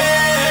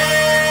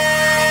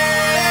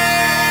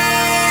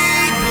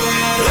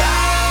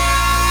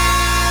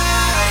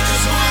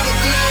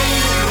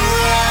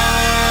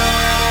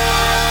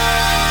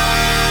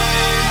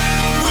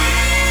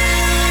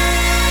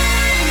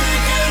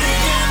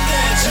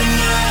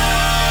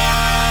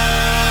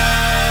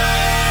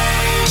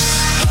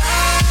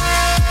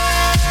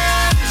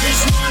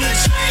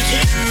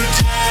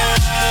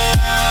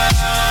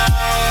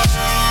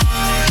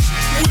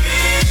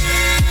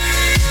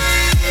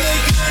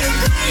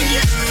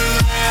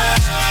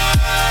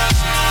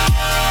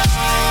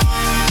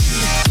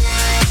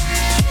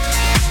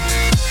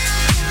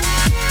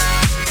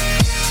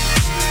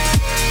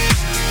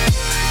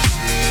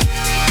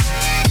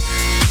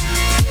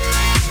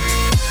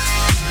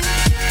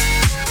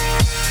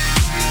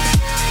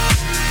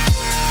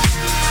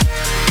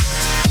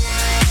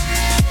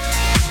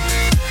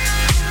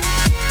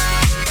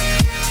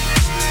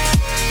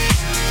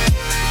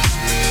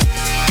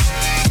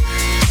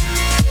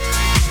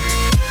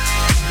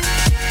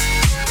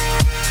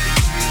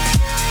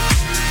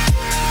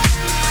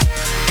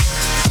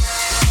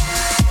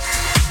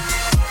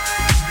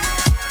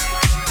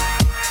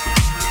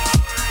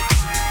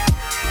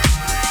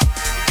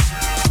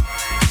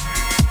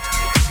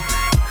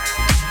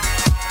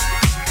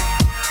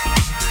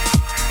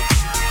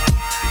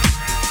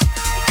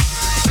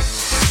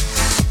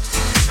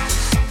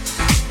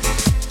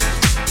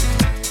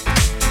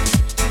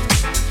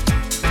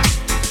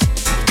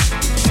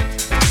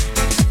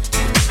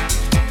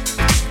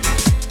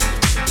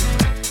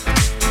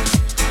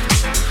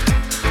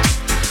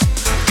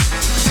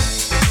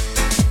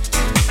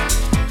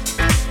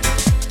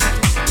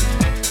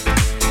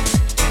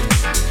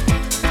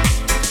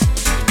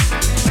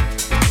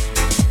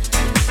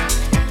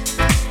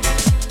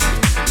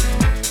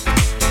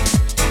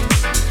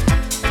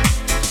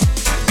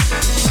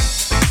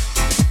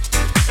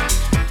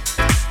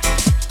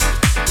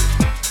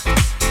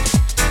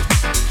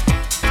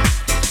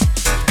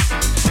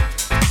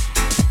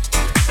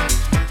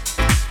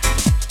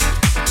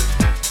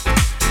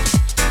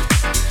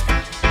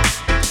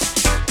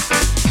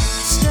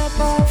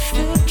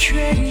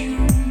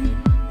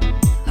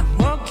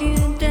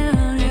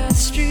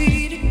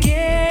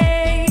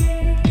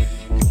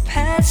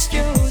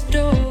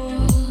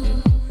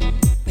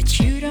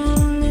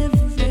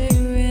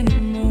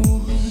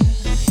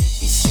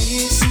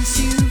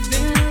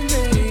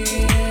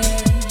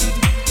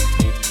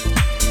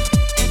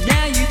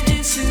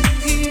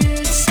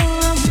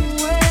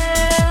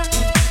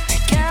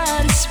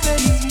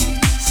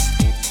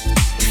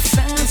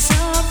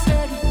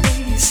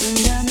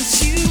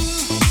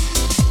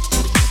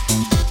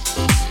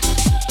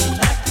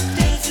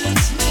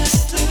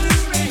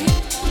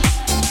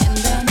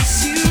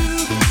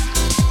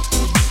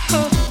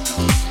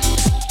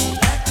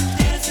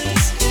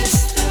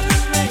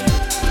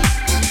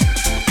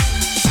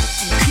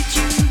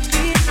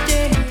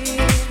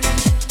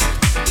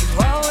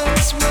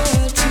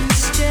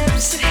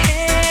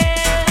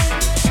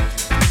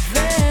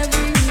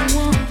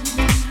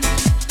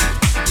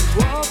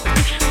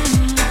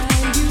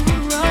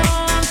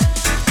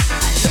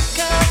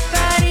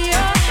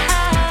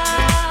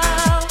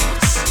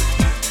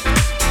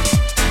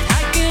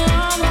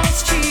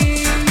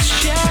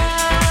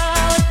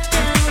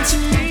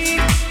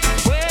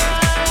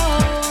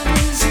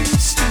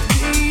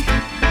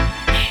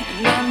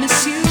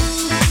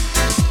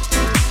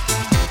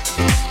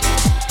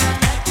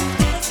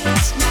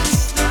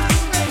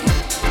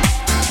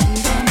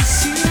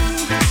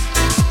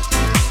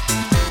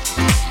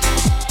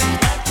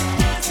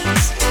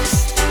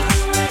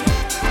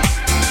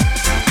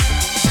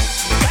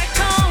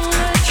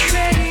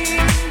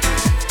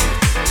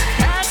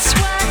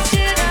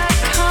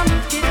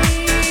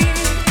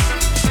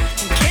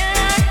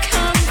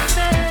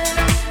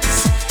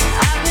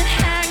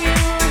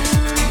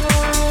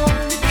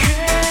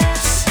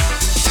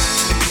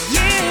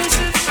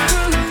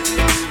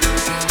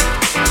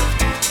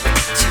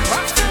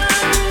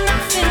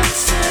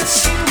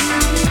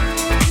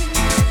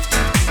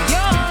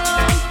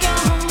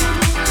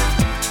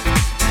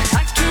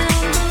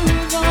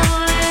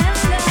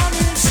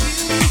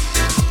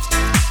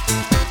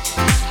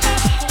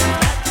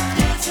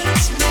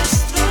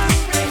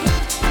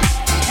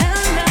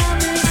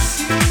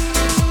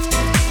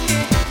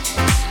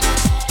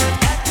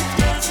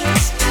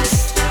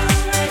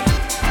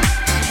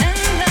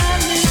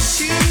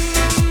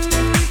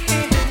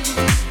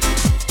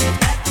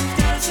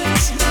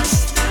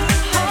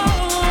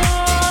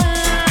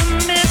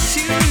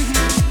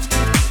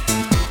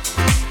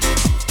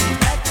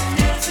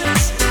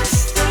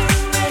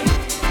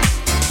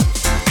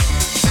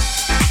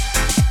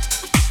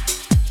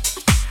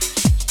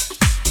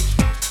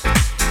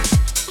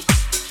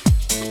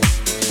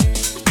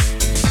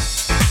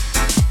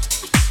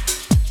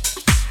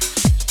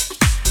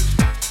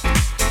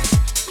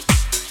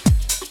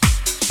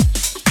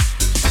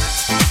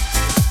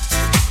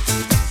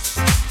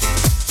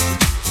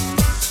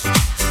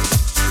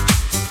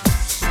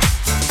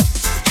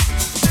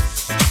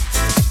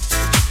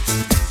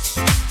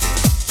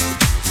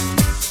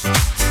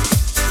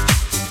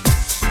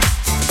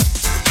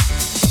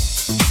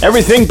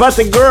 Everything But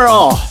the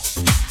Girl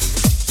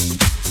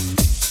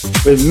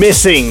with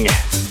Missing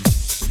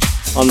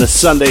on the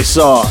Sunday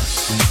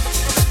Sauce.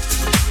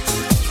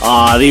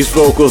 These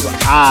vocals,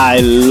 I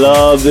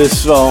love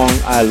this song.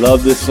 I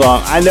love this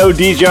song. I know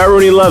DJ Art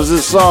Rooney loves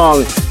this song.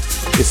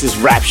 This is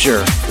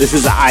Rapture. This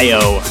is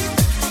Io.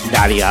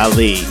 Nadia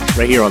Ali,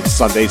 right here on the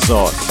Sunday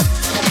Sauce.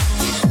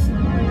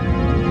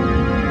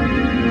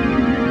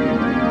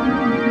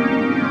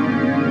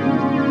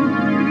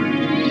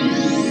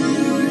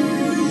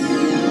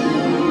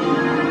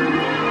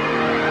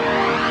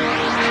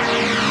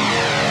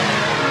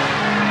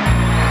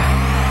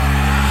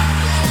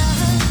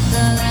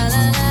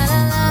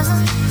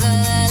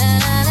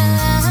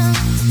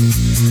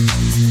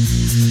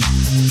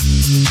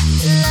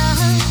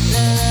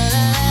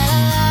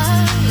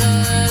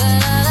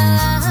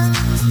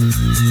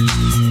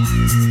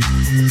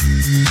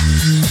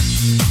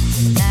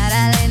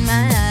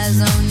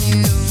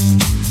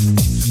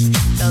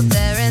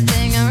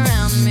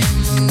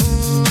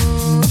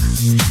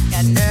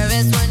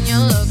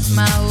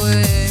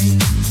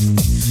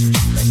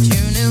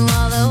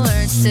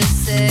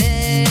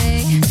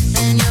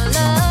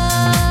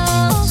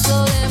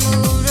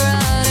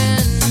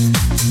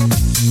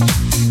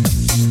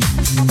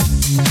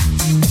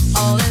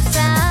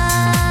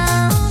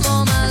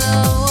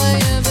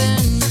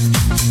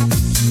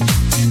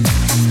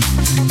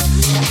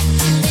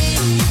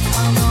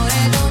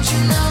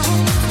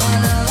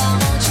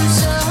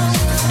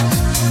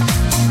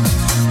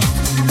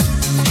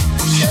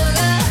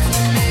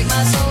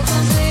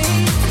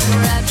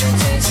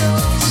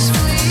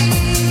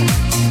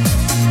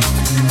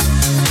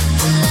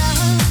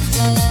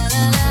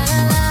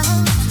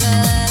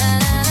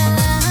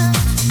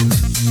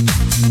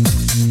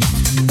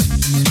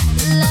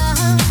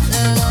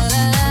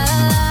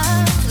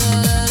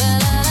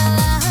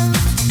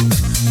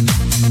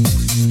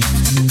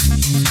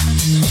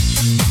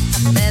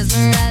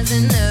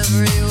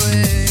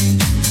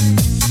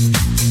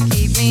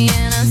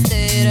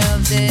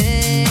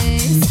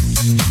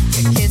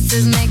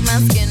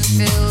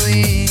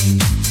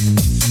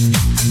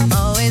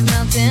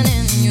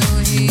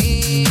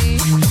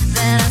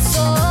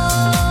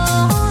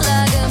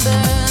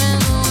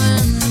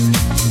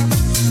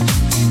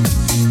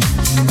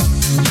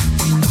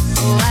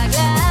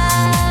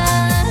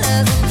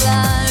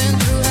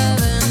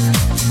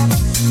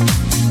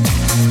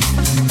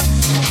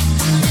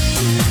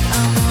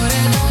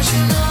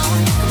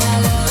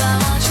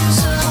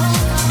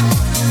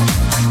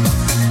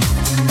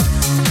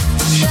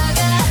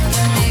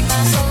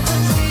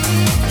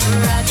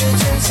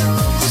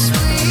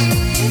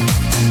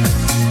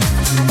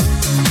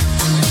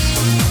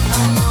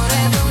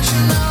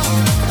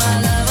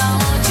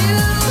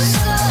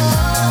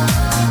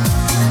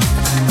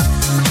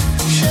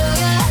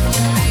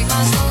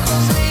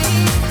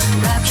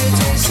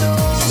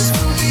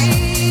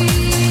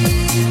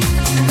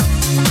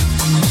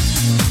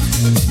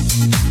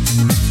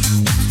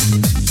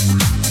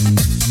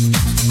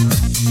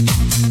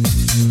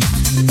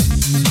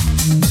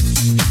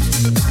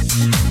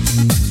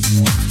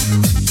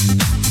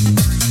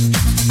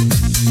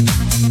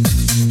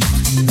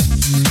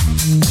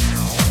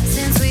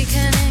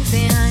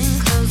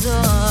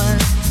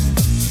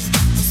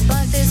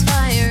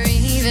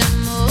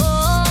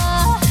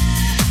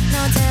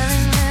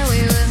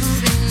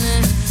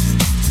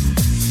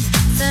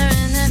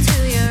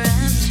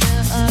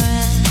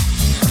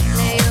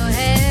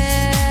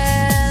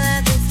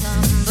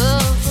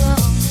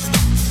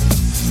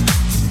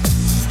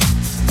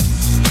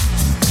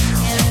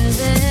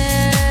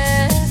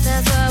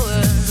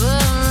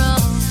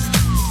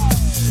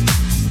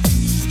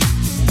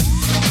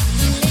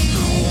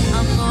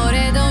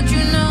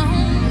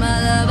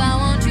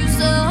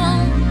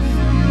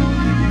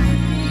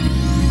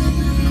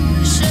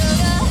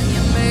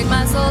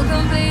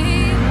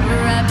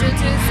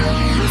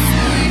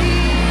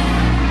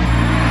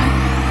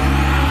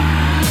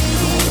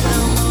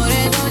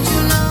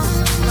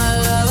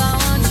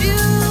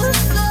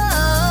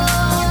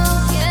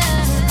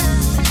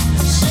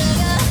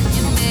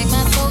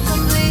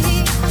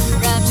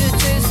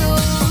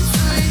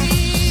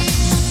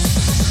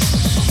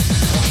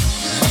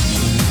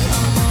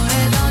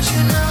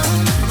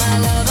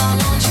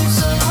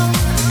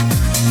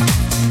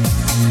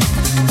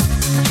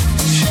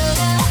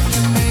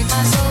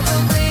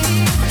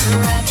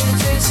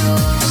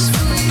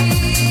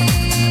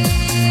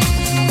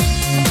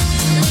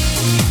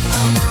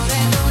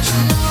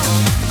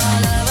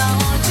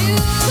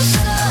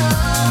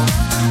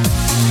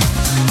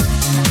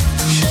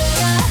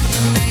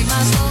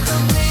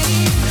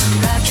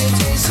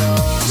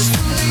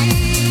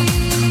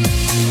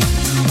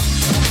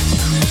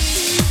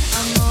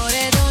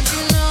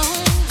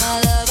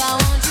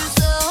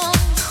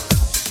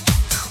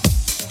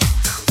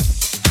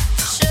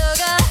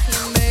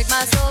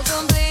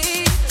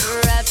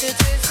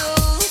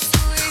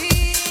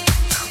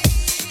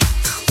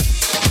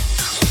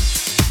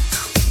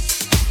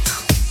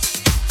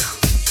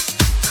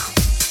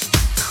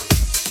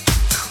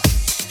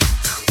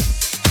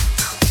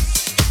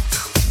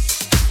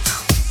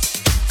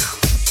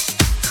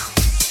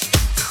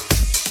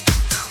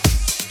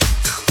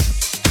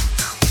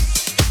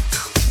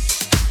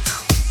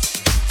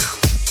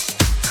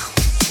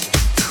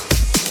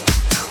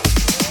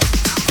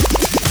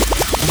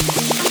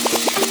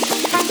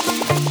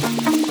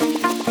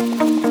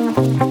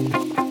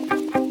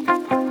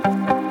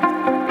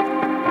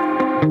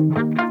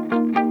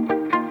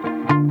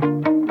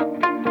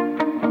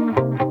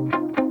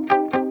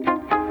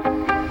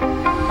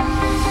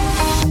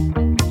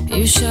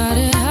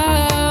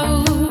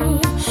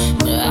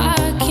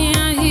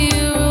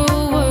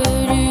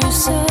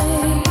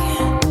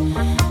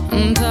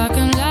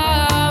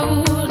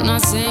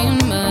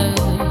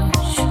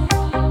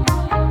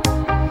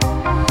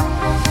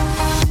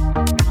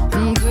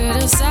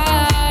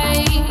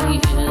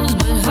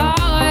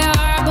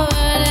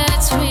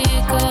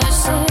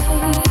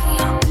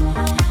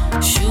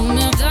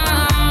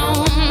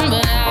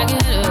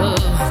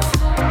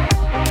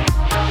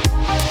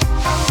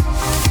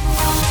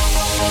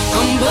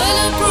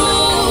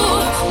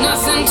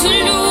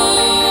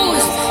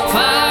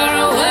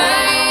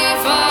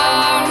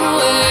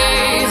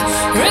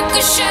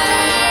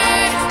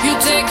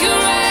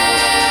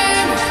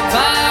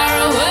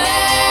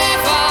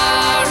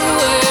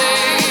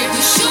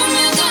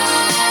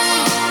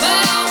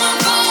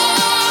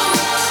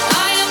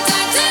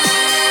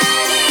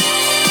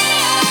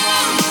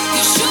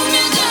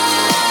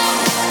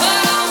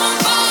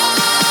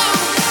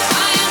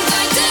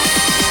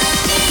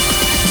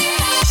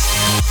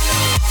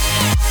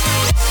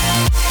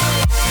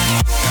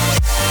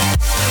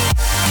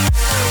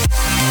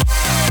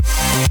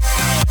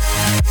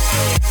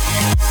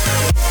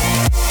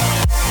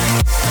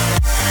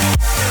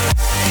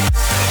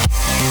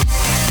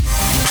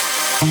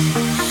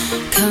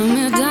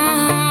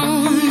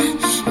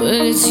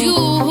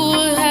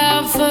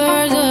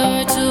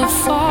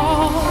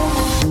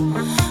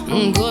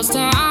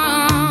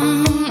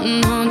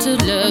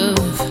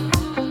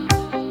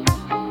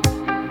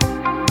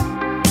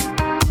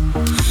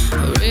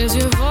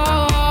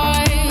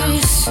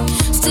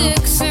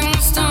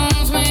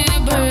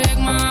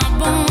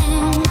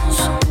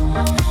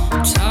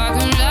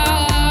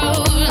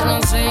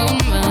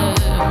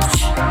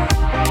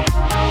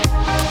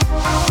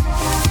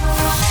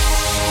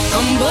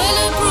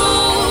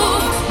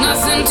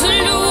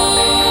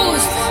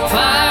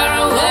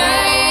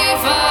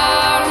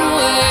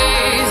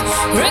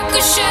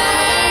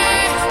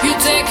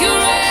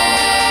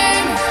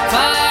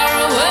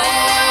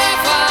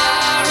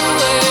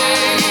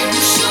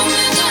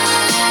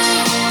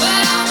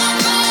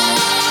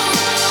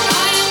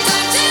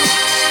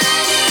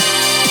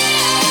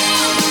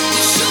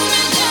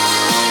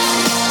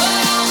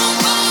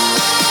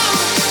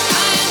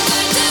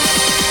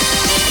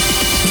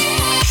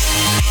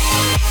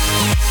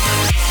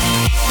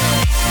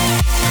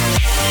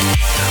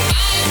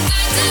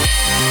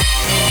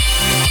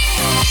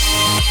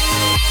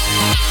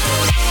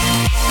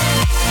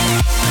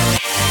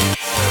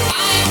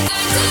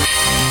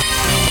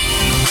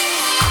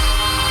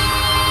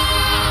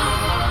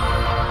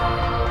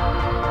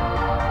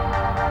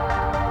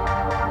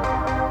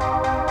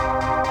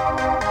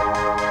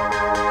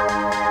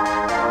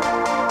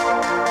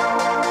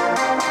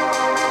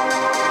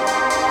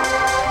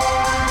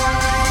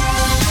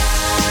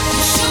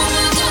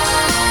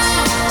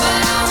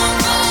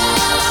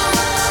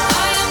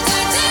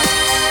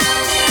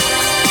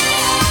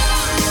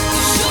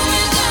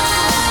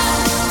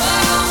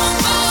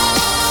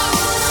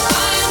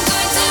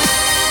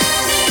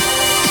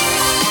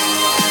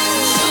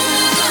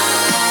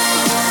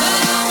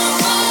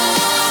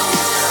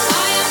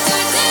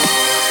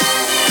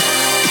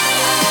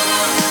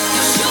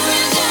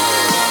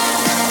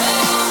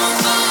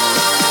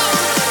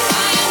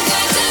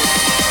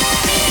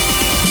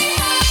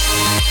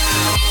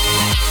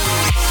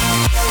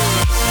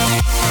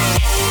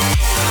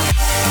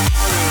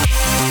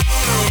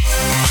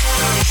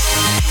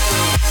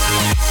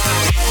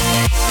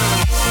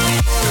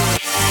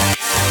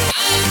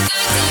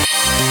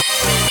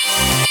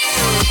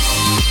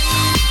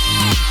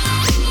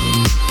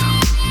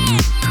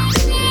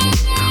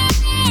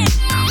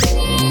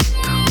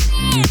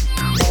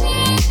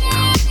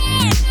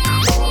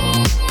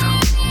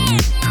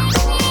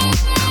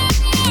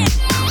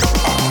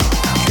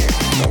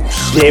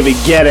 David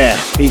Guetta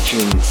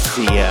featuring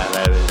Sia.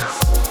 That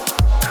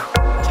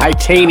is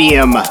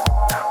Titanium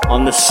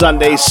on the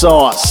Sunday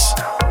Sauce.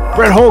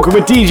 Brett Holcomb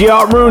with DJ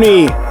Art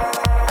Rooney.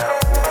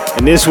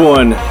 And this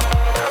one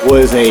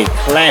was a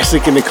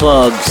classic in the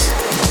clubs.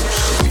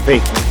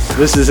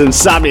 This is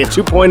Insomnia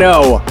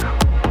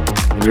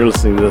 2.0. And you're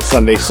listening to the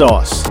Sunday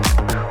Sauce.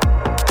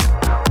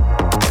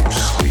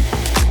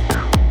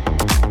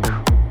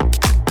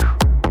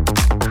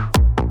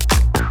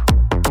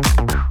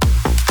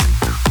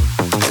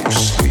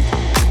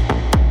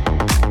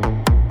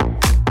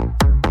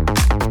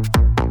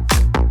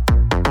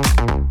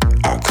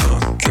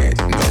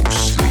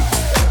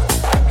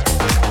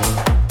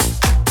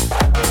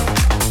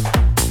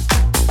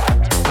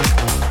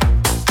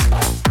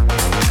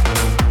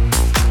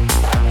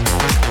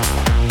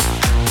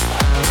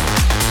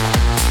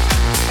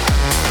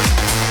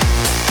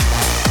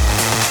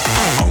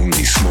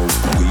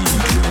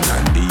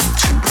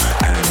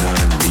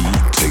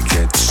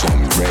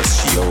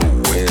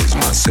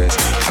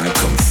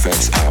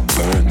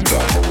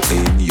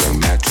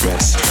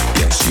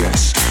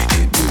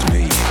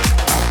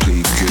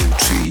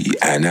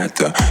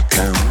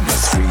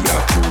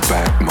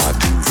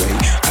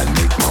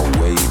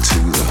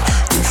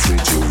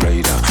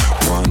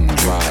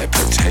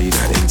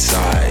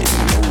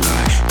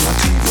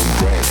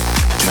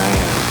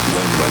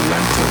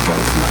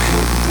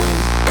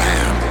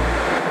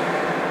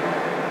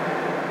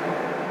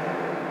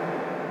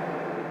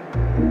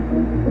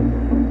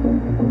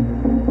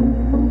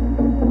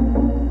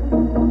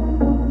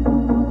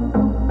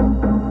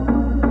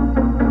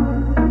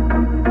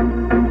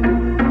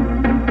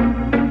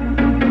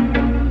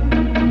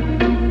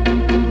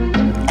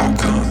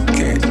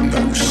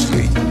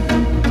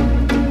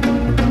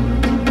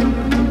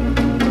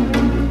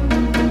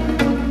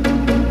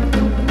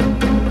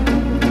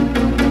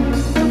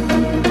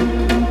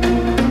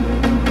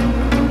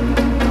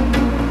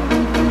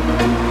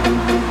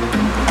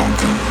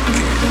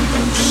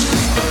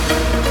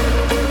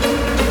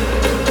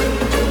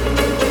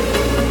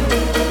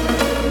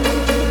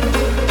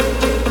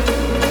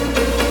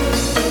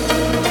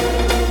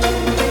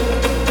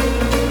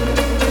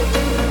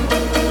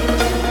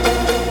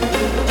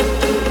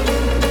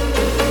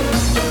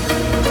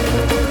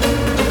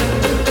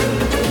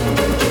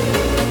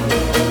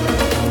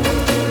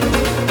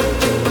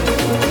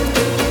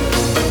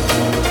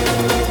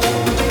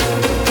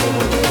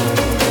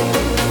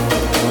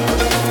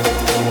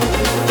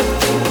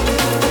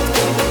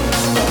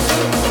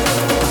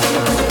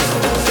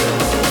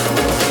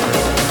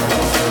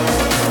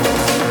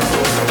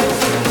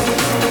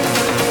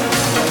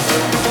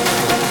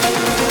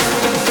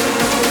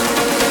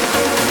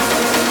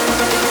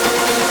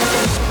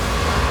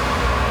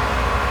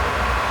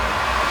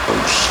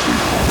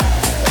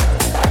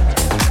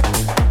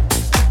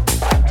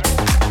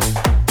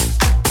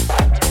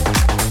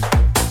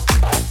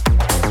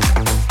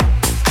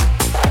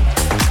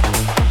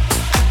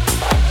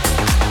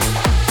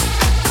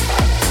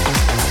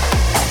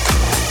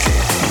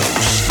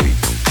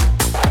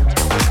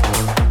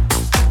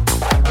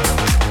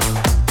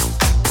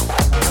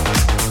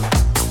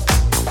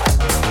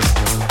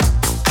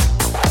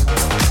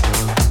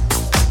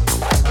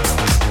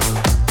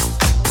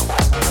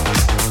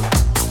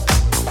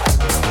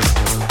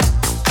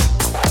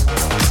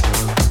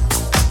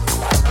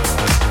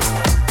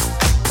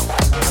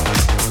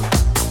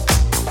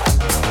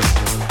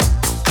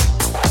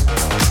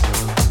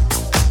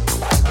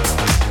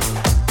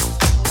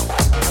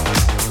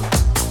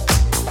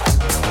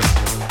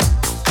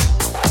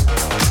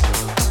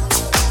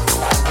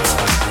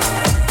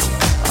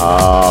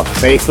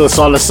 Faithless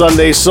on the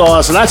Sunday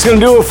Sauce. And that's going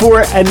to do it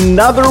for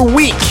another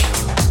week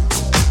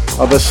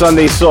of the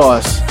Sunday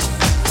Sauce.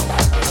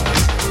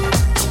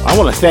 I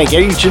want to thank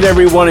each and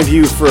every one of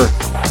you for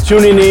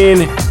tuning in.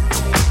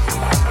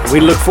 We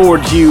look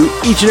forward to you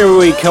each and every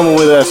week coming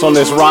with us on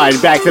this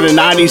ride back to the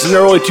 90s and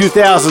early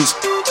 2000s.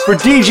 For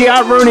DJ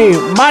Art Rooney,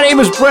 my name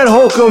is Brett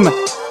Holcomb.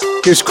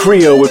 Here's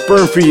Creo with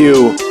Burn For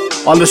You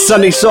on the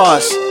Sunday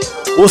Sauce.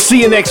 We'll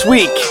see you next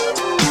week.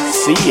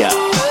 See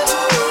ya.